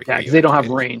cavalry. Yeah, because they don't have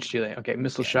range, do they? Okay,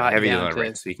 missile shot. Heavy down on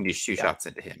range, so you can do 2 shots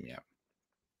into him. Yeah.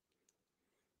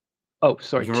 Oh,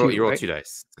 sorry. You roll, right? 2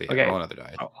 dice. So yeah, okay. Roll another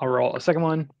die. I'll roll a second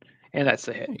one, and that's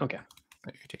the hit. Okay.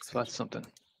 So that's something.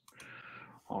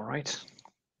 All right.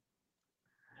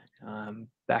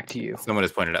 Back to you. Someone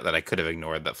has pointed out that I could have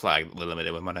ignored that flag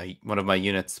limited with one of my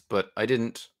units, but I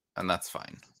didn't, and that's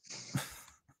fine.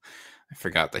 I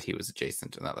forgot that he was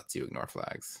adjacent, and that lets you ignore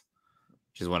flags,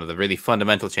 which is one of the really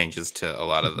fundamental changes to a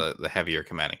lot of the heavier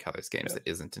Command and Colors games that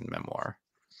isn't in Memoir.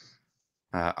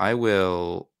 I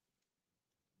will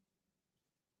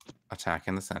attack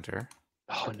in the center.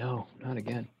 Oh no, not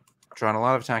again. Drawn a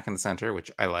lot of attack in the center,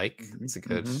 which I like. It's a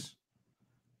good.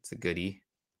 It's a goodie.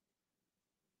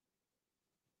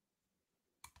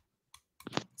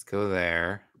 Let's go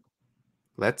there.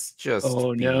 Let's just.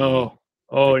 Oh be no!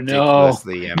 Oh no!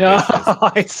 ridiculously ambitious. No!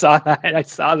 I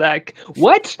saw that.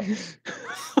 What?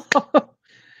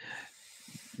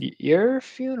 Your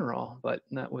funeral, but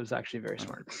that was actually very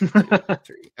smart. 2,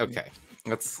 3. Okay,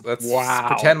 let's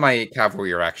pretend my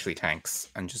cavalry are actually tanks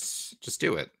and just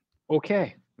do it.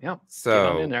 Okay. Yeah.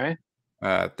 So in there,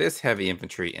 eh? This heavy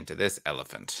infantry into this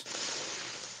elephant.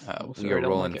 We are don't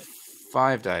rolling like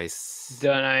 5 dice.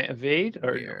 Don't I evade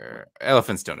or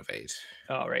elephants don't evade?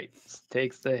 Oh right,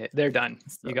 takes the hit. They're done.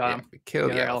 So, you got them. We kill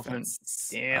the elephants.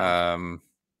 Damn.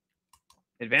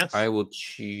 Advance. I will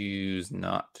choose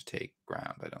not to take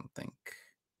ground. I don't think.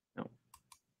 No.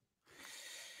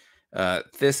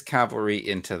 This cavalry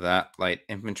into that light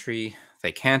infantry.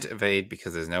 They can't evade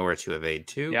because there's nowhere to evade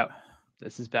to. Yep.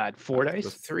 This is bad. 4 dice? So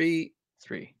 3.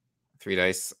 3. 3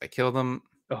 dice. I kill them.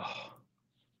 Oh.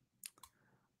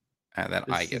 And then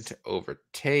I get to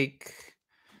overtake.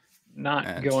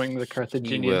 Not going the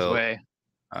Carthaginians' way.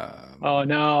 Oh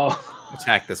no!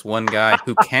 Attack this one guy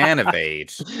who can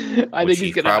evade. I think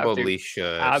he's gonna probably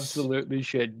should. Absolutely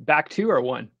should. Back 2 or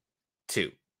 1?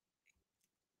 2.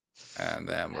 And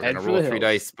then we're gonna roll 3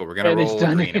 dice, but we're gonna roll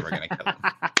green and we're gonna kill him.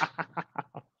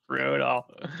 Brutal.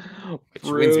 Which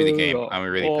wins me the game. I'm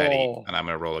really petty, and I'm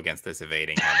gonna roll against this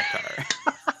evading Hamilcar.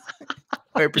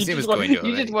 I presume it's going to.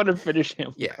 You just want to finish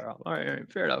him. Yeah. All right,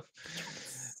 fair enough.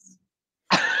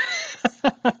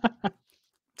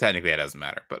 Technically, it doesn't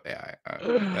matter, but yeah.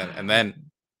 And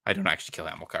then I don't actually kill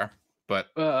Hamilcar, but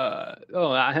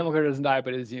Hamilcar doesn't die,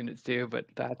 but his units do. But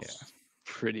that's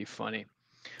pretty funny.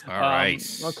 All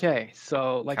right. Okay,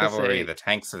 so like cavalry, I say, the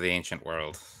tanks of the ancient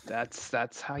world.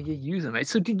 That's how you use them.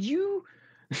 So did you?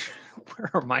 Where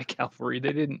are my cavalry?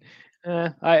 They didn't.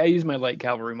 I use my light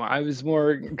cavalry more. I was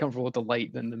more comfortable with the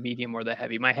light than the medium or the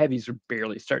heavy. My heavies were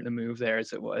barely starting to move there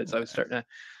as it was. I was starting to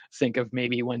think of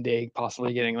maybe one day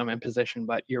possibly getting them in position,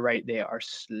 but you're right, they are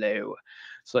slow.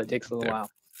 So it takes a little while.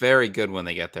 Very good when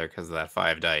they get there because of that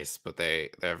 5 dice, but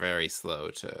they're very slow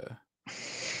to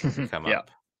come up.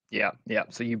 Yeah.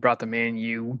 So you brought them in,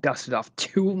 you dusted off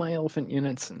 2 of my elephant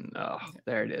units, and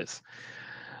there it is.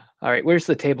 All right, where's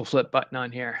the table flip button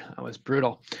on here? That was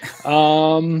brutal.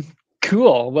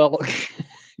 Cool. Well,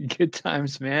 good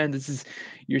times, man.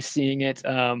 You're seeing it.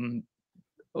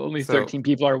 Only 13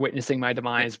 people are witnessing my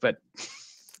demise, but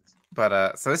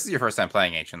so this is your first time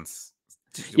playing Ancients.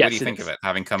 What do you think of it,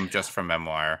 having come just from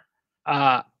Memoir?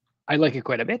 I like it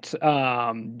quite a bit.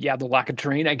 The lack of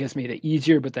terrain, I guess, made it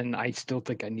easier, but then I still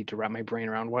think I need to wrap my brain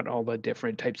around what all the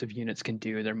different types of units can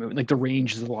do. They're moving, like the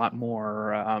range is a lot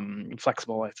more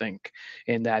flexible, I think,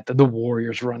 in that the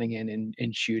warriors running in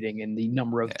and shooting, and the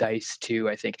number of dice too.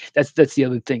 I think that's the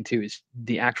other thing too, is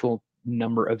the actual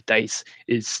number of dice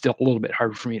is still a little bit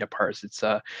hard for me to parse. It's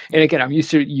and again, I'm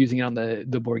used to using it on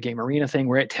the board game arena thing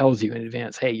where it tells you in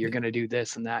advance, hey, you're going to do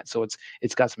this and that, so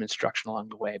it's got some instruction along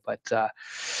the way.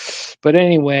 But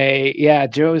anyway,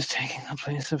 Joe's taking the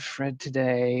place of Fred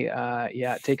today.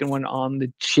 Taking one on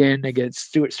the chin against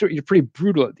Stuart. You're pretty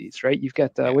brutal at these, right? You've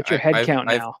got what's your head count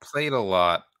now? I've played a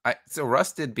lot. So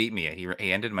Russ did beat me.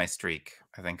 He ended my streak.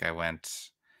 I think I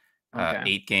went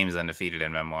 8 games undefeated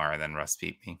in Memoir, and then Russ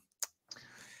beat me.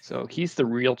 So he's the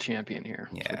real champion here.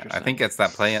 Yeah, I think it's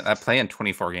that playing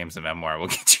 24 games of Memoir will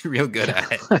get you real good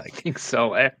at it. I think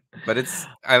so. But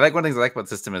I like one of the things I like about the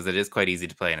system is it is quite easy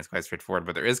to play and it's quite straightforward,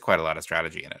 but there is quite a lot of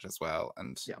strategy in it as well.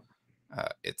 And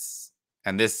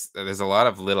there's a lot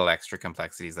of little extra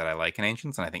complexities that I like in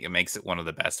Ancients, and I think it makes it one of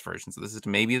the best versions of the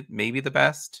system. Maybe the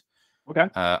best. Okay.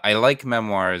 I like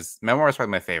Memoirs. Memoir is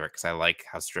probably my favorite because I like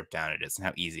how stripped down it is and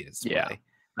how easy it is to play.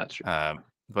 That's true.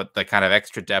 But the kind of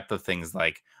extra depth of things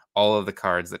like all of the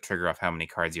cards that trigger off how many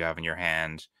cards you have in your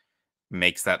hand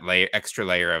makes that extra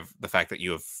layer of the fact that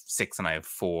you have 6 and I have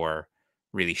 4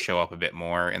 really show up a bit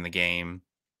more in the game.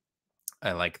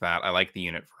 I like that. I like the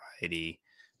unit variety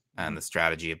and the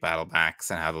strategy of battle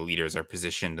backs and how the leaders are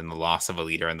positioned and the loss of a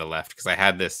leader on the left. Because I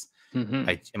had this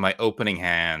in my opening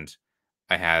hand,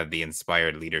 I had the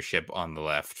inspired leadership on the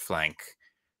left flank.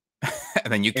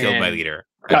 And then you killed my leader.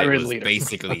 Got rid of the leader.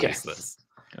 Basically useless.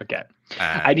 Okay.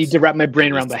 I need to wrap my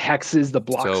brain around the hexes, the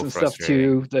blocks and stuff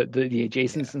too, the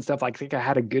adjacents and stuff. I think I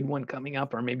had a good one coming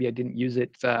up, or maybe I didn't use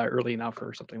it early enough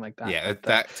or something like that. Yeah,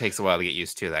 that takes a while to get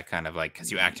used to, that kind of like,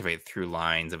 because you activate through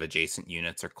lines of adjacent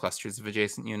units or clusters of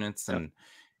adjacent units, and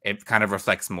it kind of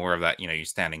reflects more of that, you're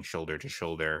standing shoulder to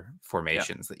shoulder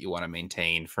formations that you want to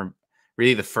maintain for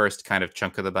really the first kind of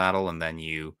chunk of the battle, and then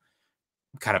you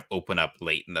kind of open up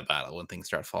late in the battle when things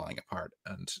start falling apart,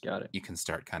 and you can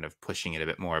start kind of pushing it a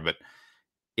bit more. But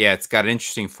yeah, it's got an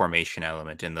interesting formation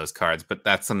element in those cards, but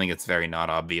that's something that's very not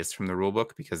obvious from the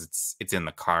rulebook because it's in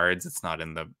the cards. It's not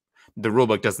in the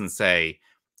rulebook. Doesn't say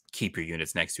keep your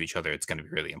units next to each other. It's going to be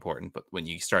really important, but when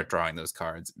you start drawing those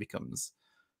cards, it becomes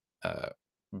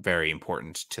very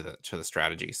important to the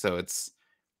strategy. So it's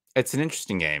an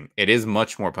interesting game. It is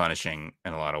much more punishing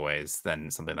in a lot of ways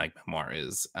than something like Memoir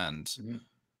is, and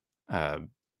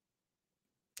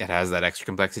it has that extra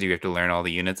complexity. You have to learn all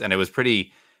the units, and it was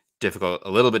pretty difficult,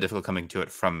 a little bit difficult coming to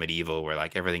it from Medieval, where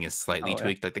like everything is slightly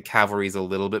tweaked. Like the cavalry is a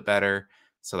little bit better,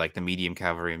 so like the medium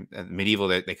cavalry, Medieval,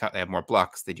 they have more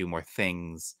blocks, they do more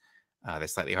things, they're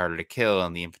slightly harder to kill,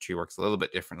 and the infantry works a little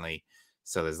bit differently.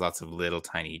 So there's lots of little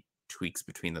tiny tweaks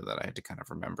between them that I had to kind of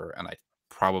remember, and I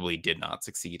probably did not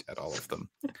succeed at all of them.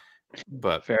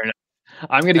 But fair enough.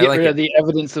 I'm going to I get like rid of it. the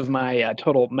evidence of my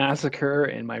total massacre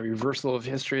and my reversal of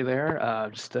history there,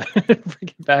 just to bring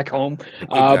it back home. The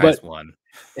good guys But won.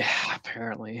 yeah,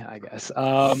 apparently, I guess.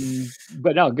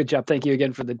 But no, good job. Thank you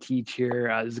again for the teach here.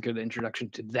 This is a good introduction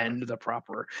to then the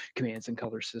proper commands and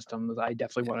color systems. I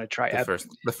definitely want to try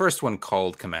The first one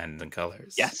called Command and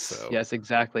Colors. Yes, So yes,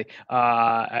 exactly.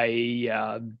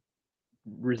 I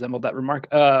resembled that remark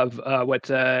of what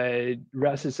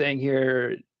Russ is saying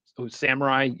here. Oh,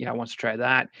 Samurai, yeah, wants to try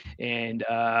that, and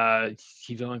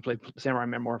he's only played Samurai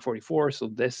Memoir 44, so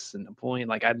this and Napoleon.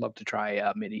 Like, I'd love to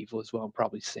try Medieval as well,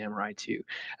 probably Samurai too,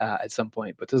 at some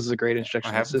point. But this is a great I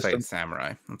instructional haven't system. played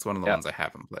Samurai. That's one of the Yeah, ones I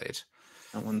haven't played.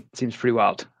 that one seems pretty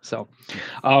wild. So,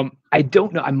 I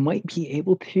don't know. I might be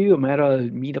able to. I'm at a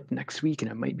meetup next week, and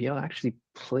I might be able to actually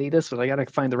play this, but I got to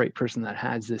find the right person that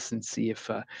has this and see if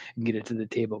I can get it to the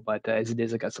table. But as it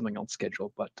is, I got something else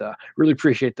scheduled. But really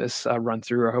appreciate this run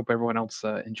through. I hope everyone else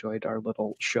enjoyed our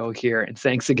little show here. And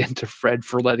thanks again to Fred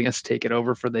for letting us take it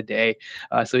over for the day,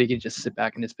 so he can just sit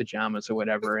back in his pajamas or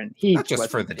whatever. And he Not just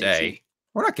for wasn't the busy. day.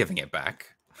 We're not giving it back.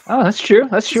 Oh, that's true.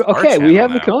 That's This true. is our Okay, we channel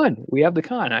have the now. con. We have the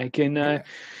con. I can Yeah.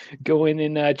 go in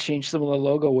and change some of the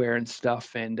logo wear and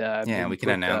stuff, and Yeah, maybe we can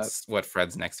put, announce what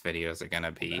Fred's next videos are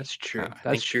gonna be. That's true. I That's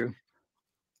think true.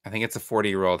 I think it's a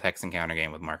 40-year-old hex encounter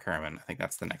game with Mark Herman. I think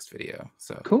that's the next video.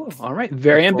 So Cool. All right.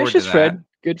 Very look forward to ambitious, Fred. that.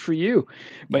 Good for you.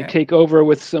 Might Yeah. take over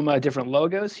with some different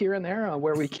logos here and there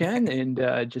where we can, and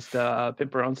just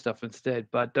pimp our own stuff instead.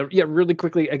 But yeah, really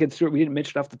quickly, again, Stuart, we didn't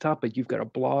mention it off the top, but you've got a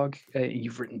blog.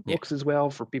 You've written Yeah. books as well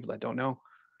for people that don't know.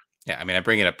 Yeah, I mean, I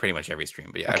bring it up pretty much every stream,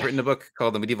 but yeah, I've Okay. written a book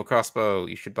called The Medieval Crossbow.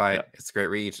 You should buy Yeah. it. It's a great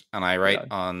read. And I write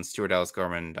on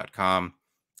stuartellis-gorman.com.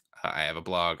 I have a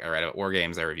blog. I write about war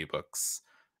games. I review books.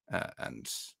 And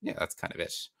yeah, that's kind of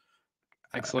it.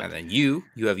 Excellent. And then you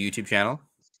have a YouTube channel.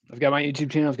 I've got my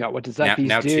YouTube channel. I've got What Does That Piece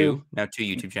Now Do? two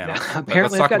YouTube channels. Apparently,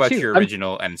 Let's I've talk got about two. your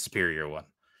original and superior one.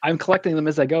 I'm collecting them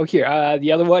as I go here.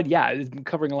 The other one, yeah, is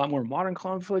covering a lot more modern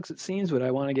conflicts, it seems, but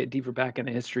I want to get deeper back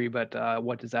into history. But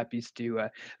What Does That Piece Do?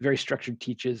 Very structured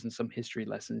teaches and some history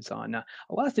lessons on a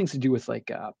lot of things to do with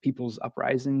like people's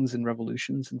uprisings and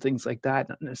revolutions and things like that.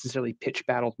 Not necessarily pitch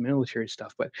battled military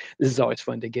stuff, but this is always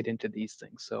fun to get into these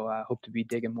things. So I hope to be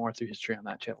digging more through history on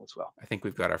that channel as well. I think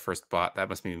we've got our first bot. That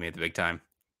must mean we made the big time.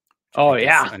 Oh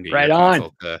yeah, right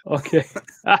on. Okay,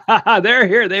 they're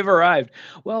here. They've arrived.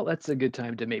 Well, that's a good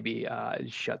time to maybe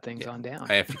shut things on down.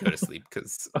 I have to go to sleep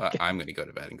because Okay. I'm going to go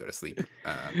to bed and go to sleep.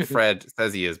 Fred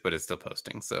says he is, but it's still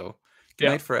posting. So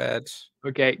good night, Fred.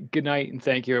 Okay. Good night, and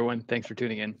thank you, everyone. Thanks for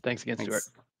tuning in. Thanks again, Stuart.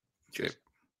 Cheers.